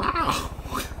 How?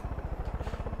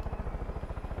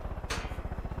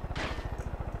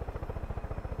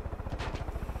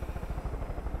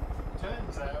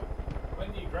 Turns out,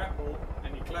 when you grapple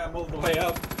and you climb all the way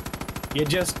up, you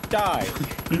just die.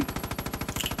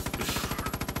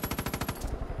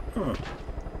 Huh.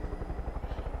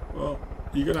 Well,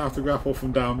 you're gonna have to grapple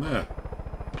from down there.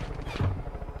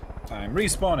 I'm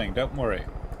respawning, don't worry.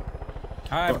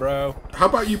 Hi, bro. How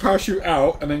about you parachute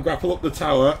out and then grapple up the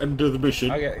tower and do the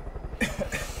mission, Okay.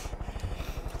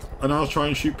 and I'll try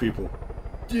and shoot people.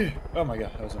 Yeah. Oh my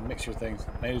god, that was a mixture of things.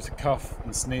 I needed to cough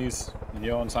and sneeze and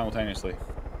yawn simultaneously.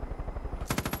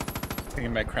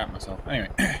 Thinking about crap myself. Anyway.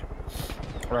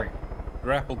 Right.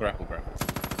 Grapple, grapple, grapple.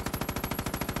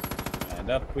 And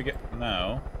up we get.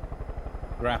 No.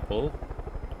 Grapple.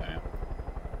 Okay.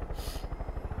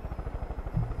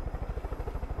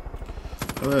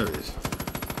 Oh, there it is.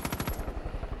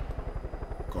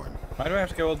 Go on. Why do I have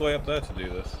to go all the way up there to do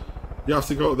this? You have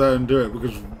to go up there and do it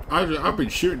because I've been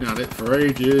shooting at it for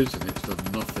ages and it's done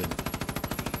nothing.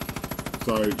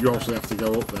 So you obviously have to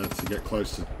go up there to get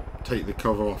close to take the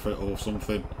cover off it or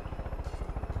something.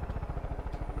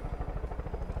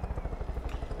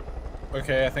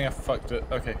 Okay, I think I fucked it.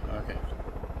 Okay, okay.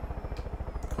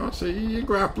 I see you're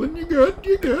grappling. You're good.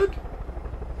 You're good.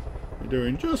 You're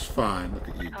doing just fine. Look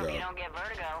at you Hope you go. don't get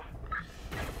vertigo.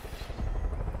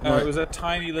 No, Right. it was a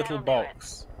tiny little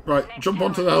box. Right, jump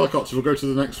onto the helicopter. We'll go to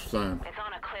the next zone. It's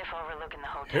on a cliff overlooking the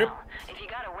hotel. Yep. If you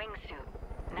got a wingsuit,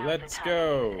 now's Let's the time.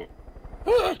 go.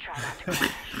 Just try not to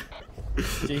crash.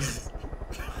 Jesus.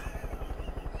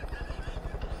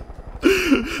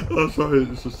 Oh, sorry,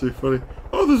 it's just too funny.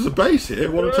 Oh, there's a base here.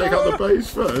 Want to take out the base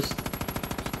first?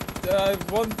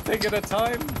 One thing at a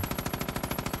time.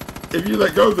 If you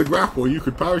let go of the grapple, you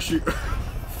could parachute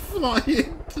fly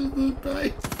into the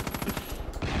base.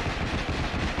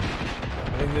 I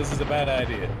think this is a bad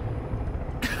idea.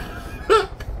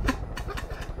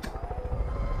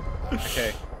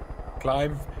 Okay.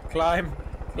 Climb, climb,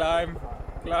 climb,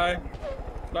 climb,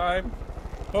 climb.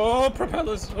 Oh,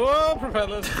 propellers! Oh,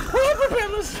 propellers! Oh,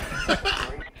 propellers!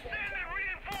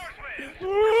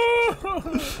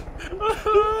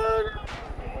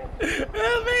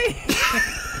 Help me!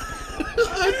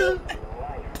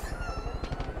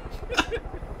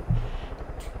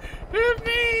 Help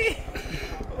me!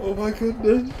 Oh my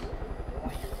goodness.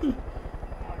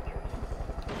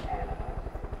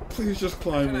 Please just I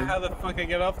climb don't know in. how the fuck I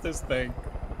get off this thing.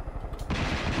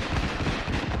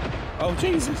 Oh,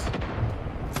 Jesus.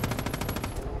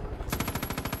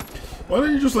 Why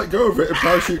don't you just let go of it and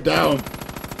parachute down?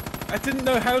 I didn't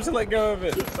know how to let go of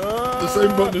it. The same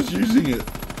button as using it.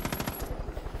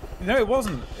 No, it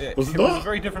wasn't. It Was it was not? a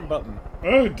very different button.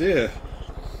 Oh dear.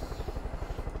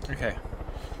 Okay.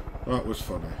 That was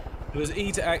funny. It was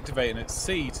E to activate and it's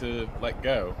C to let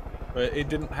go. But it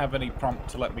didn't have any prompt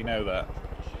to let me know that.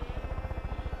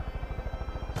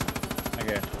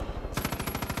 Okay.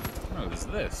 Oh, there's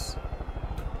this.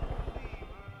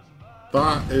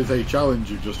 That is a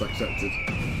challenge you've just accepted.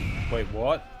 Wait,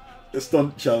 what? A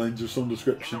stunt challenge of some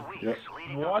description. Yep.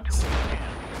 What?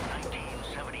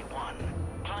 1971,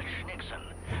 Clutch Nixon,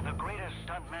 the greatest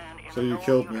stuntman in So the you known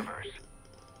killed me. universe.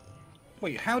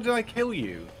 Wait, how did I kill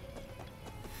you?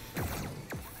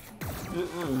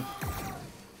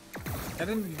 I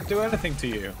didn't do anything to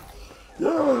you.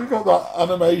 Yeah, well, you got that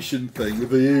animation thing with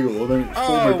the eagle, and then it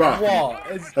pulled me back. what?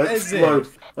 As Explode.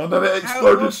 And then it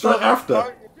exploded straight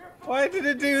after. Why did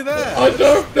it do that? I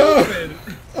don't know. Stupid.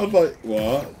 I'm like,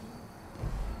 what?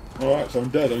 Alright, so I'm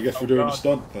dead. I guess we're doing a God.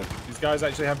 stunt then. These guys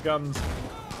actually have guns.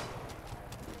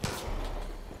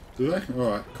 Do they?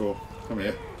 Alright, cool. Come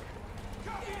here.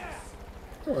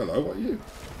 Oh, hello. What are you?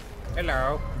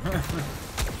 Hello.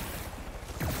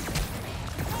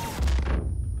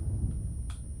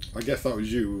 I guess that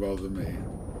was you rather than me.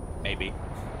 Maybe.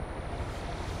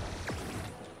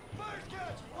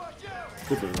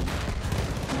 Could be.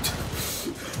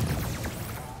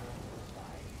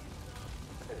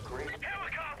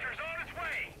 Helicopter's on its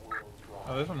way.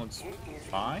 Oh, this one looks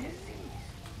fine.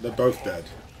 They're both dead.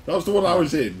 That was the one I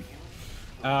was in.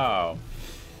 Oh.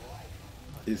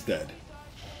 It's dead.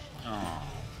 Oh.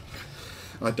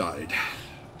 I died.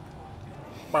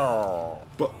 Oh.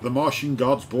 But the Martian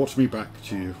gods brought me back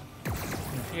to you.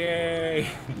 Yay.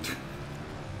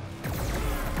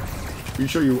 We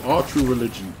show you our true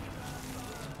religion.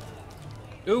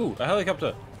 Ooh, a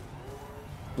helicopter.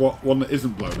 What? One that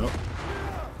isn't blown up?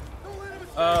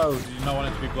 Oh, did you not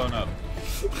want it to be blown up?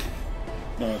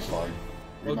 No, it's fine.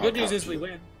 Well, now good news is we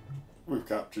captured it. win. We've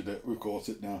captured it. We've caught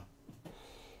it now.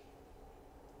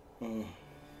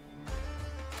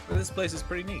 But this place is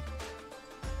pretty neat.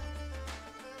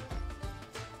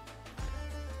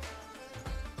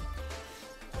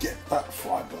 Get that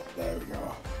flag up. There we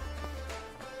go.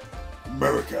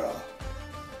 America.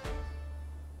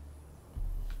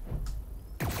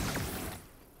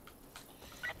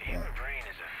 Human brain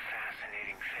is a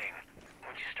fascinating thing.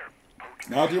 Once you start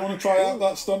poking Now, do you want to try out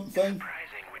that stunt thing?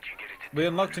 surprising what you get it to We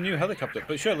unlocked a new helicopter,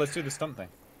 but sure, let's do the stunt thing.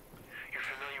 You're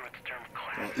familiar with the term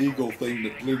class That eagle thing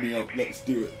that blew me up. Let's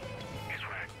do it. is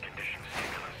where conditions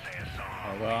stimulus say a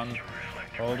song Hold on. to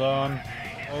reflect Hold on.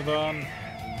 Hold on.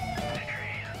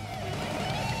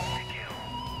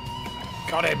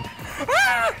 Got him!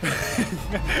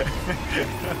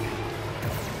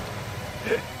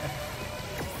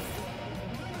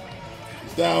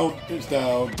 It's down. It's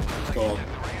down. It's gone.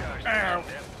 Ow.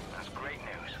 That's great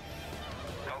news.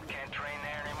 So can't train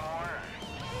there anymore.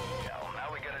 Well,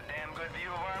 now we got a damn good view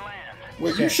of our land.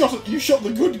 Wait, Okay. you shot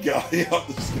the good guy out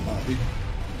the sky.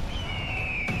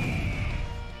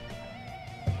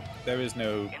 There is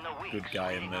no In the weeks good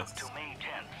guy in leading up this. to May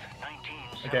 10th,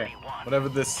 Okay, 1971, whatever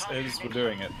this is, we're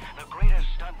doing it. the greatest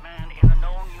stuntman in the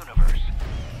known universe.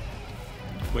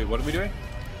 Wait, what are we doing?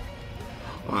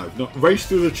 I've not race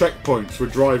through the checkpoints. We're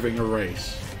driving a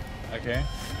race. Okay.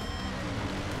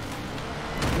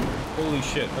 Holy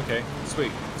shit, okay,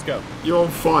 sweet, let's go. You're on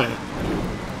fire.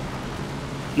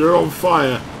 You're on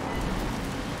fire.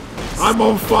 I'm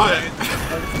on fire.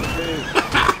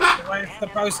 The way it's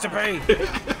supposed to be!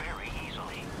 Very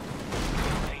easily.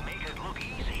 They make it look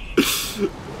easy.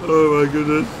 Oh my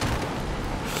goodness.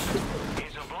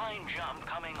 It's a blind jump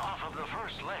coming off of the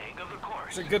first leg of the course.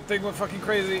 It's a good thing we're fucking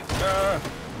crazy.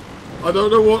 I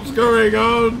don't know what's going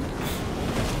on.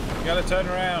 You gotta turn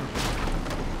around.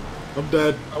 I'm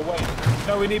dead. Oh wait,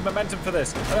 no, we need momentum for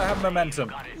this. I don't have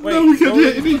momentum. Wait, No, we kept what we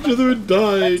hitting need each other and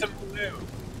died. momentum to do?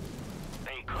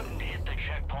 They couldn't hit the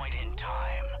checkpoint in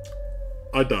time.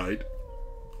 I died.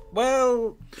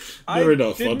 Well, Near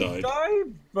enough, I didn't died. die,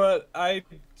 but I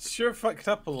sure fucked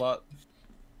up a lot.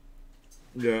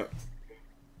 Yeah.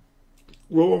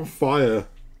 We're on fire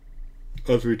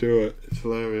as we do it. It's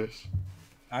hilarious.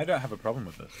 I don't have a problem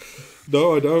with this.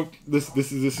 No, I don't. This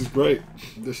is great.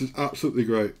 This is absolutely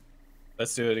great.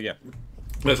 Let's do it again.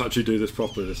 Let's actually do this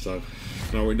properly this time.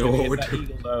 Now we know Can we what hit we're that doing.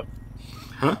 eagle, though?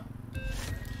 Huh?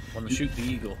 I want to shoot the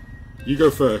eagle. You go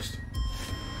first.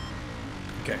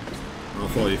 Okay. I'll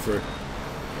follow you through.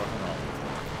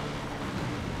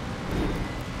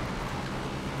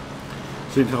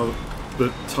 Seeing how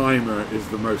the timer is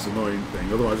the most annoying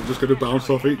thing. Otherwise, we're just going to bounce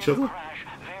off each other. Crash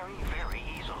very, very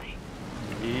easily.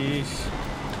 Yeesh.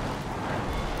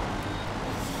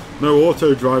 No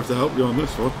auto drive to help you on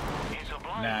this one. It's a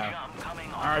blind No. jump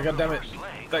coming off Alright, of the goddammit. first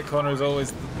leg. That corner is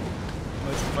always the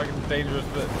most fucking dangerous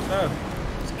bit. No.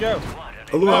 Let's go. What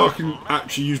an Although I can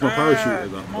actually use my parachute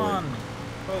at that Come point. on.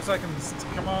 12 seconds.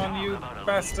 Come on, you about a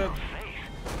bastard. leap of faith.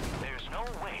 There's no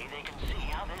way they can see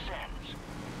how this ends.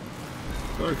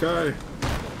 Okay.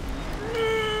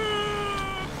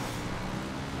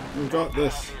 We got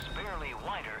this. Path is barely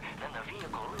wider than the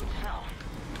vehicle itself.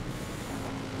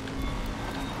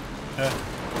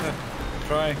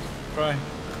 Try.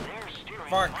 Their steering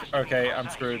Fuck. must be Okay, I'm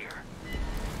precise screwed. here.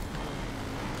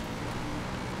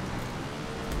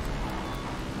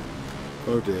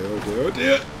 Oh dear, oh dear, oh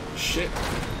dear! Shit!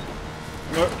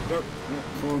 No, no, no,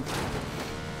 come on.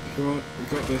 Come on, we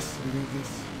got this, we got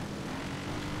this.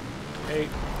 8,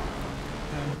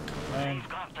 10, 9. They've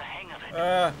got the hang of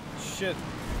it. Shit.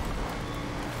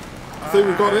 I think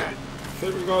we got it. I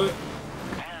think we got it.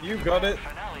 And You got it.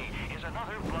 finale is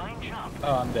another blind jump.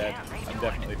 Oh, I'm dead. Can they I'm do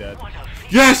definitely it? dead. What a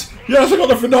feat. Yes! Yes, I got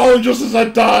the finale just as I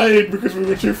died because we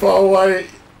were too far away.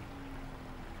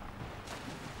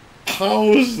 How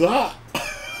was that?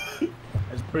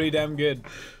 It's pretty damn good.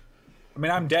 I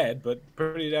mean, I'm dead, but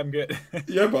pretty damn good.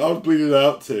 Yeah, but I was bleeding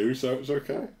out too, so it's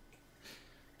okay.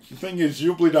 The thing is,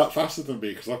 you'll bleed out faster than me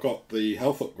because I've got the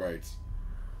health upgrades.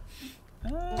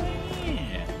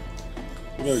 Yeah.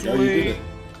 There we go, you did it.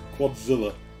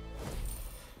 Quadzilla.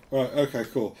 Right, okay,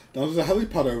 cool. Now there's a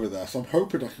helipad over there, so I'm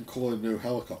hoping I can call in a new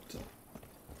helicopter.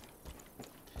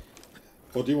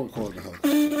 Or do you want to call in a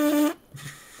helicopter?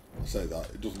 I'll say that.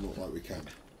 It doesn't look like we can.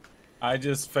 I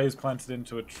just phase planted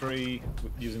into a tree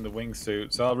using the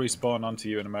wingsuit, so I'll respawn onto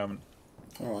you in a moment.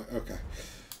 Alright, okay.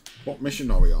 What mission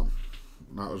are we on?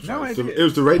 That was No right. idea. It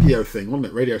was the radio thing, wasn't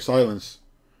it? Radio silence.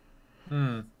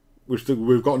 Hmm.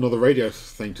 We've got another radio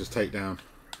thing to take down.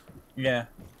 Yeah.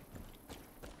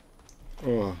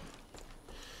 Oh.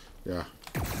 Yeah.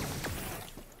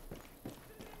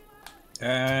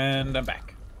 And I'm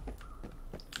back.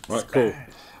 Right, cool.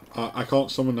 I can't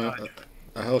summon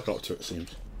a helicopter, it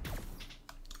seems.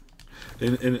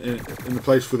 In the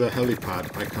place with a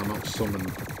helipad, I cannot summon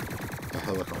a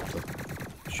helicopter.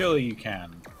 Surely you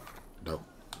can. No.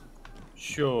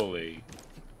 Surely.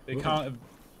 They can't have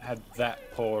had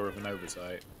that poor of an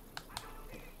oversight.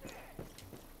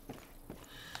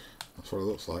 That's what it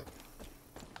looks like.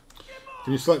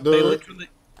 Can you select They the? literally...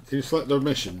 Can you select the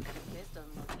mission?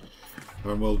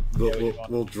 And we'll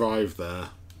drive there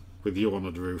with you on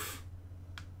the roof.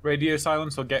 Radio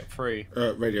silence or get free?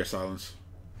 Radio silence.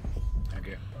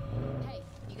 Okay. Hey,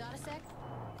 you got a sec?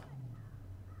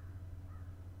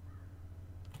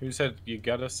 Who said you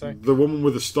got a sec? The woman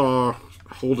with the star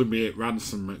holding me at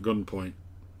ransom at gunpoint.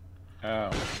 Oh.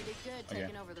 You did good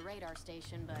taking over the radar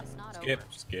station, but it's not Skip, over.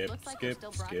 skip, Looks like we're skip,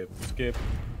 still skip, skip.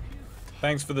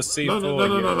 Thanks for the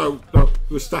C4. No.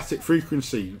 The static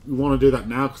frequency. We want to do that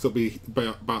now because it'll be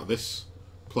about this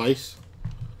place.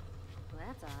 Well,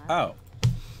 that's odd.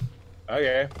 Oh.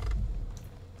 Okay.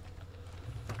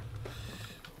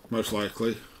 Most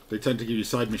likely. They tend to give you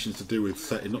side missions to do with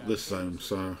setting up this zone,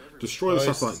 so... Destroy the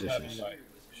satellite dishes.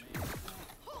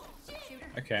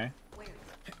 Okay.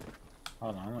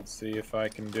 Hold on, let's see if I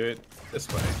can do it this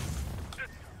way.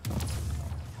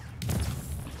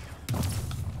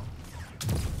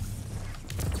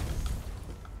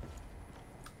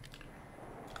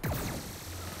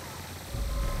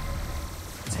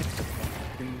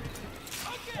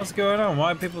 What's going on?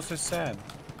 Why are people so sad?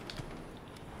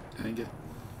 Hang it.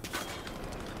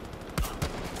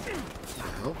 What the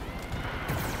hell?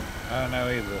 I don't know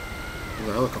either. There's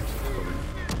a helicopter coming.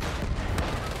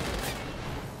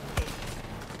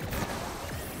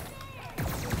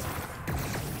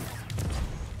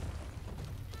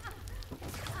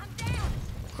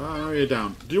 Oh, you're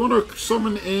down. Do you want to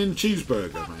summon in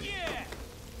Cheeseburger, mate?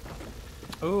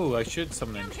 Oh, I should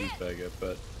summon in Cheeseburger,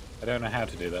 but I don't know how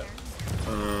to do that.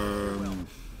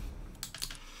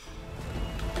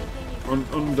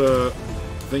 Under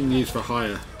thingies for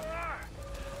hire.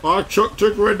 I chucked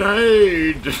a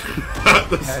grenade at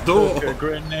the store. Took a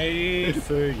grenade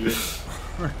for you.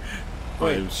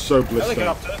 I am so blissed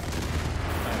out. Helicopter.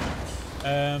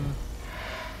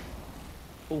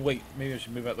 Oh wait, maybe I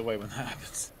should move out the way when that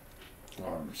happens. Oh,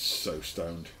 I'm so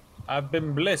stoned. I've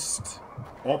been blissed.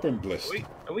 I've been blissed.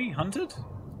 Are we hunted?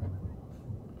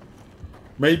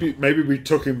 Maybe we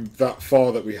took him that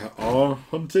far that we are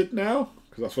hunted now,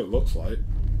 because that's what it looks like.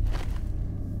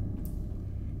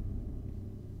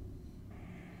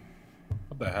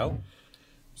 What the hell?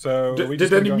 So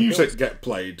did any music get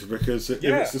played? Because if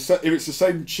it's the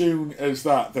same tune as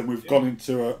that, then we've gone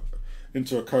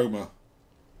into a coma.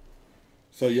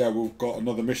 So yeah, we've got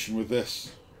another mission with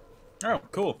this. Oh,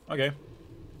 cool. Okay.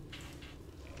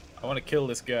 I want to kill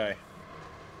this guy.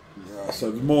 Yeah.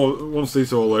 So the more once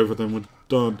these are all over, then we're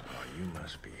done. Oh, you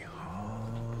must be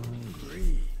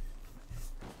hungry.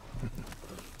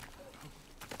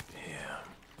 Yeah.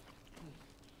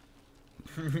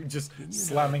 Just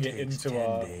slamming it into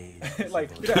our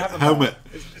like we don't have a helmet.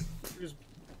 Just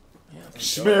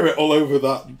Smear it all over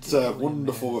that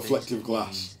wonderful reflective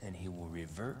glass. And he will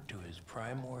revert to his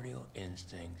primordial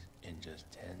instincts in just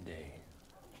 10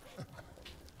 days.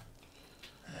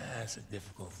 That's a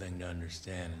difficult thing to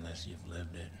understand unless you've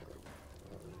lived it.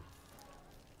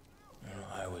 You know,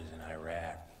 I was in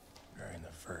Iraq during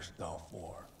the first Gulf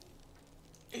War.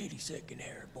 82nd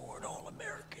Airborne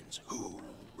All-Americans.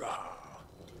 Hoorah!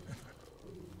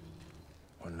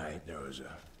 One night there was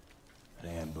an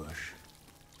ambush.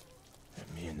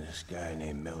 And me and this guy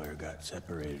named Miller got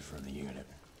separated from the unit.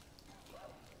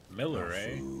 Miller,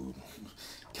 eh? Food,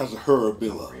 Kazuhira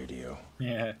Billa. radio.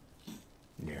 Yeah.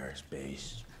 Nearest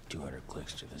base, 200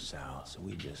 clicks to the south, so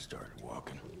we just started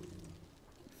walking.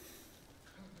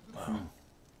 Well,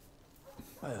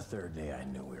 by the third day, I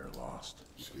knew we were lost.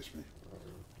 Excuse me.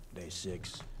 Day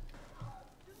 6,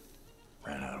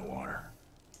 ran out of water.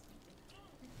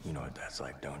 You know what that's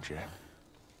like, don't you?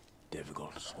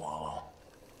 Difficult to swallow.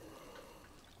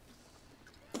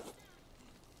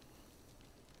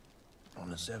 On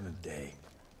the 7th day,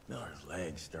 Miller's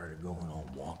legs started going all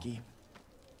wonky.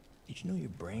 Did you know your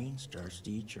brain starts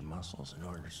to eat your muscles in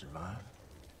order to survive?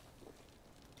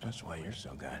 That's why you're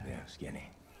so goddamn skinny.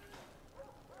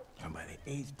 And by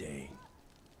the 8th day,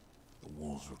 the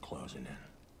wolves were closing in.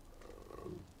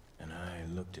 And I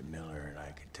looked at Miller and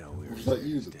I could tell we were Was that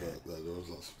you dead. that there was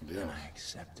that somebody And else? I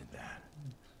accepted that.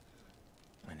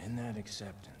 And in that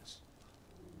acceptance,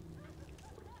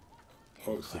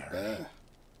 Oh, it's the bear.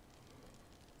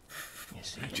 you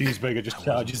see, Cheeseburger just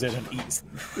charges in and eats.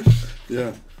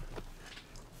 Yeah.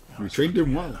 We trained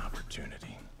him well. an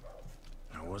opportunity.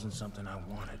 It wasn't something I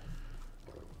wanted.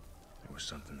 It was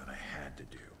something that I had to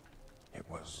do. It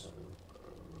was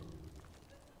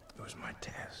my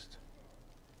test.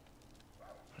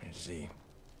 You see,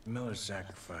 Miller's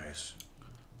sacrifice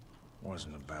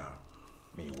wasn't about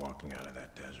me walking out of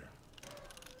that desert.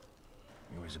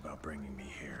 It was about bringing me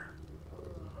here.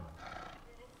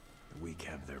 The weak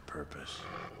have their purpose.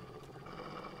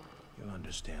 You'll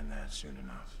understand that soon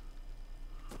enough.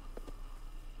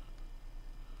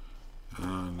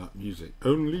 And that music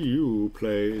only you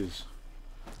plays.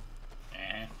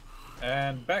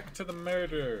 And back to the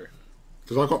murder.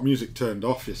 Because I got music turned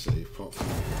off, you see.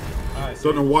 I see.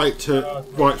 Don't know why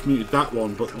why it's muted that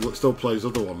one, but it still plays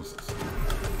other ones.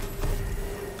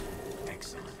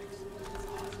 Excellent.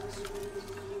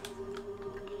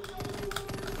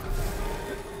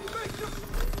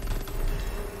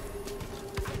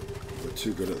 We're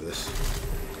too good at this.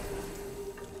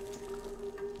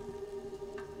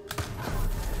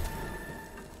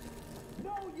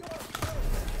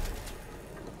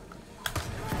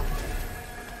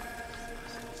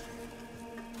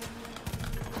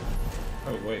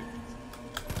 Oh wait,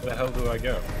 where the hell do I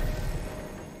go?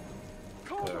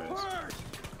 There it is.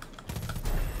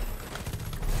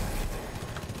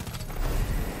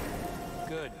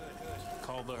 Good.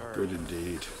 Call the herd. Good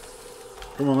indeed.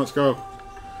 Come on, let's go.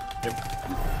 Yep.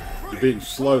 You're being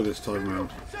slow this time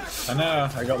around. I know,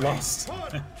 I got lost.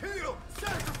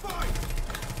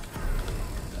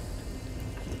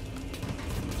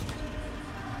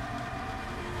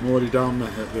 I'm already down the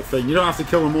thing. You don't have to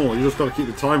kill them all, you just got to keep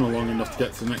the timer long enough to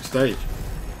get to the next stage.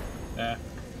 Yeah.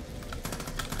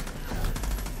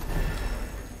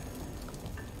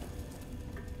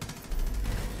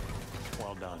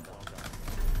 Well done.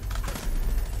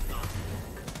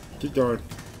 Keep going.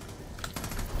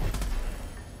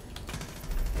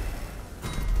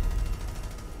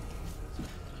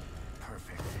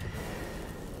 Perfect.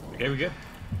 Okay, we good?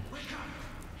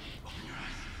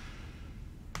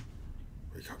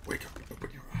 Wake up, open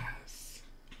your eyes.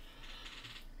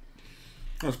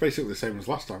 That's basically the same as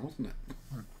last time, wasn't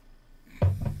it?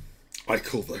 I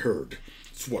kill the herd.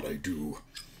 It's what I do.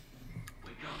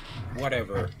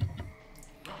 Whatever.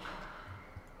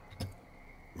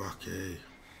 Okay.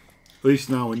 At least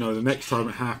now we know the next time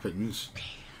it happens,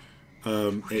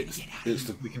 it's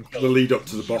the lead up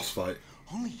to the boss fight.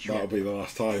 That'll be the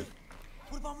last time.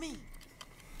 What about me?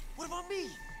 What about me?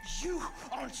 You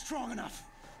aren't strong enough.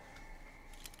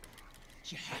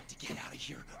 You have to get out of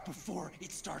here before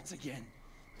it starts again.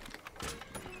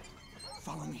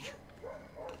 Follow me.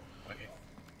 Okay.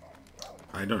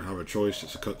 I don't have a choice,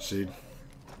 it's a cutscene.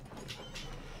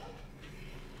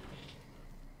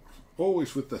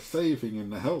 Always with the saving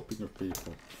and the helping of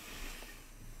people.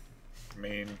 I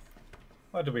mean,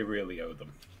 what do we really owe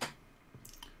them?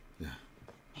 Yeah.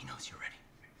 He knows you're ready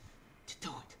to do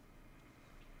it.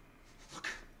 Look.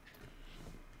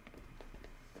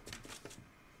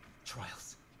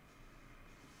 Trials.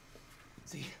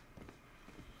 See?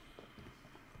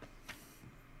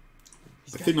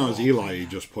 I think that was Eli he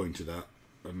just pointed at.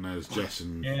 And there's Jess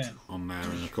and on there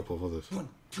and a couple of others. 1,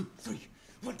 2, 3.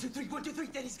 1, 2, 3. 1, 2, 3.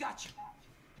 Then he's got you.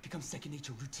 It becomes second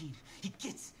nature, routine. He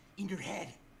gets in your head.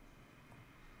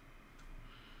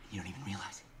 You don't even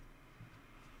realize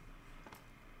it.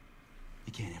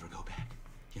 You can't ever go back.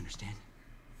 You understand?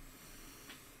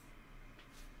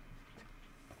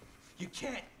 You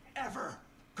can't ever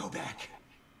go back.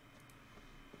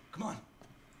 Come on.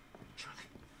 Truck.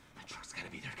 That truck's gotta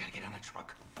be there. Gotta get on the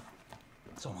truck.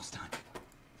 It's almost time.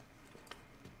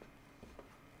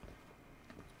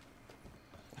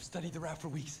 I've studied the route for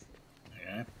weeks.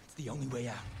 Yeah. It's the only way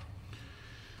out.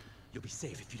 You'll be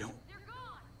safe if you don't. They're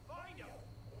gone! Find them!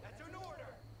 That's an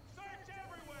order! Search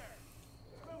everywhere!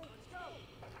 Let's go!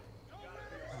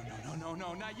 Oh,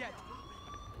 no, not yet!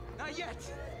 Not yet!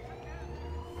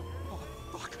 Oh,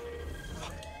 fuck.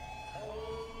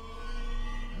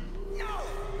 No!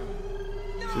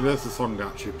 See, there's the song that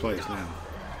actually plays now.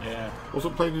 Yeah.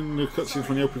 Wasn't playing in the cutscenes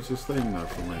when he opens his thing though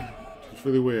for me. It's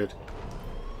really weird.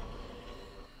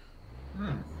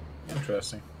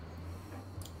 Interesting.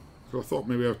 So I thought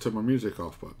maybe I'd turn my music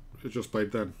off, but it just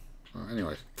played then.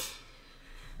 Anyway.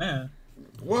 Yeah.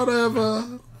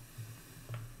 Whatever.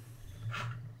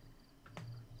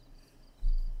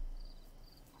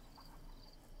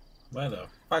 Where the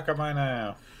fuck am I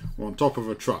now? We're on top of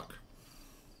a truck.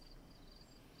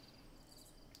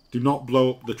 Do not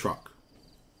blow up the truck.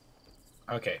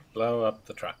 Okay, blow up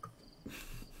the truck.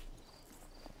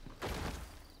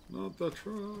 Not the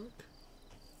truck.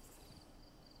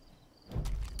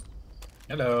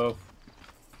 Hello.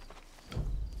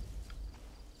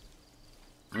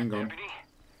 Hang on. Deputy,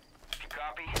 if you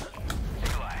copy,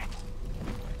 Eli.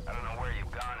 I don't know where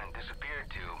you've gone and disappeared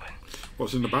to, but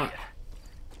What's in the back?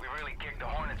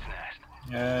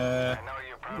 I know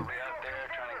you're probably out there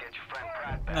trying to get your friend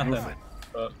Pratt back. Nothing.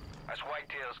 But Us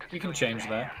whitetails could we can still change use a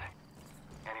that. hand.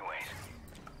 Anyways,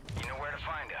 you know where to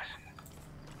find us.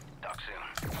 Talk soon.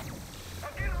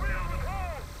 I'm getting rid of the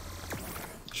hole!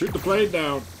 Shoot the plane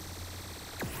down.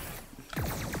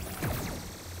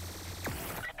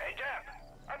 Hey, Jep.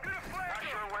 I'm gonna flag. Not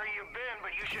sure where you've been,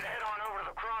 but you should head on over to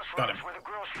the Got him. crossroads where the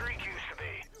Grill Streak used to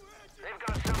be. They've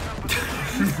got something up with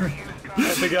for you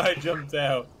guys. the guy jumped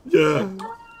out. Yeah.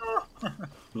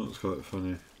 That's quite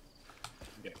funny.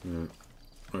 Okay. Yeah.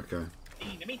 Okay.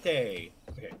 Dinamite.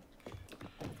 Okay.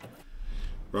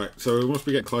 Right, so we must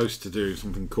be getting close to do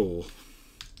something cool.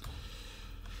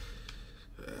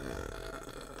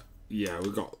 Yeah,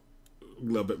 we've got a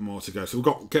little bit more to go. So we've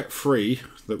got get free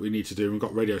that we need to do. We've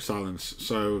got radio silence.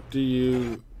 So do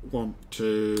you want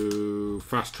to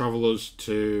fast travel us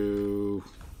to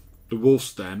the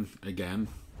Wolf's Den again,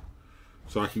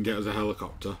 so I can get us a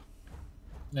helicopter?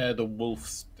 Yeah, the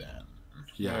Wolf's Den.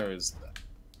 Yeah. Where is that?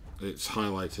 It's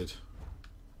highlighted.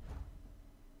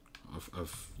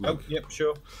 Oh, yep,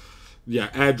 sure. Yeah,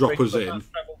 airdrop us in,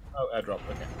 Oh, airdrop.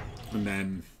 Okay. and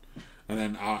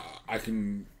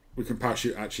then we can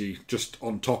parachute actually just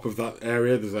on top of that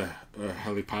area. There's a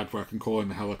helipad where I can call in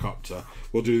the helicopter.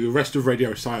 We'll do the rest of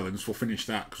radio silence. We'll finish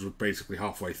that because we're basically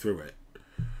halfway through it,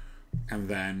 and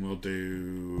then we'll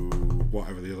do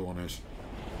whatever the other one is.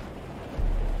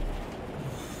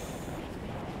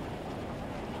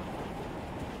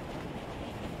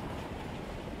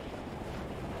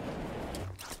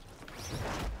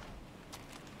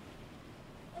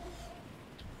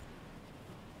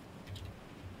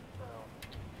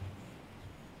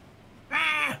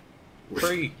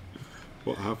 Tree.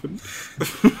 What happened?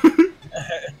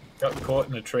 Got caught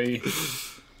in a tree.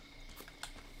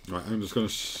 Right, I'm just going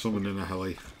to summon in a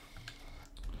heli.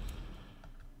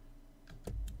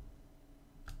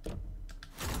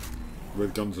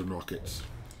 With guns and rockets.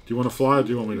 Do you want to fly or do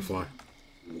you want me to fly?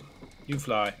 You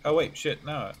fly. Oh wait, shit,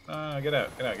 no. Get out.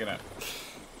 I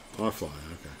fly,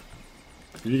 okay.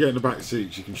 If you get in the back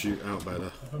seats, you can shoot out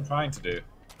better. What I'm trying to do.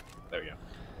 There we go.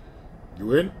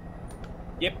 You in?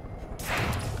 Yep.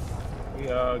 We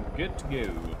are good to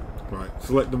go. Right,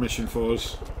 select the mission for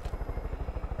us.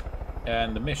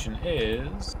 And the mission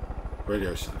is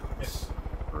Radio silence.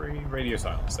 free radio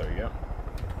silence. There we go.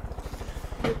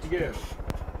 Good to go.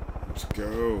 Let's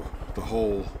go. The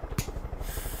whole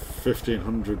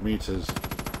 1,500 meters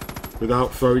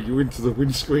without throwing you into the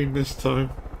windscreen this time.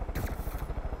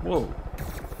 Whoa.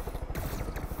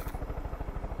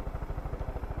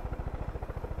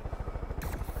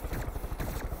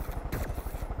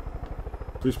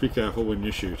 Please be careful when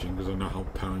you're shooting because I know how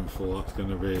powerful that's going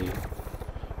to be.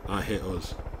 That hit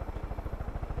us.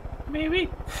 Maybe.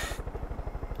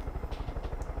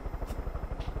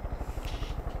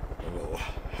 A little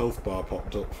health bar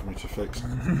popped up for me to fix.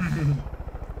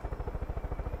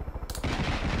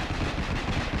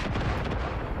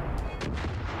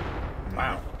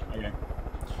 Wow. Okay.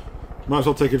 Might as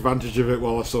well take advantage of it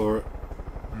while I saw it.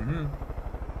 Mm-hmm.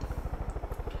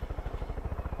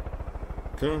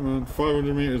 Come on,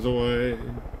 500 meters away.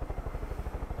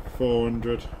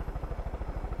 400.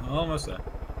 Almost there.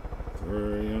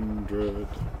 300.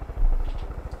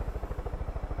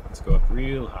 Let's go up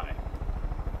real high.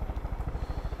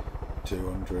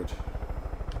 200.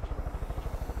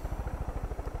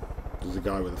 There's a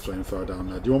guy with a flamethrower down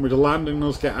there. Do you want me to land and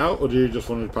us get out, or do you just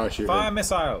want to parachute Fire in?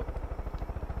 missile.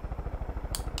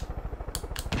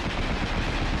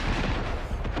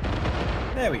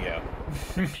 There we go.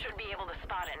 Should be able to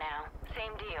spot it now.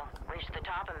 Same deal. Reach the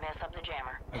top and mess up the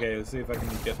jammer. Okay, let's see if I can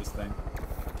get this thing.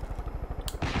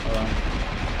 Hold on.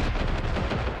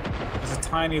 There's a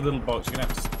tiny little box you're gonna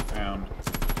have to stick around.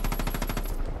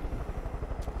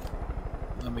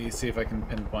 Let me see if I can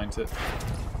pinpoint it.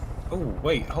 Oh,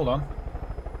 wait, hold on.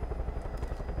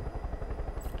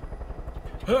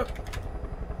 Huh.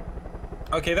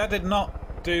 Okay, that did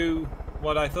not do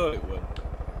what I thought it would.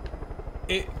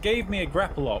 It gave me a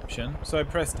grapple option, so I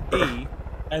pressed E,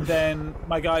 and then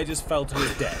my guy just fell to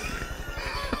his death.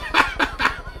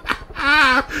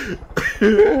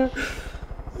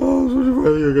 Oh, I was wondering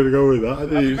whether you were going to go with that. I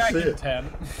didn't I'll be even back see in it.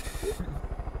 10.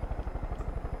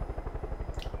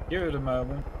 Give it a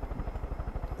moment.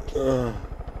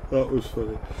 That was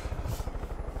funny.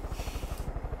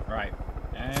 Right,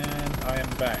 and I am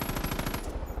back.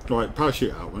 Right,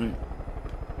 parachute out, mate.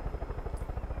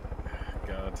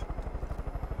 God.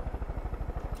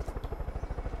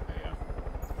 There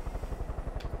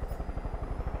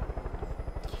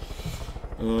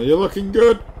you go. You're looking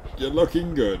good. You're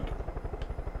looking good.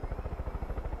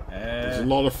 There's a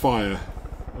lot of fire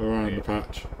around the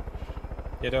patch.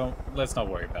 Let's not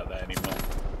worry about that anymore.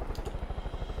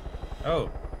 Oh.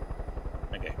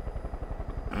 Okay.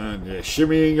 And you're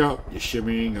shimmying up. You're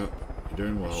shimmying up. You're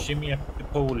doing well. Shimmy up the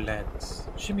pole, lads.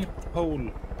 Shimmy up the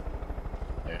pole.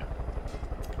 Yeah.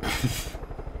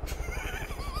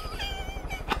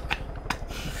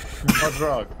 What's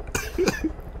wrong?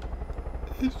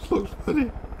 It just looks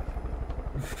funny.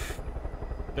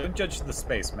 Don't judge the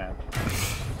spaceman.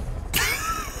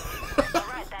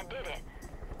 Alright, that did it.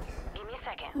 Give me a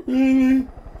second. Really?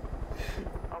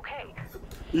 Okay.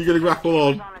 You gonna grapple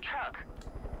on? On a truck.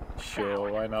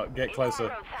 Sure, why not? Get It's closer. on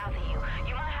the road south of you.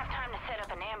 You might have time to set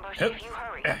up an ambush Hup. if you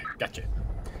hurry. Gotcha.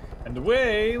 And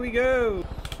away we go.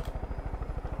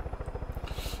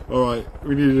 Alright,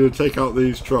 we need to take out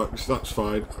these trucks. That's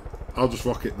fine. I'll just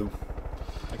rocket them.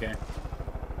 Okay.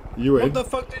 You in? What the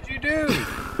fuck did you do?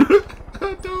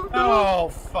 I don't know. Oh,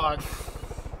 fuck.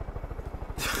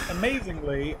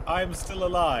 Amazingly, I'm still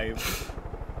alive.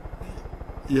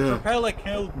 Yeah. Propeller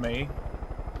killed me,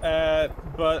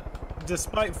 but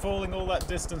despite falling all that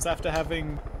distance after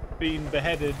having been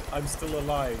beheaded, I'm still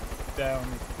alive down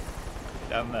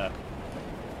there.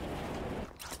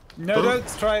 No, don't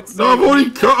try it. No, I'm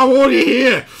already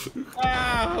here.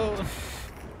 Ow!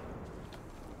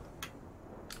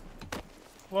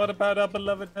 What about our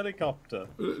beloved helicopter?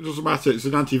 It doesn't matter. It's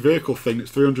an anti-vehicle thing.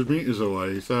 It's 300 meters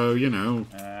away, so you know.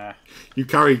 Ah, You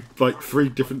carry like 3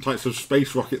 different types of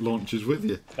space rocket launchers with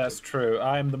you. that's true.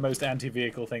 I am the most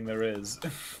anti-vehicle thing there is.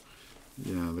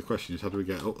 Yeah. The question is, how do we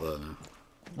get up there now?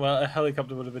 Well, a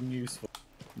helicopter would have been useful.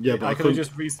 Yeah, but I I could have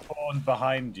couldn't. just respawned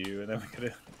behind you, and then we could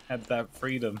have had that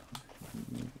freedom.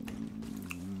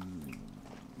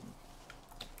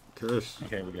 Curse.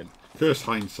 Okay, we're good. Curse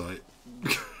hindsight.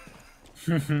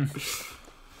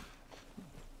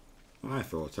 I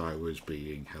thought I was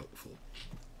being helpful.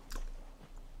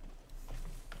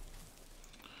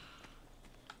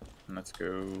 Let's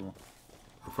go.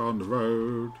 I found the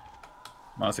road.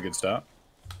 Well, that's a good start.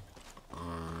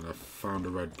 And I found a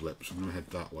red blip, so I'm going to head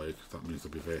that way, because that means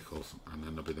there'll be vehicles, and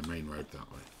then there'll be the main road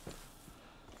that way.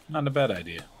 Not a bad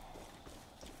idea.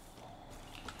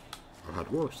 I've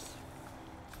had worse.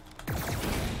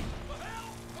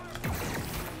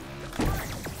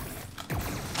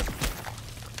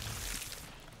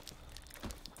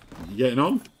 You getting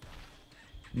on?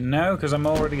 No, because I'm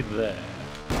already there.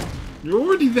 You're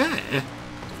already there?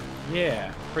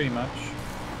 Yeah, pretty much.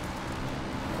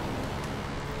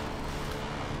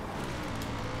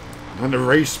 And the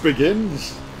race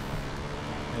begins.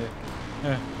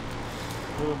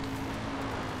 Oh.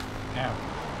 Ow.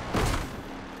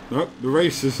 No, the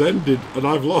race has ended, and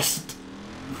I've lost.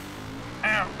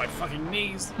 Ow, my fucking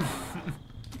knees.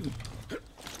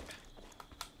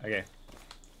 Okay.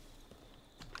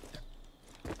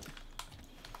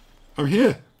 I'm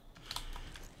here.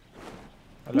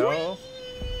 Hello?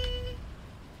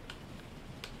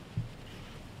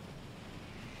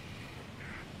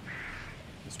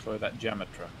 Destroy that jammer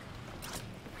truck.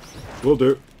 Will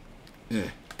do. Yeah.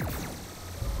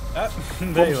 Ah,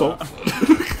 there you are.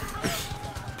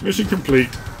 Mission complete.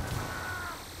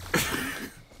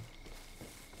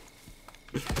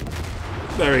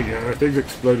 There we go. Things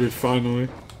exploded finally.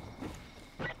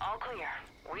 All clear.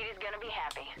 Weed is gonna be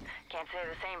happy. Can't say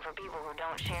the same for people who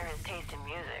don't share his taste in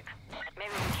music.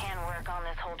 Maybe we can work on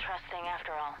this whole trust thing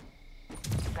after all.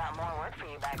 Got more work for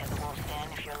you back at the Wolf's Den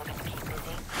if you're looking to keep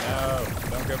busy. No,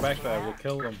 don't go back there. We'll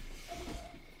kill them.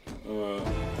 Oh.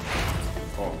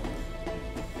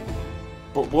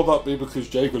 But will that be because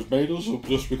Jacob's made us, or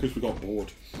just because we got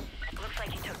bored? Looks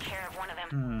like you took care of one of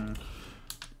them.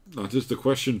 That is the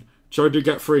question. Shall we do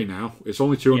get free now? It's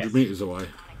only 200 Yes. meters away.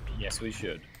 Yes, we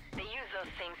should. They use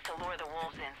those things to lure the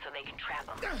wolves in so they can trap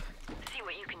them. See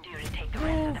what you can do to take the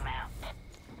rest of them out.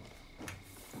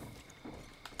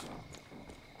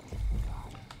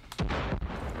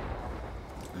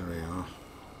 There we are.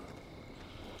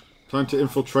 Time to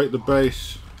infiltrate the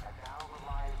base.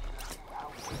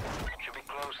 Should be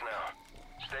close now.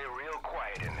 Stay real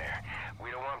quiet in there.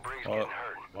 We don't want Breeze Well, getting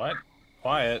hurt. what?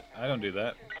 Quiet? I don't do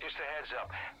that. Just a heads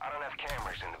up, I don't have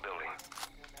cameras in the building.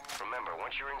 Remember,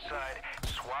 once you're inside,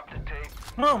 swap the tape.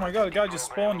 Oh my god, a guy just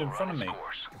spawned in Program front of will me. run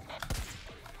its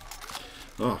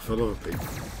course. Oh, for love of Pete.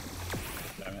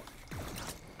 Damn it.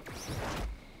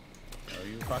 No,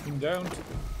 you fucking don't.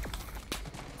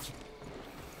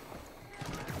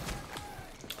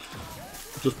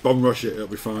 Just bomb rush it, it'll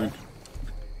be fine.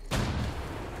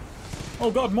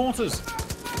 Oh god, mortars! Come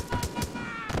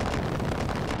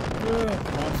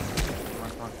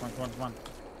on. Come on.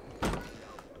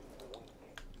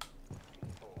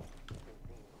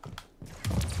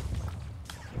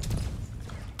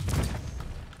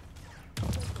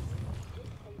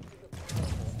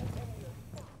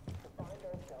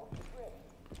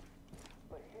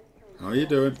 How you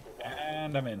doing?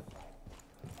 And I'm in.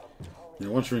 Yeah,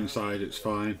 once you're inside, it's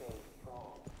fine.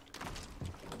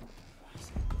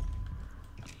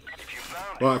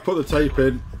 Right, I put the tape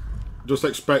in. Just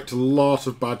expect a lot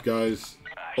of bad guys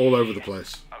all over the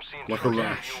place. Like a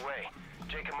rash.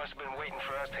 Jacob must have been waiting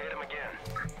for us to hit him again.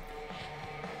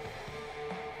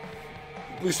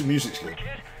 At least the music's good.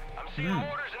 Kid, I'm seeing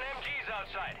mortars and MGs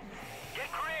outside.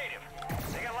 Get creative.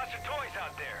 They got lots of toys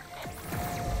out there.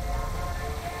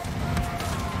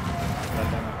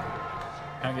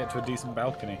 Can't get to a decent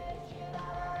balcony.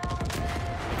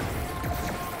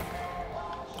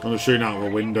 I'm just shooting out of a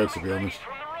window, to be honest.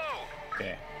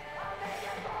 Okay.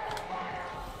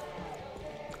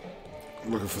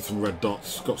 Looking for some red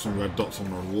dots. Got some red dots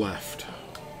on the left.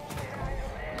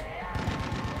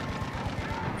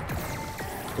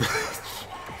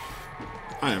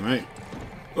 Hiya, mate.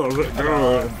 How's it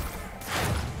going?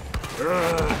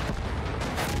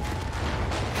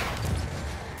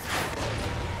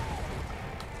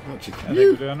 Actually, I can think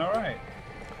you? we're doing alright.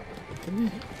 Can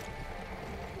you?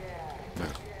 No.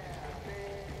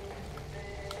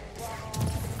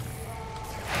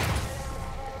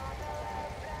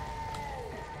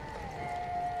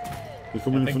 You're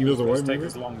coming I in think from it the was other way, supposed to take maybe?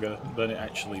 us longer than it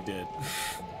actually did.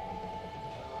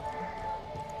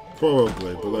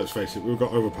 Probably, but let's face it, we've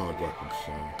got overpowered weapons,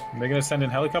 so... They're going to send in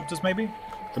helicopters, maybe?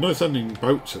 I know they're sending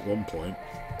boats at one point.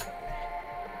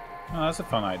 Oh, that's a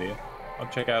fun idea. I'll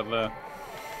check out the...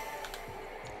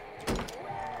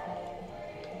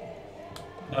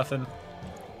 Nothing.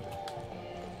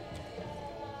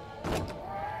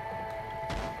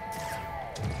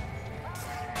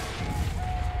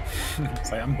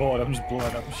 It's like, I'm bored, I'm just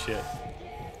blowing up shit.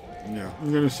 Yeah,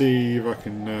 I'm gonna see if I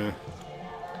can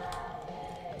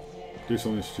do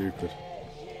something stupid.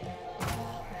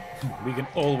 We can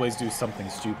always do something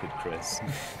stupid, Chris.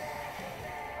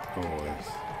 Always.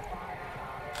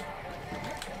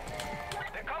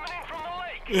 They're coming in from the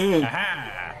lake.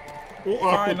 Aha! What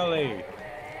happened? Finally!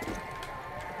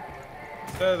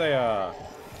 There they are.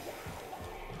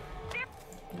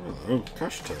 Oh,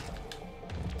 cash tape.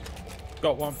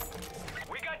 Got one.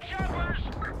 We got choppers.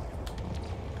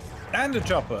 And a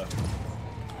chopper.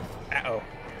 Uh-oh.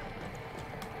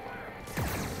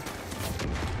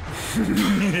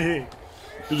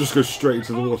 You just go straight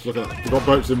into the water. Look at that. We've got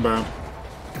boats inbound.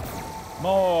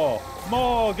 More!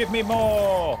 More! Give me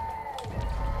more!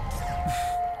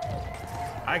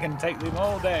 I can take them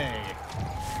all day.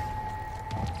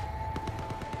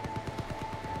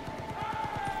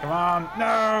 Come on!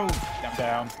 No! I'm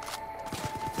down.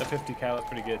 The 50 cal is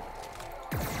pretty good.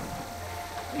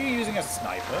 Are you using a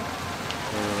sniper?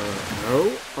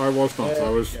 No, I was not. I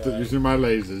was Yeah. using my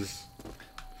lasers.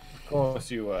 Of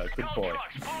course you were. Good boy.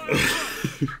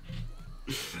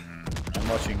 I'm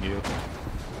watching you.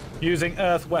 Using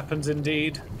earth weapons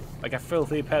indeed. Like a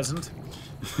filthy peasant.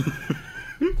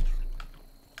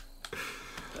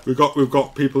 We've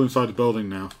got people inside the building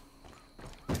now.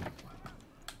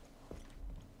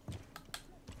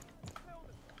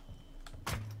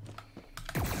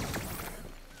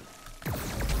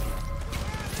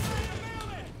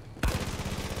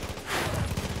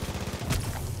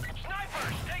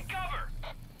 Snipers, take cover.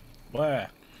 Where?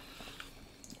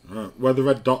 Where the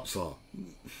red dots are.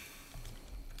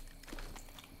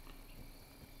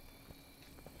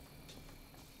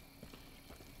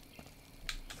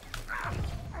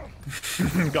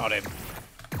 Got him.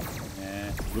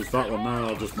 Yeah. There's that one now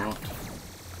I just marked. Look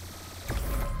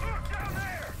down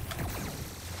there.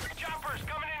 Choppers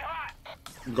coming in hot.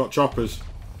 We've got choppers.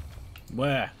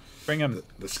 Where? Bring him.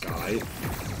 The sky.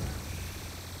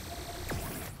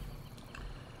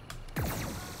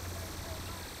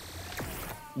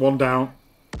 One down.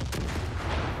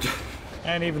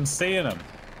 Ain't even seeing him.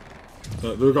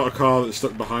 We've got a car that's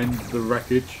stuck behind the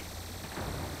wreckage.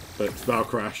 It's now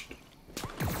crashed.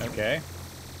 Okay.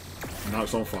 And now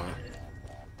it's on fire.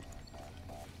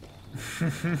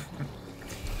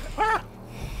 Ah!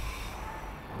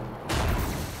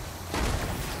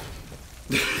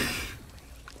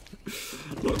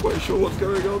 Not quite sure what's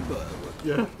going on there, but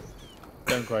yeah.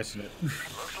 Don't question it.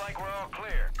 Looks like we're all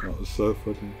clear. That was so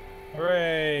funny.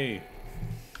 Hooray! Is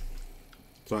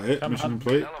that it? Come Mission on.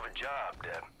 complete? Hell of a job,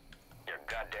 Deb. You're a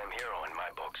goddamn hero in my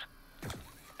books.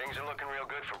 Things are looking real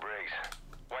good for Briggs.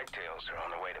 Whitetails are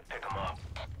on their way to pick him up.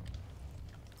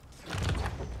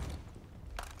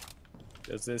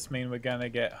 Does this mean we're gonna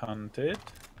get hunted?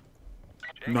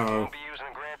 Jacob No. won't be using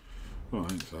a grant I don't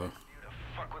think so. to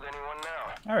fuck with anyone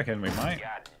now. I reckon we might.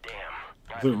 God damn.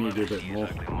 I think we need to do a bit He's more.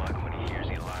 ugly mug when he hears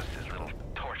he lost his little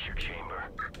torture chamber.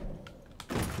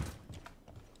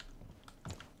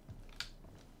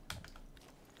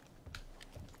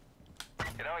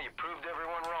 You know, you proved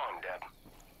everyone wrong, Deb.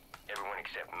 Everyone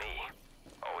except me.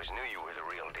 Always knew you were the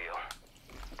real deal.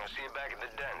 I'll see you back at the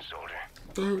den, soldier.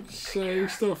 Don't say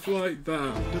stuff like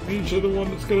that. That means you're the one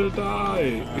that's gonna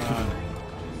die.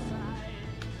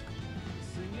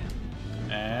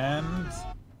 And...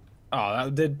 Oh,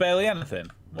 that did barely anything.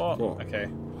 What? What? Okay.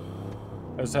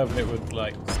 I was hoping it would,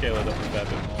 like, scale it up a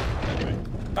bit more. Anyway.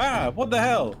 Ah! What the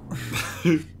hell?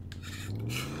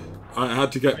 I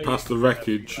had to get past the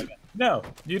wreckage. No!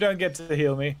 You don't get to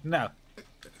heal me. No.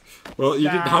 Well, you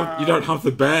didn't have. You don't have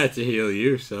the bear to heal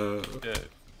you, so.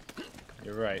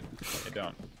 You're right. I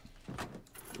don't.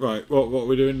 Right. What are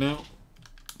we doing now?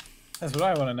 That's what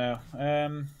I want to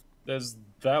know. There's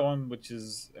that one, which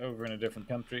is over in a different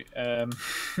country. Or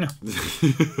a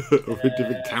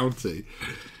different county.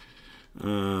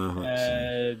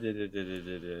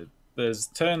 There's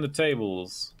Turn the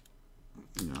Tables.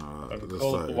 No, Of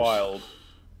Call of the Wild.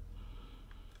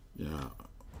 Yeah.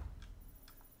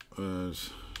 Do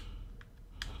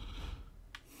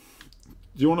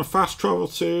you want to fast travel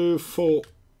to Fort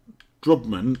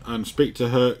Drubman and speak to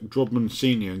Herc Drubman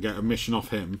Sr. and get a mission off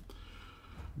him?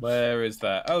 Where is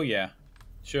that? Oh, yeah.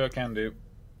 Sure can do.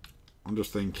 I'm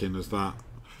just thinking as that.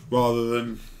 Rather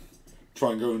than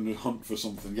try and go and hunt for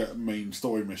something, get a main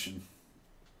story mission.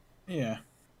 Yeah.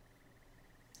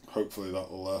 Hopefully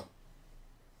that'll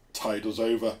tide us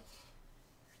over.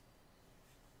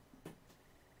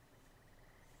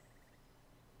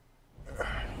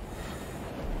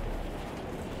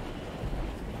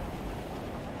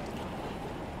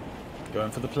 Going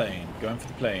for the plane. Going for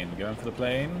the plane. Going for the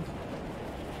plane.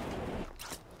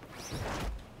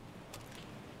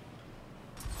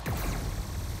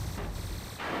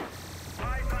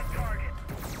 Eyes on target.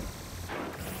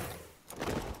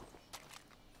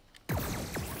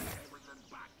 Everything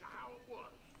back to how it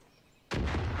was.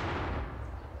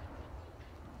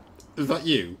 Is that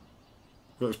you?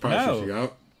 That's parachuting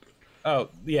out. Oh,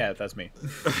 yeah, that's me.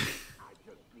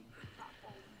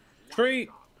 Tree!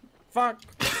 Fuck!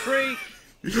 Tree!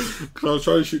 Because I was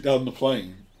trying to shoot down the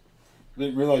plane. I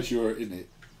didn't realise you were in it.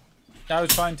 I was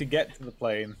trying to get to the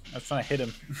plane. I was trying to hit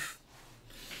him.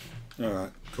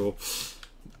 Alright, cool.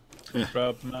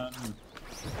 Rubman.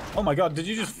 Oh my god, did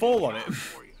you just fall on it?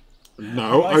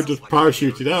 No, I just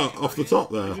parachuted out off the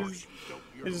top there.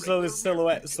 It's so this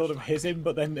silhouette sort of hits him,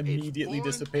 but then immediately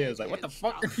disappears. Like, what the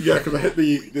fuck? Yeah, because I hit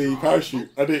the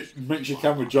parachute and it makes your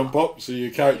camera jump up, so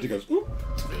your character goes, oop.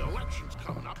 The election's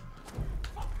coming up.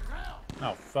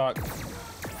 Oh, fuck.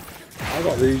 I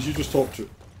got these, you just talk to it.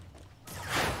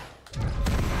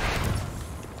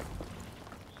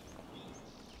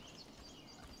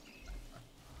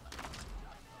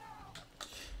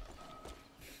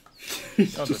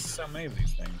 God, there's so many of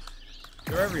these things.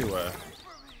 They're everywhere.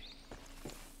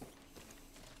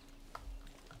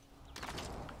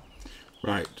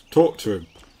 Right, talk to him.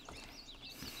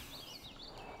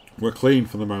 We're clean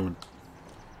for the moment.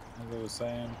 As I was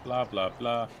saying, blah, blah,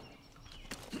 blah.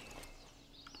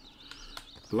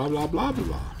 Blah, blah, blah,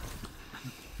 blah.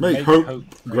 Make hope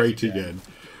great again.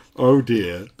 Oh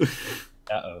dear.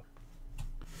 Uh-oh.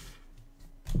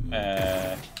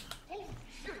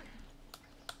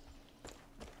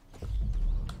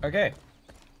 Okay.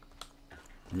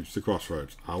 Reach the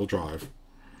crossroads. I'll drive.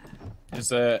 Is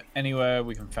there anywhere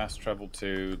we can fast travel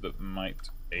to that might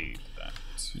aid that?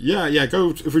 Yeah. Go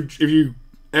if you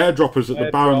airdrop us at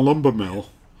the Barren Lumber Mill,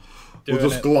 we'll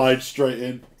just glide straight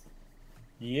in.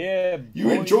 Yeah. You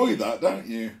enjoy that, don't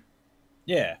you?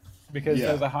 Yeah, because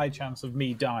there's a high chance of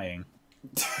me dying.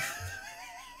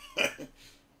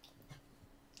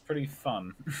 Pretty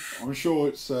fun. I'm sure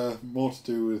it's more to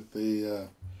do with the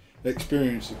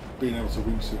experience of being able to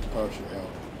wingsuit the parachute out.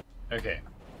 Okay.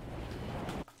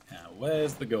 Now,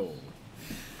 where's the goal?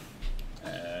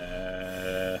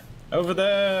 Over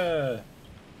there!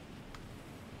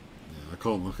 Yeah, I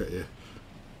can't look at you.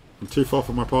 I'm too far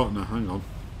from my partner. Hang on.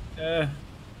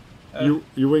 You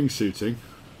wingsuiting?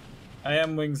 I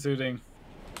am wingsuiting,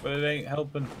 but it ain't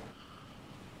helping.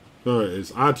 There it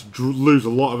is. I had to lose a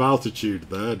lot of altitude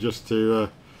there just to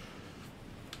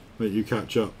let you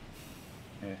catch up.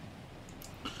 Yeah.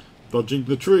 Dodging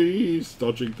the trees,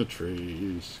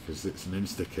 because it's an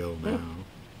insta-kill now.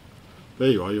 There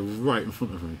you are, you're right in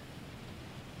front of me.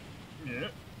 Yeah.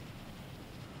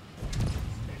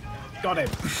 Got him!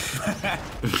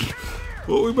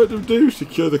 What are we meant to do?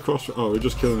 Secure the crossroads. Oh, we're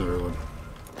just killing everyone.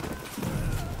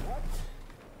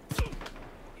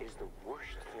 Is the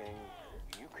worst thing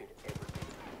you could ever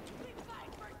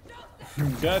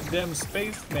do. Goddamn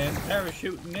spaceman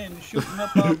parachuting in, shooting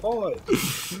up our boys.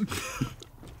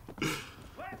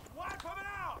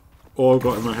 all I've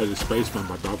got in my head is Spaceman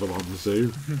by Babylon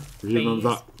Zoo. You remember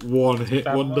that one-hit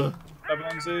wonder?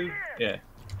 Babylon Zoo? Yeah.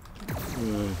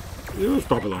 It was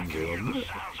Babylon Zoo, wasn't it?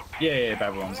 Yeah,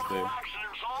 Babylon Zoo.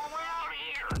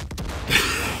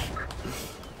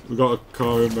 We got a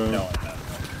car inbound. No,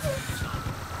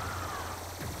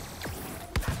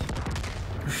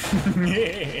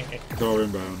 yeah. Car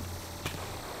inbound.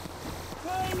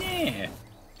 Oh, yeah.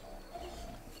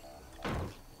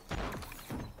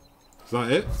 Is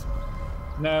that it?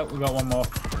 No, we got one more.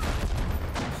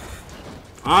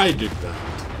 I did that.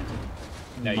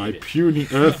 No, My you did. puny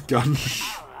earth gun. I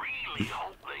really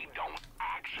hope they don't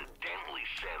accidentally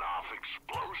set off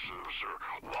explosives or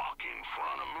walk in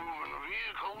front of moving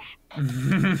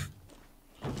vehicles.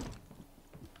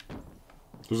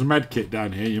 There's a med kit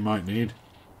down here you might need.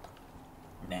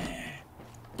 Nah.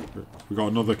 We got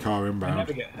another car I inbound.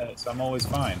 never get hurt, so I'm always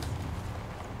fine.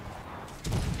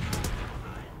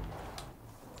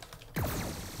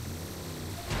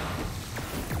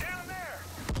 Down there!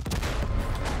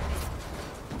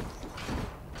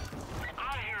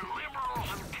 I hear liberals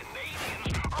and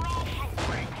Canadians are also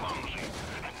pretty clumsy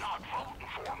and not voting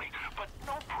for me, but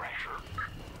no pressure.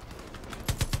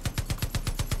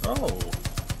 Oh.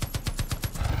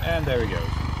 And there we go.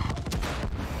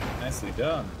 Nicely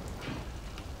done.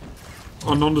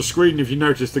 And on the screen, if you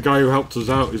notice, the guy who helped us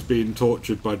out is being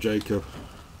tortured by Jacob.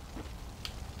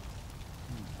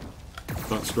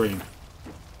 That screen.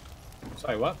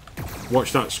 Sorry, what?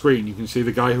 Watch that screen. You can see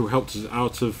the guy who helped us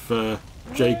out of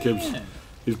Jacob's Yeah.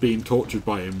 is being tortured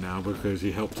by him now because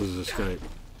he helped us escape.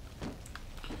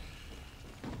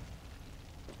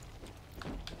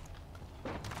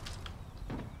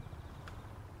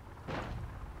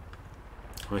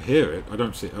 I hear it. I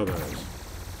don't see it. Oh, there it is.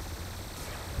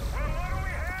 Well, what do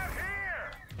we have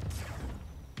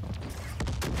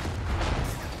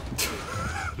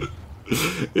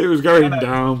here? It was going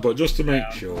down, but just to make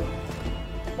Down. sure.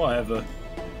 Whatever.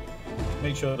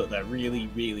 Make sure that they're really,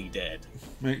 really dead.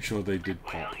 Make sure they did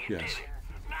pop, Well, you yes. did it.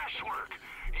 Nice work.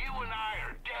 You and I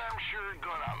are damn sure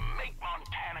gonna make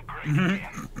Montana great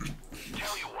again.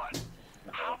 Tell you what,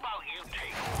 how about you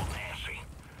take old Nancy?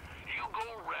 You go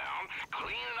around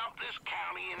cleaning up this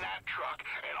county in that truck,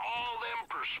 and all them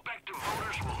prospective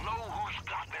voters will know who's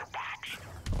got their backs.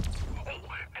 Oh,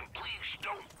 and please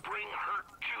don't bring Hurt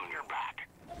Jr. back.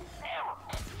 Ever.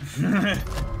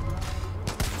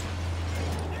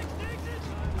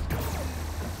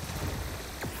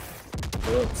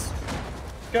 Whoops.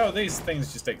 God, these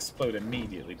things just explode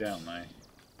immediately, don't they?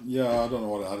 Yeah, I don't know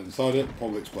what it had inside it.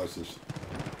 Probably explosives.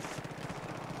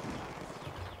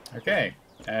 Okay.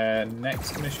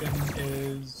 Next mission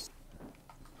is...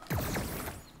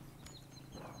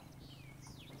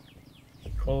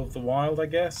 Call of the Wild, I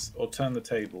guess? Or Turn the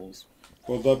Tables.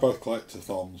 Well, they're both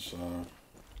collectathons, so...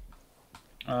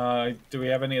 Do we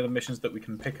have any other missions that we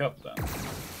can pick up then?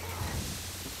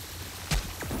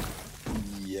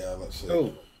 Yeah, let's see.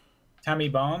 Oh. Tammy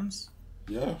Barnes?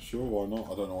 Yeah, sure, why not?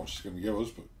 I don't know what she's going to give us,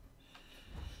 but...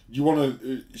 Do you want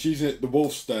to... she's at the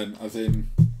Wolf's Den, as in...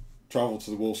 Travel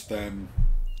to the Wolf's Den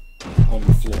on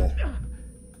the floor.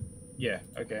 Yeah,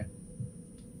 okay.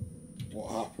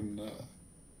 What happened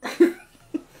there?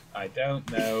 I don't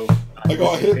know. I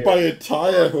got hit by a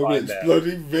tyre of an Find out.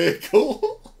 exploding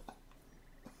vehicle.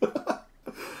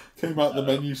 Came out the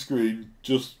menu screen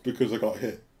just because I got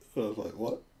hit. I was like,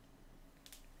 what?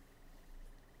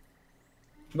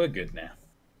 We're good now.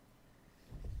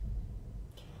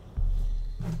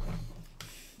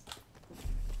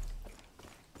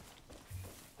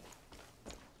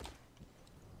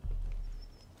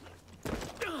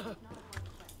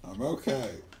 I'm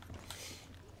okay.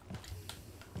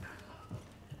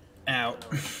 Ow.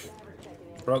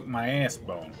 Broke my ass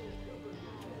bone.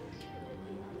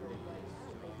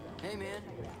 Hey, man.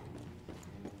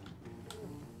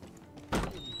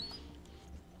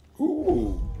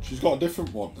 Ooh, she's got a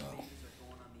different one now.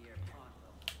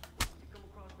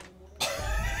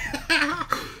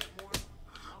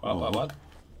 What?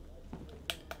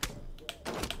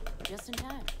 Just in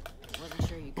time. Wasn't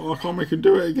sure you could. Oh, I can't make him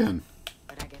do it again.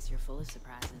 But I guess you're full of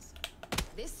surprises.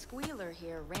 This squealer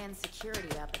here ran security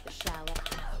up at the chalet.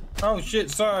 Oh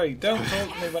shit, sorry. Don't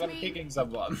talk to me when I'm kicking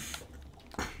someone.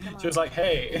 Come She was on, like,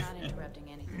 hey. I'm not interrupting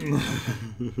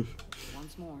anything.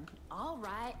 Once more. All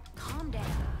right, calm down.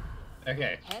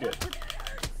 Okay, Head good. up to the...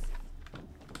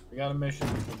 We got a mission.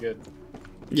 We're good.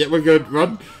 Yeah, we're good.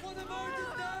 Run.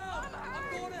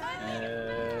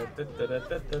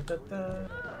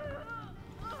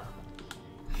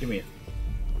 Give me it.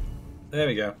 There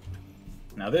we go.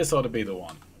 Now this ought to be the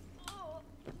one.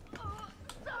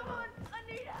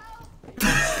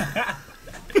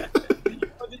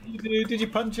 What did you do? Did you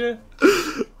punch her?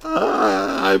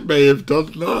 I may have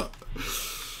done that.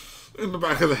 In the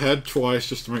back of the head twice,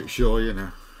 just to make sure, you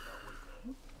know.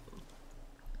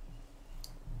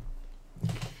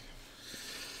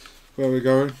 Where are we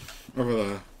going? Over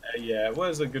there. Yeah,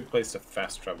 where's a good place to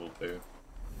fast travel to?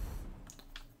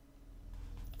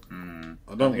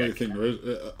 I don't really think there is.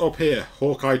 Up here,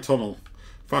 Hawkeye Tunnel.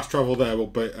 Fast travel there will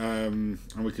be, and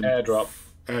we can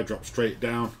airdrop straight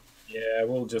down. Yeah,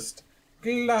 we'll just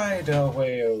glide our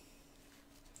way over.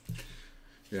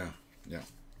 Yeah, yeah.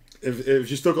 If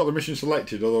you still got the mission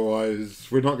selected, otherwise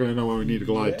we're not going to know where we need to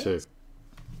glide to.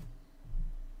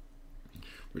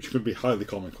 Which could be highly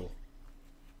comical.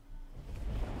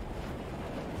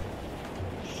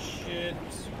 Shit,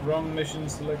 wrong mission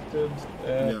selected.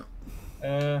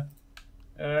 I've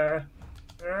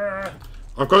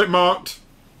got it marked.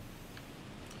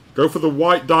 Go for the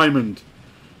white diamond.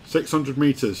 600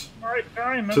 meters. White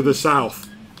diamond. To the south.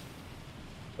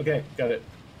 Okay, got it.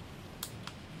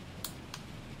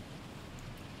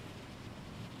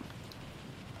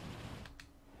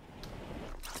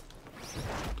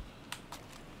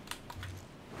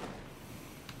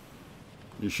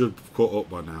 You should have caught up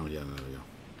by now. Yeah, there we go.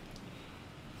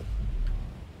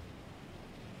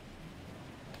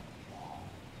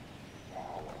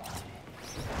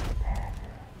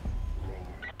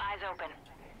 Eyes open.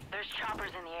 There's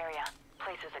choppers in the area.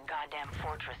 Place is a goddamn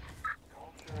fortress.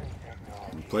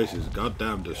 The place is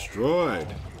goddamn destroyed.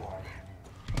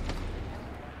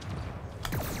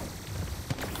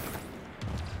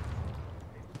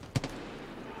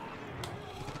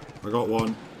 I got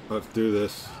one. Let's do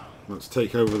this. Let's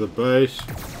take over the base.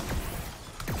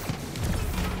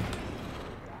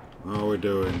 How are we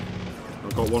doing?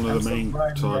 I've got one of the main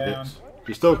targets.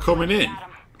 You're still coming in?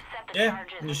 Yeah,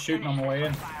 I'm just shooting on the way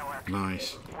in.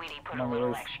 Nice. Weedy put a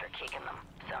little extra kick in them,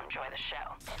 so enjoy the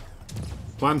show.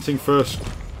 Planting first.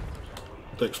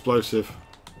 Explosive.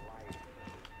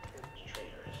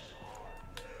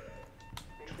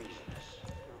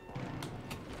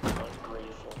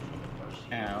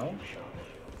 Ow.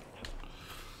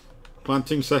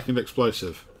 Planting second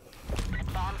explosive.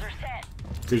 Bombs are set.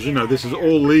 Because, you know, this is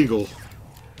all legal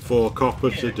for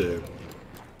Copper to do.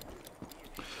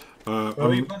 Where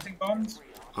are you planting bombs?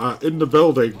 In the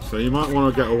building, so you might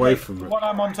want to get away from it. What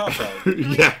I'm on top of?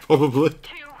 Yeah, probably. 2,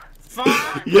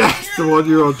 5. Yes, the one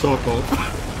you're on top of.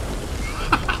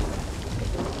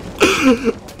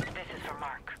 This is for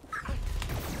Mark.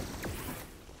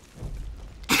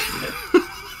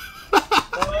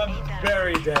 Well, I'm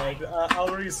very dead. I'll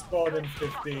respawn in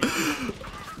 15.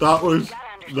 That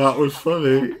was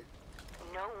funny.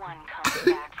 No one comes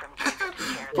back from Jacob's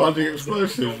charity. Planting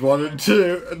explosives 1 and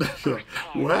 2, and then you're like,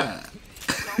 where?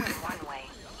 Go in one way,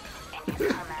 and you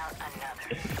come out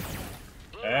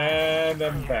another. And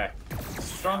I'm back.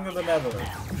 Stronger than ever.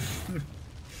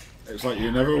 It's like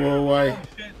you never were away.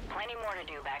 Plenty more to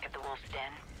do back at the Wolf's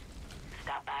Den.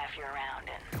 Stop by if you're around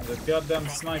and The goddamn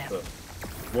sniper.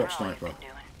 What sniper?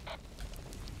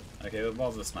 Okay, it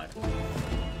was a sniper.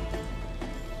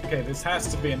 Okay, this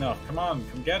has to be enough. Come on,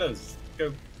 come get us.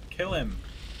 Go kill him.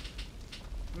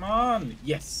 Come on.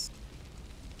 Yes.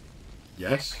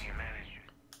 Yes?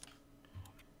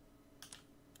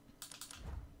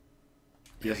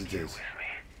 Yes, it is.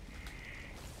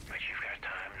 But you've got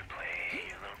time to play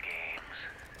your little games.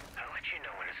 I'll let you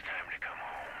know when it's time to come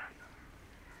home.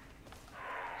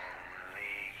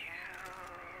 Only you.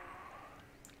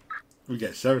 We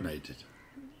get serenaded.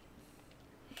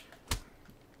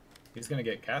 He's gonna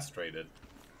get castrated.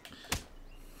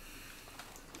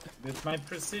 With my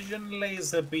precision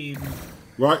laser beam.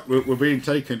 Right, we're being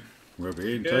taken. We're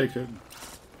being Good. taken.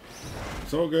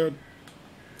 It's all good.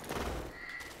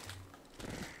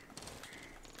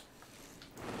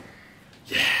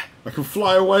 Yeah, I can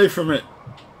fly away from it.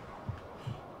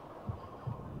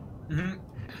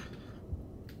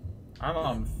 I'm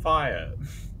on fire.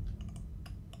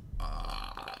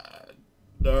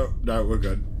 No, we're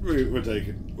good. We're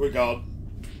taken. We're gone.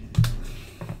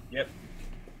 Yep.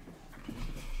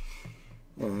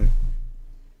 Alright.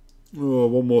 Oh,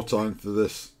 one more time for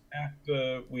this.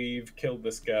 After we've killed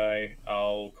this guy,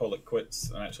 I'll call it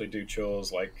quits and actually do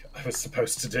chores like I was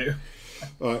supposed to do.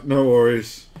 Alright, no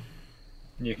worries.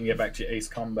 And you can get back to your ace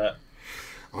combat.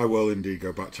 I will indeed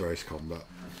go back to Ace Combat.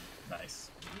 Nice.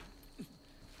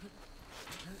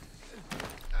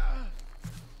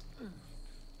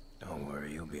 Don't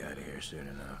worry, you'll be out of here soon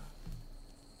enough.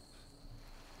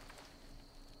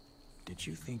 Did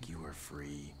you think you were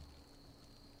free?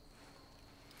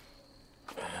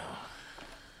 Your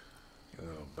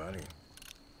little buddy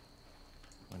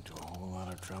went to a whole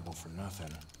lot of trouble for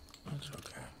nothing. That's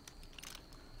okay.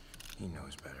 He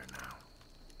knows better now.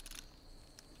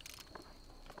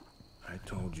 I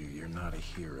told you, you're not a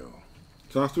hero.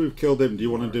 So after we've killed him, do you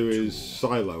want to do his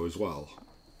silo as well?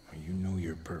 You know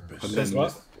your purpose. And then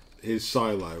what? his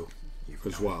silo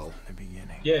as well. From the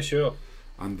beginning. Yeah, sure.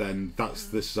 And then that's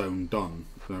this zone done.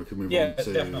 Now we can move Yeah, on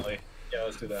to definitely. Yeah,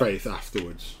 let's do that. Faith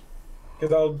afterwards.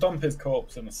 Because I'll dump his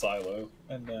corpse in a silo,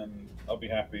 and then I'll be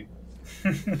happy.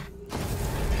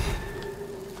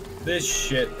 This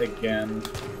shit again.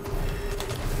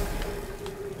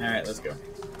 Alright, let's go.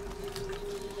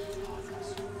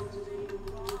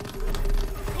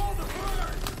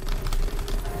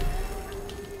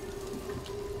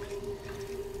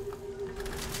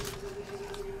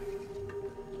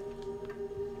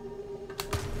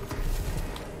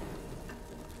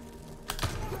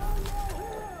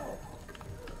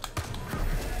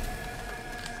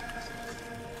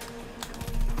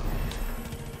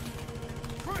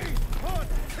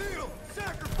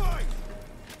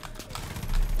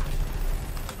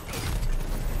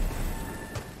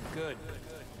 Good.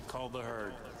 Call the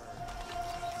herd.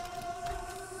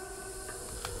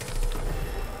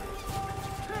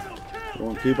 Go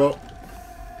on, keep up.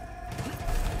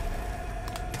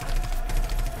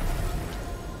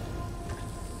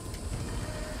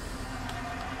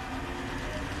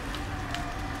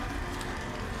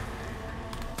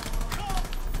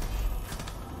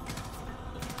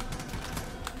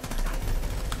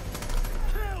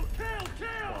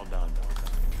 Well done.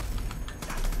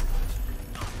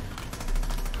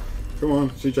 Come on,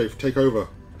 CJ, take over.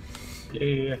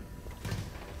 Yeah.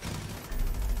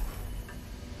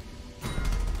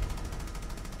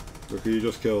 Look who you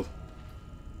just killed.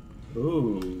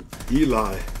 Ooh.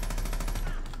 Eli.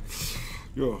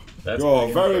 You're That's a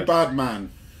pretty very impressive. bad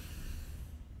man.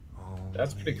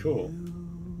 That's pretty cool.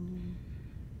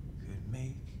 Could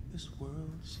make this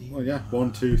world seem Well, yeah,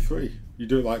 1, 2, 3. You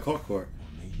do it like clockwork.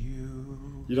 only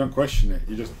you You don't question it.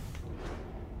 You just.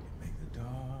 make the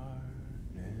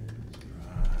darkness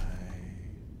bright.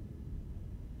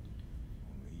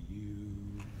 Only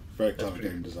you. Very clever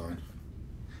game design.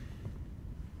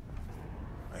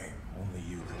 Hey, only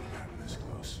you could have gotten this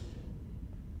close.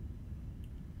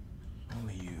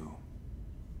 Only you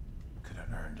could have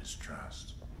earned his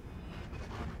trust.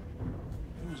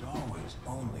 It was always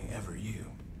only ever you.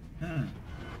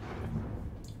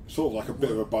 Sort of like a bit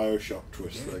of a Bioshock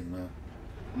twist thing there.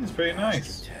 It's pretty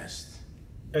nice. Test.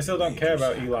 I still don't care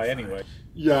about Eli anyway.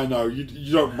 Yeah, no, you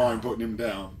don't mind putting him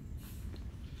down.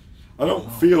 I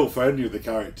don't feel for any of the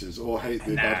characters or hate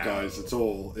the bad guys at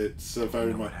all. It's very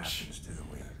You know what much. happens to the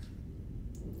weak.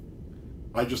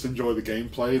 I just enjoy the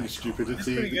gameplay and the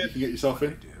stupidity that pretty you good. can get yourself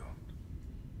in. I do.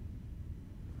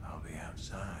 I'll be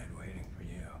outside waiting for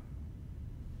you.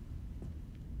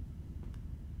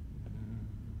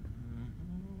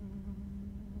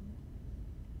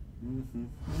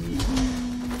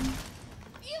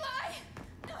 Eli!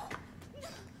 No!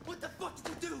 What the fuck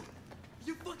did you do?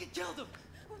 You fucking killed him!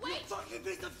 Wait! You fucking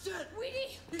piece of shit!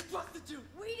 Weedy! He trusted you!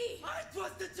 Weedy! I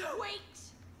trusted you! Wait!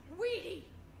 Weedy!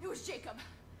 It was Jacob.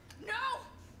 No!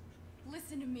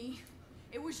 Listen to me.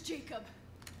 It was Jacob.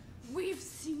 We've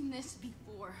seen this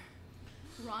before.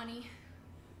 Ronnie,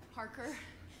 Parker,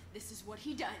 this is what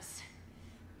he does.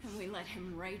 And we let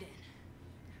him right in.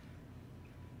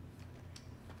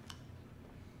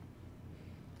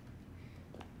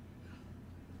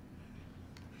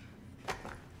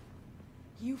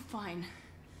 You find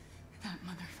that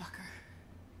motherfucker.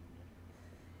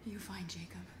 You find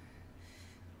Jacob.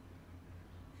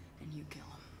 And you kill him.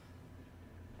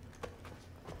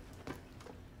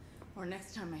 Or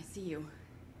next time I see you.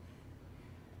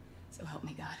 So help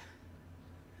me God.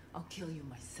 I'll kill you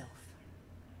myself.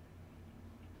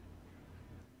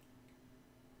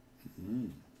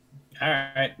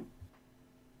 Alright.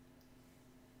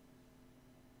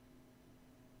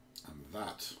 And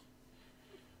that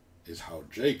is how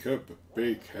Jacob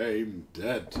became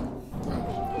dead.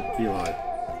 Eli.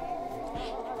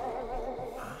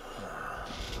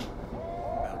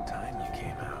 About time you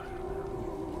came out.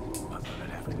 I thought I'd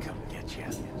have to come get you. I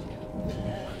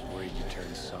was worried you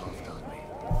turned soft on me.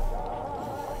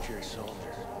 But you're a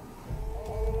soldier.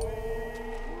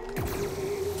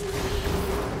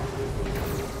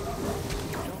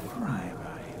 Don't cry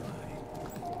about it,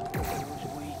 Eli. He was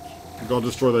weak. You gotta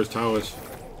destroy those towers.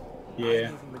 Yeah. Give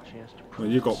him a chance to Well,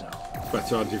 prove you've got himself.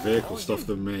 better anti-vehicle stuff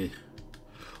than me.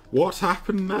 What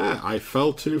happened there? I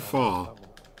fell too far.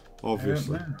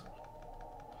 Obviously.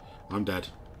 I'm dead.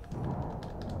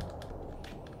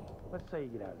 Let's say you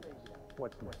get out of this.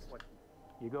 What's next?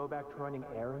 You go back to running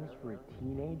errands for a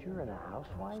teenager and a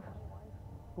housewife?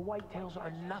 The Whitetails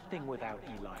are nothing without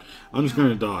Eli. I'm just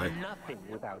gonna die. Nothing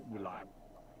without Eli.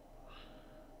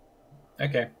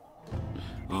 Okay.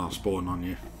 Ah, spawn on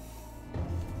you.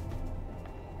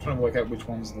 Trying to work out which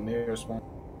one's the nearest one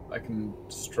I can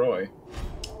destroy.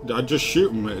 I'd just shoot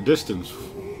them at a distance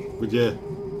with you.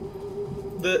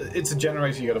 It's a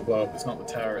generator you gotta blow up, it's not the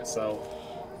tower itself.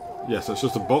 Yes, it's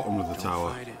just the bottom of the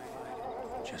tower. Fight it.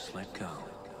 Just let go.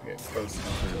 Get close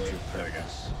enough. There we go.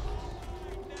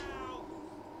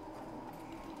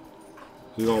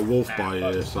 You got a wolf by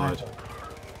your side.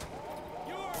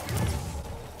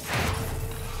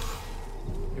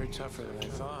 You're tougher than I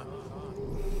thought.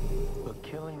 But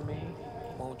killing me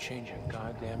won't change a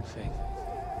goddamn thing.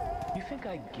 You think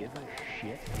I give a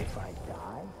shit if I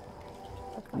die?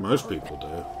 Most people do.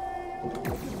 I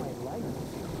give my life,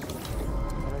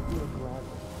 and I do it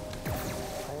gladly.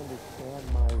 I understand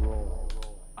my role.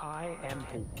 I am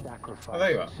his sacrifice. Oh,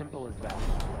 there you are. Simple as that.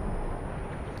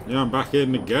 Yeah, I'm back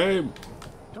in the game.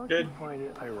 Don't Good. you find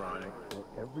it ironic that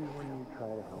everyone you try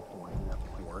to help winds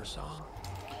up worse off?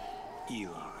 Eli.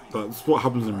 That's what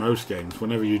happens in most games.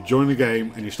 Whenever you join a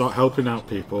game and you start helping out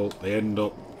people, they end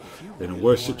up in a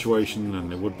worse situation than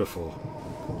they would before.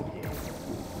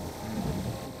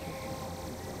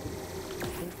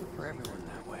 For everyone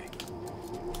that way.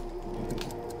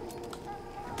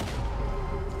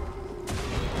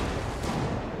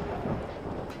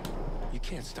 You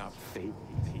can't stop fate.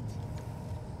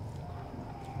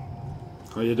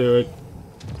 How you doing?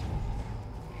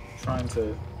 Trying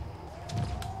to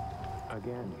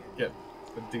Again. get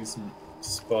a decent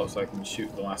spot so I can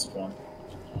shoot the last one.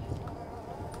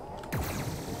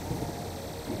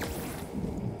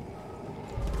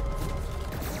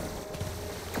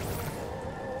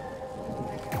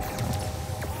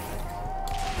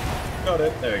 Got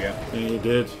it. There we go. Yeah, you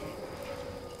did.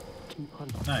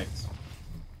 Nice.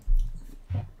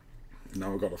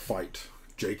 Now we've got to fight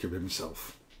Jacob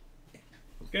himself.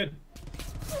 Good.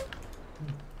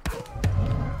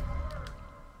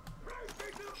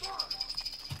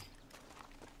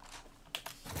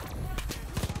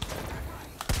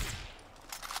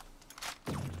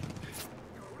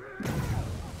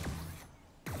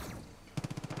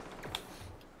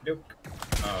 Nope.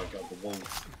 Oh, got the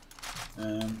wolves.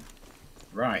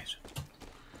 Right.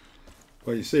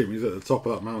 Well, you see him. He's at the top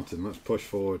of that mountain. Let's push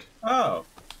forward. Oh.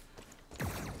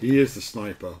 He is the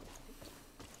sniper.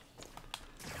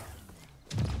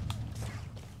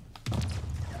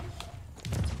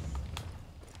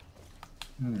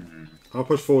 I'll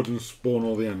push forward and spawn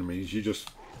all the enemies. You just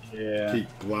keep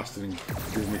blasting and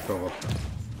give me cover.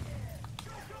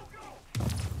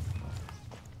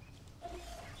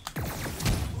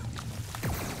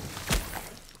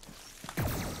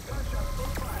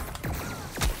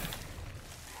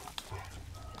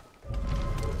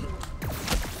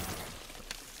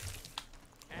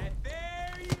 And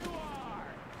there you are.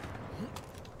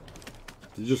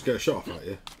 Did you just get a shot off at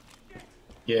you?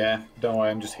 Yeah, don't worry,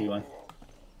 I'm just healing.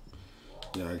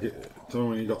 Yeah, tell me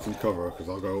when you got some cover, because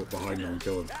I'll go up behind him and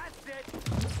kill him.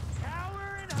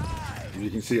 You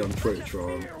can see on Twitch where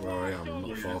I am, I'm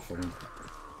not far from him.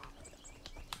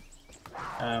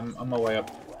 On my way up.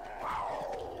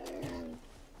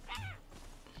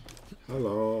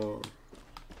 Hello.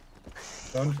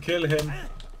 Don't kill him.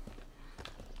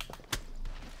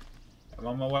 I'm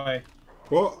on my way.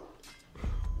 What?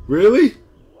 Really?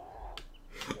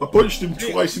 I punched him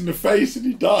twice in the face and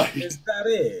he died. Is that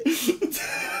it?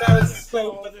 That was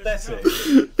so pathetic.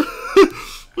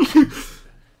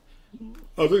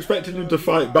 I was expecting him to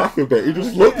fight back a bit. He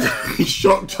just looked he's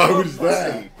shocked I was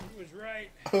there. He was right.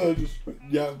 I just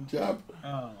went jab.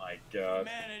 Oh my god.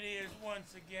 Humanity is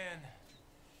once again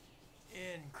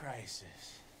in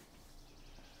crisis.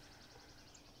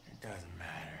 It doesn't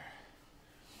matter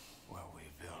what we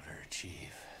build or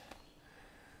achieve.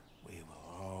 We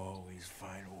will always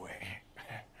find a way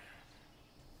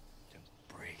to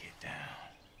break it down.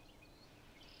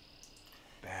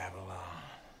 Babylon,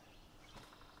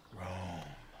 Rome,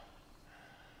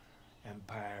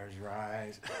 empires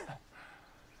rise,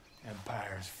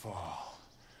 empires fall.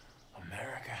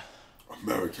 America,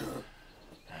 America.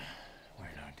 we're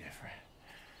no different.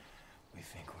 We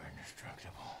think we're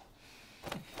indestructible.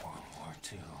 World War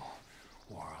II,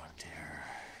 war on terror.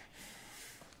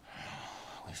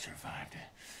 We survived it,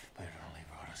 but it only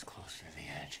brought us closer to the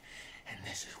edge. And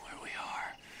this is where we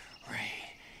are,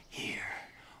 right here,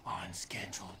 on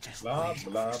schedule, just Blah,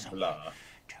 waiting blah, for someone blah.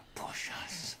 to push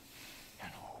us.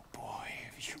 And oh boy,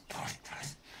 if you pushed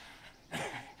us.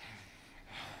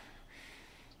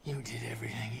 You did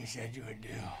everything you said you would do.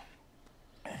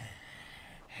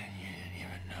 And you didn't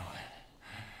even know it.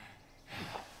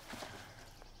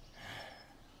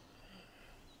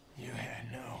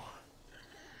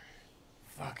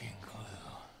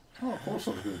 Oh, of course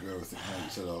I was going to go with it how you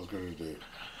said I was going to do.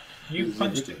 You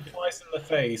punched him twice in the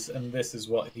face, and this is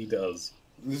what he does.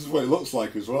 This is what it looks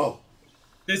like as well.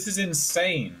 This is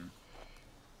insane.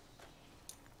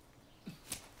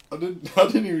 I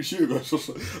didn't even shoot. I just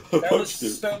I That was punched him.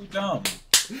 so dumb.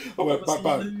 I went That was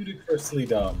back. ludicrously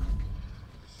dumb.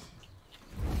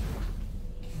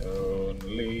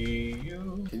 Only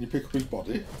you. Can you pick up his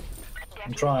body?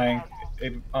 I'm trying.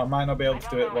 I might not be able to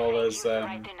do it while there's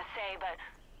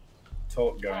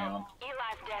talk going on.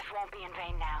 Eli's death won't be in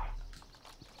vain now.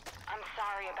 I'm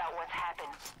sorry about what's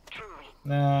happened. Truly.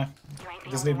 Nah,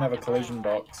 it doesn't even have a collision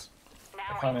box.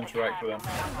 I can't interact with him.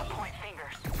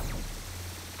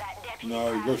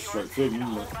 No, you go straight through him,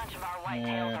 isn't it?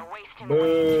 Yeah.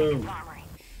 Boo!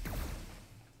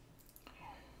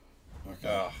 Okay.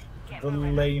 Ugh, the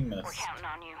lameness.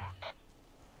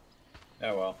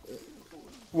 Oh well.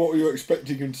 What were you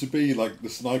expecting him to be, like the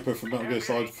sniper from Metal Gear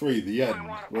Solid 3, the end,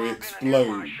 where he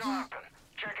explodes?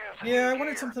 Yeah, I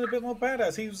wanted something a bit more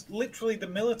badass. He was literally the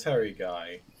military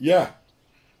guy. Yeah.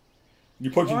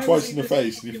 You punch him Why twice was in he the just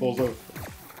face and he falls over.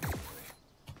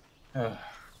 I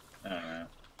don't know.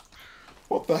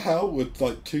 What the hell? With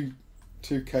like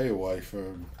 2k away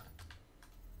from...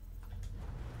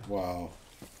 Wow.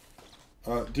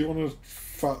 Do you want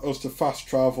us to fast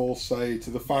travel, say,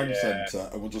 to the Fang Centre,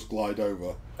 and we'll just glide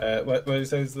over? What do you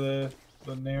say is the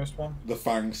nearest one? The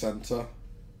Fang Centre.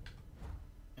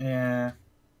 Yeah.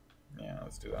 Yeah,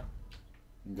 let's do that.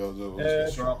 And go,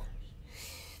 Drop.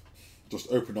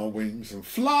 just open our wings and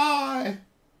fly!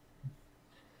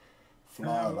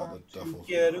 Fly like the devil.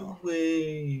 Get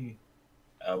away.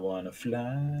 I wanna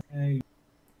fly.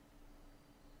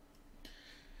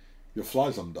 Your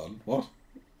fly's undone. What?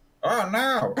 Oh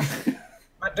no!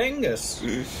 My dingus!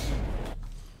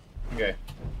 Okay.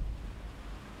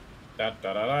 Da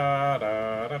da da da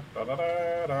da da da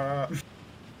da da.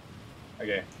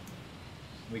 Okay.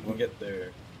 We can get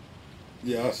there.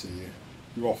 Yeah, I see you.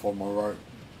 You're off on my right.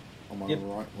 On my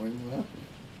right wing there.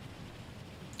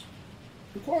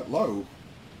 You're quite low.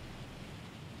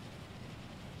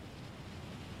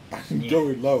 I'm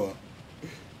going lower.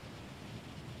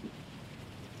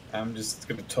 I'm just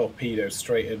gonna torpedo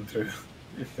straight in through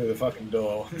the fucking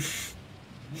door.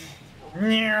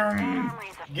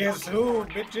 Guess who,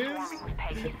 bitches?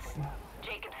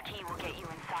 Jacob's key will get you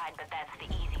inside, but that's the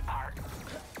easy part.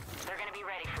 They're gonna be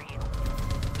ready for you.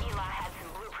 Eli had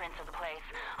some blueprints of the place.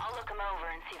 I'll look them over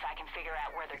and see if I can figure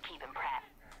out where they're keeping Pratt.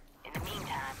 In the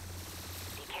meantime,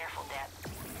 be careful, Deb.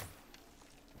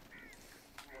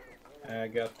 I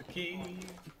got the key.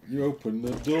 You open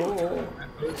the door.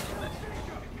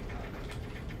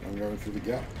 I'm going through the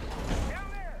gap.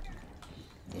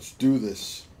 Let's do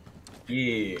this.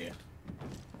 Yeah.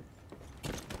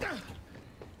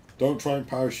 Don't try and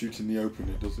parachute in the open.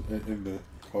 It doesn't. In the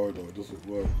corridor, it doesn't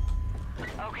work.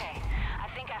 Okay, I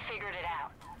think I figured it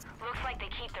out. Looks like they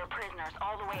keep their prisoners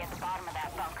all the way at the bottom of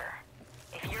that bunker.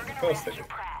 If you're gonna rescue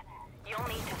Pratt, you'll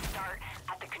need to start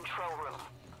at the control room.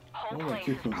 Whole Well, they place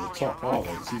keep is them at the probably top, a are they?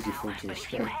 rundown It's easy by for them now, to but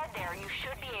if you escape. head there, you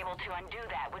should be able to undo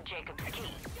that with Jacob's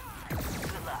key.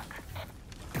 Good luck.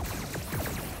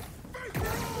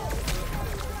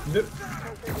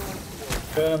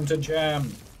 Turn 'em to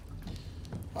jam.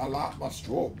 I like my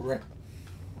strawberry.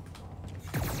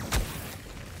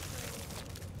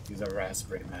 He's a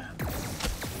raspberry man.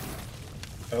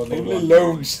 Only one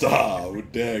Lone Star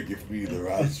would dare give me the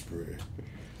raspberry.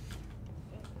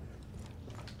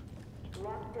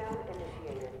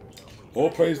 All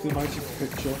praise the mighty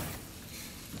picture.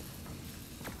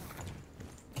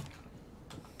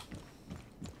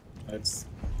 Let's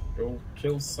go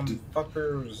kill some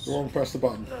fuckers. Go on, press the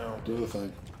button. Do the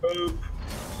thing. Boop.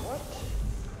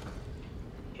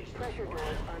 Pressure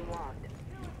doors unlocked.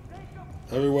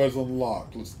 Everywhere's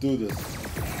unlocked. Let's do this.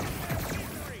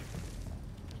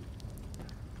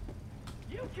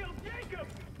 You killed Jacob!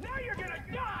 Now you're gonna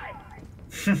die!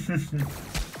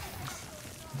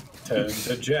 Turn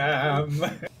to jam.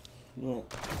 Well,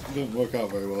 it didn't work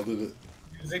out very well, did it?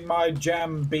 Using my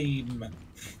jam beam.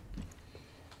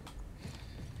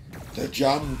 The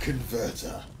jam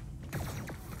converter.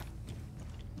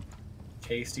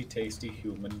 Tasty, tasty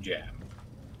human jam.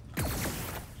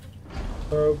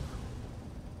 Oh.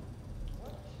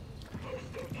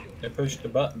 I pushed the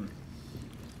button.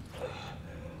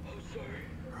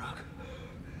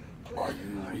 Are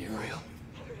you real?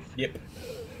 Yep.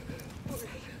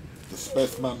 The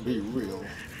spaceman be real.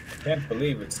 Can't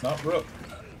believe it's not Rook.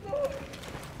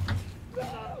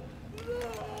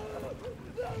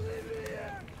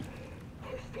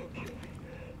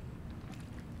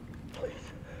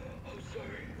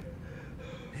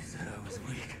 They said I was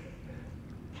weak.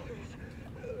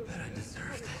 That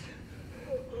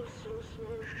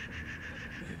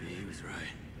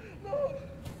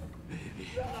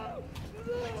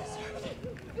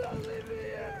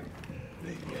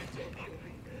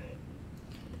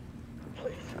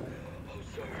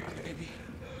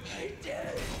I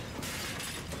did.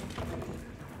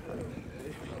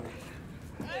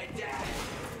 I did.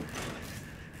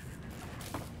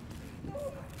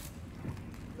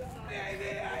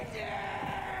 Baby, I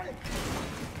did.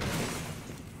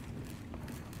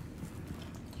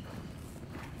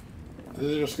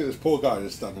 They just get this poor guy to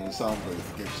stand in the sound booth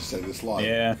and get to say this line.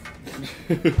 Yeah.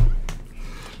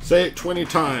 Say it 20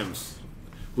 times.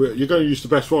 You're going to use the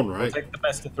best one, We'll right? take the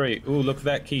best of 3. Ooh, look at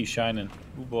that key shining.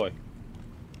 Ooh, boy.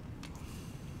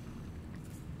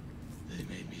 They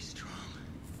made me strong.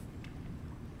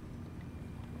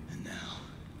 And now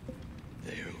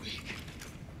they are weak.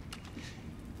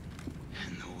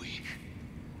 And the weak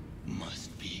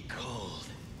must be cold.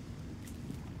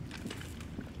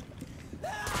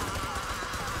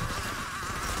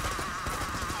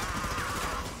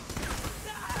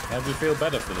 How do you feel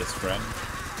better for this, friend?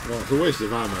 Well, it's a waste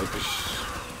of ammo because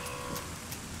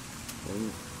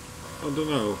I don't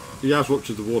know. He has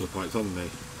ruptured the water pipes, hasn't he? We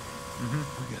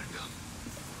gotta go.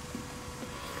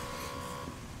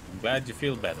 I'm glad you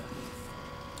feel better.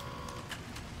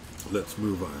 Let's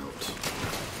move out.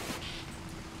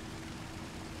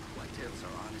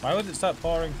 Why would it start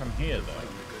pouring from here, though?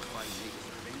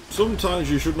 Sometimes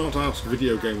you should not ask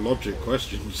video game logic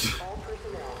questions.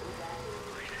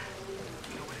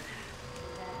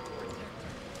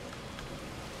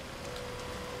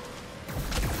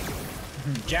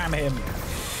 Jam him!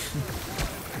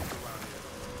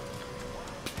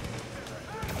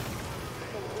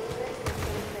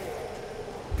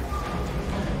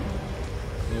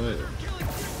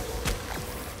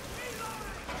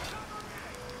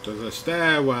 There's a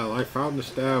stairwell. I found the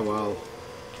stairwell.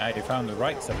 You found the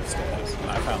right set of stairs, and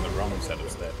I found the wrong set of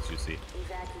stairs, you see.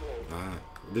 Ah,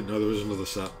 I didn't know there was another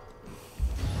set.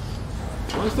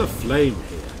 Why is there flame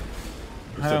here?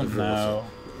 I don't know.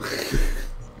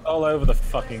 All over the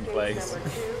fucking place.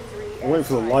 I'm waiting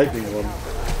for the lightning one.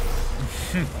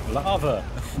 Lava!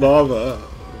 Lava.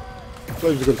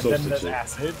 Flame's a good Then there's substitute.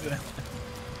 acid.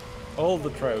 All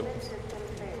the tropes.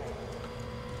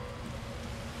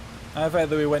 I bet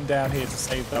that we went down here to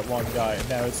save that one guy, and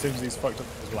now as soon as he's fucked up,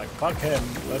 it's like, fuck him,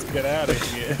 let's get out of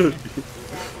here.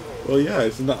 Well, yeah,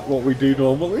 isn't that what we do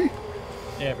normally?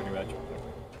 Yeah, pretty much.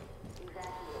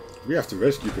 We have to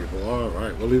rescue people.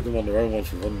 Alright, we'll leave them on their own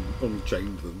once we've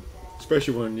unchained them.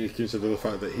 Especially when you consider the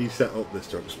fact that he set up this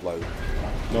to explode,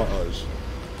 not us.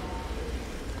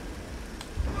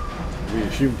 We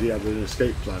assumed he had an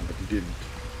escape plan, but he didn't.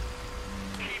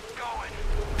 Keep going.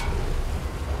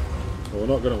 Well, we're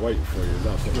not going to wait for you.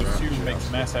 That's what Your we're suit actually makes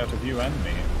an ass out of you and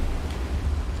me.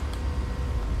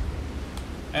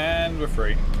 And we're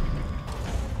free.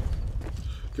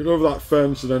 Get over that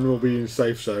fence and then we'll be in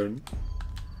safe zone.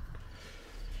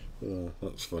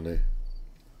 That's funny.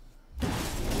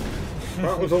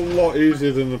 That was a lot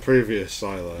easier than the previous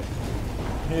silo.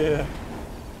 Yeah.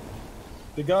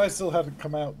 The guy still hadn't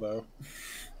come out, though.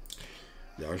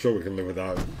 Yeah, I'm sure we can live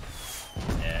without him.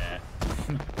 Yeah.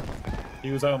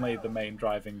 He was only the main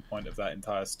driving point of that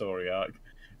entire story arc.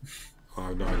 I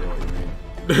have no idea what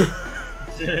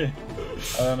you mean.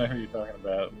 I don't know who you're talking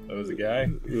about. There was a guy.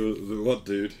 What,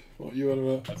 dude? What are you on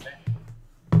about? That's it.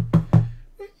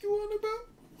 What you on about?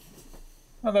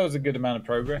 Oh, that was a good amount of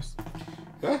progress.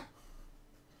 Yeah?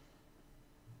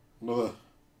 Another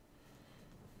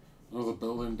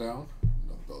building down?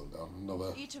 Another building down.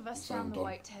 Another. Each of us insane found the done.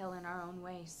 whitetail in our own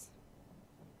ways.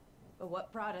 But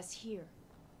what brought us here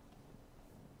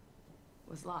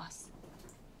was loss.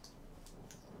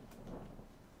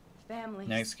 Family.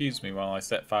 Now, excuse me while I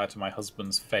set fire to my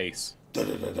husband's face. Dun,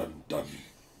 dun, dun, dun, dun.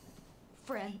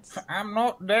 Friends. I'm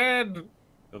not dead!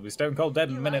 He'll be stone cold dead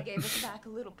in a Eli minute. gave us back a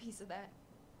little piece of that.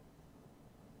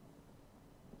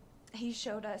 He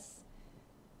showed us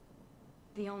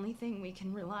the only thing we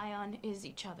can rely on is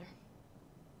each other.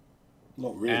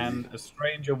 Not really. And a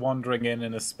stranger wandering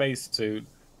in a spacesuit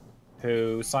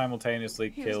who simultaneously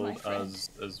He was my killed friend. us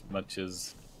as much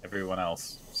as everyone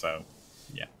else. So,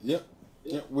 yeah. Yep.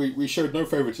 Yep. We showed no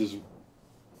favoritism.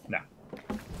 No.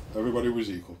 Everybody was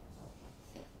equal.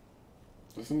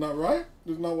 Isn't that right?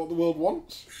 Isn't that what the world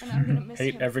wants? And I'm gonna miss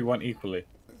Hate him. everyone equally.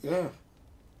 Yeah.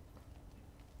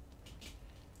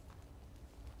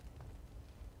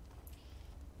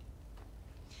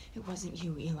 It wasn't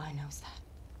you, Eli knows that.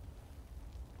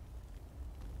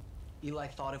 Eli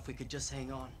thought if we could just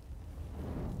hang on,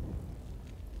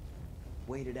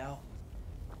 wait it out,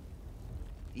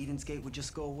 Eden's Gate would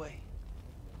just go away.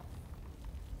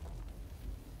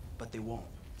 But they won't.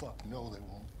 Fuck no, they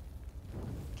won't.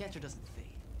 Cancer doesn't fade.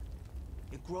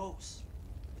 It grows.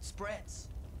 It spreads.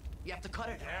 You have to cut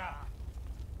it. Yeah.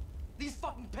 These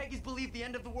fucking Peggies believe the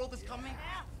end of the world is coming.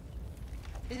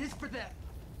 It is for them.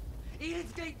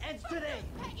 Eden's Gate ends today.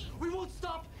 We won't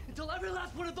stop until every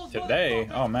last one of those Today?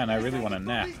 Oh man, I really want a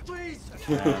nap.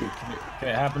 Can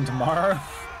it happen tomorrow?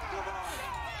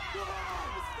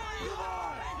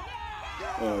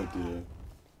 Oh dear.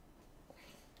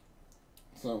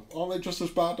 So, aren't they just as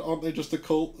bad? Aren't they just a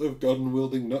cult of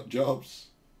gun-wielding nut jobs?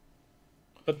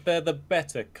 But they're the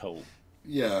better cult.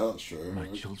 Yeah, that's true. My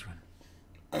children.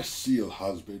 A seal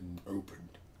has been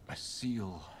opened. A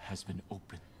seal has been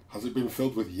opened. Has it been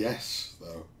filled with yes,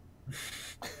 though?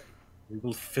 We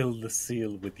will fill the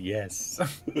seal with yes.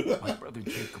 My brother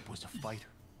Jacob was a fighter.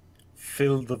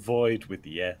 Fill the void with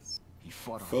yes. He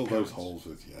fought our Fill parents. those holes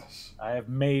with yes. I have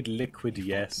made liquid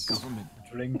yes. Government.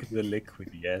 Drink the liquid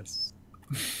yes.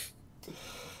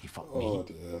 He fought Oh me.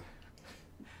 dear.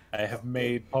 I have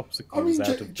made popsicles I mean,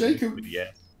 out of Jacob. liquid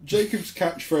yes. Jacob's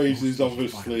catchphrase is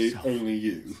obviously only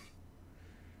you,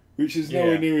 which is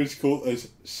nowhere near as cool as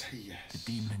say yes. The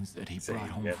demons that he Say brought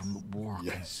home yes. from the war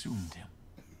Yes. consumed him.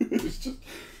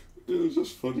 it was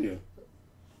just funnier.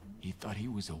 He thought he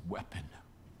was a weapon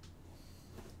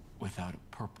without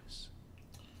a purpose.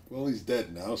 Well, he's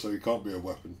dead now, so he can't be a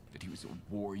weapon. That he was a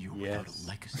warrior without a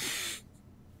legacy.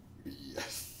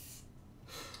 Yes.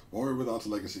 Warrior without a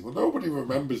legacy. Well, nobody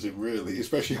remembers him really,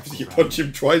 especially after you punch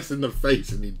him twice in the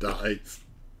face and he dies.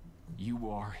 You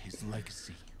are his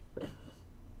legacy.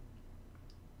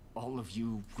 All of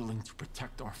you willing to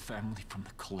protect our family from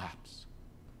the collapse.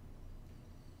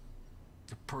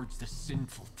 To purge the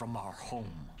sinful from our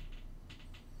home.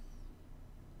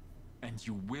 And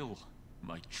you will,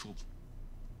 my children.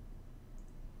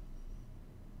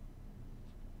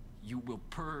 You will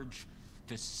purge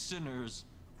the sinners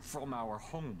from our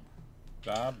home.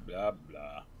 Blah, blah,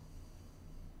 blah.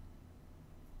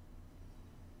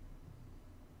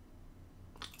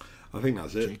 I think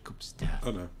that's it. Jacob's death.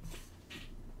 Oh no.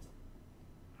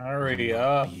 Hurry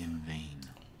up. Be in vain.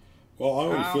 Well, I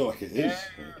already feel Ow. like it is.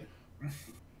 I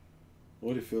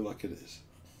already feel like it is.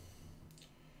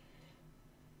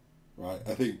 Right,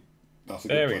 I think that's a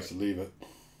There good we place to leave it.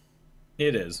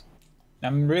 It is.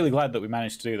 I'm really glad that we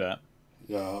managed to do that.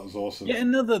 Yeah, that was awesome. Yeah,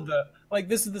 like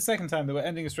this is the second time that we're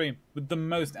ending a stream with the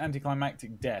most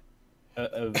anticlimactic death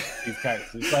of these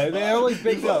characters. Like, they're always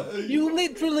big up. You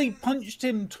literally punched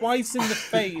him twice in the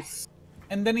face,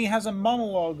 and then he has a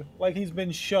monologue like he's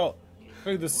been shot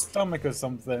through the stomach or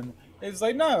something. It's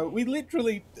like, no, we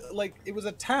literally, like, it was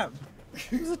a tap.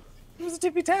 It was a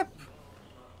tippy tap.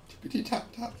 Tippity tap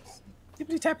tap.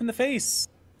 Tippity tap in the face.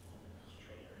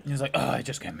 And he's like, oh, I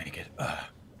just can't make it.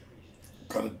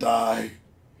 Gotta die.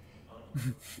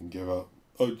 And give up.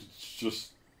 Oh, it's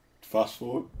just fast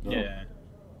forward? No. Yeah.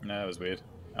 No, it was weird.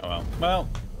 Oh well. Well,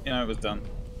 you know, it was done.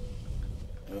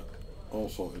 Yeah, all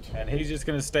sorted. And he's just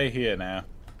gonna stay here now.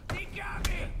 He got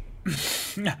me!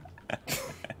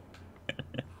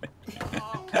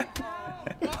 Oh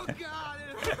God,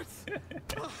 it hurts!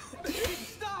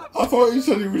 Stop! I thought you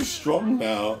said he was strong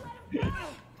now.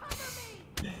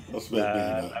 That's a bit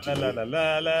mean, actually.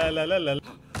 La.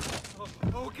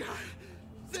 Oh God!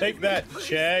 Take that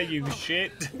chair, you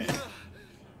shit. It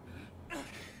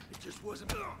just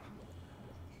wasn't.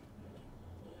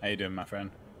 How you doing, my friend?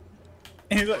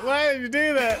 He's like, why did you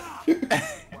do that?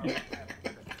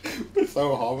 We're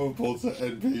so horrible to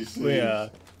NPCs. We are.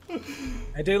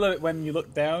 I do love it when you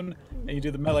look down and you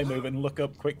do the melee move and look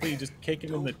up quickly, you just kick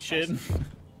him in the chin.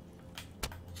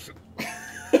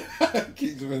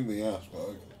 Kicks him in the ass,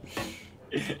 bro.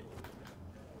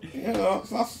 Yeah,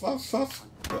 that's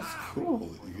cool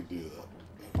that you could do that.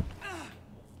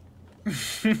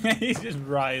 He's just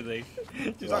writhing.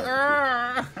 Just like,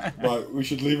 Right. Right, we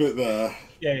should leave it there.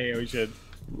 yeah, we should.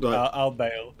 Right. I'll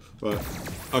bail. Right.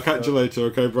 I'll catch you later,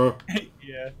 okay, bro?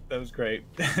 Yeah, that was great.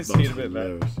 See you in a bit,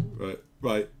 man. Right.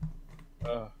 Right.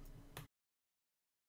 Oh.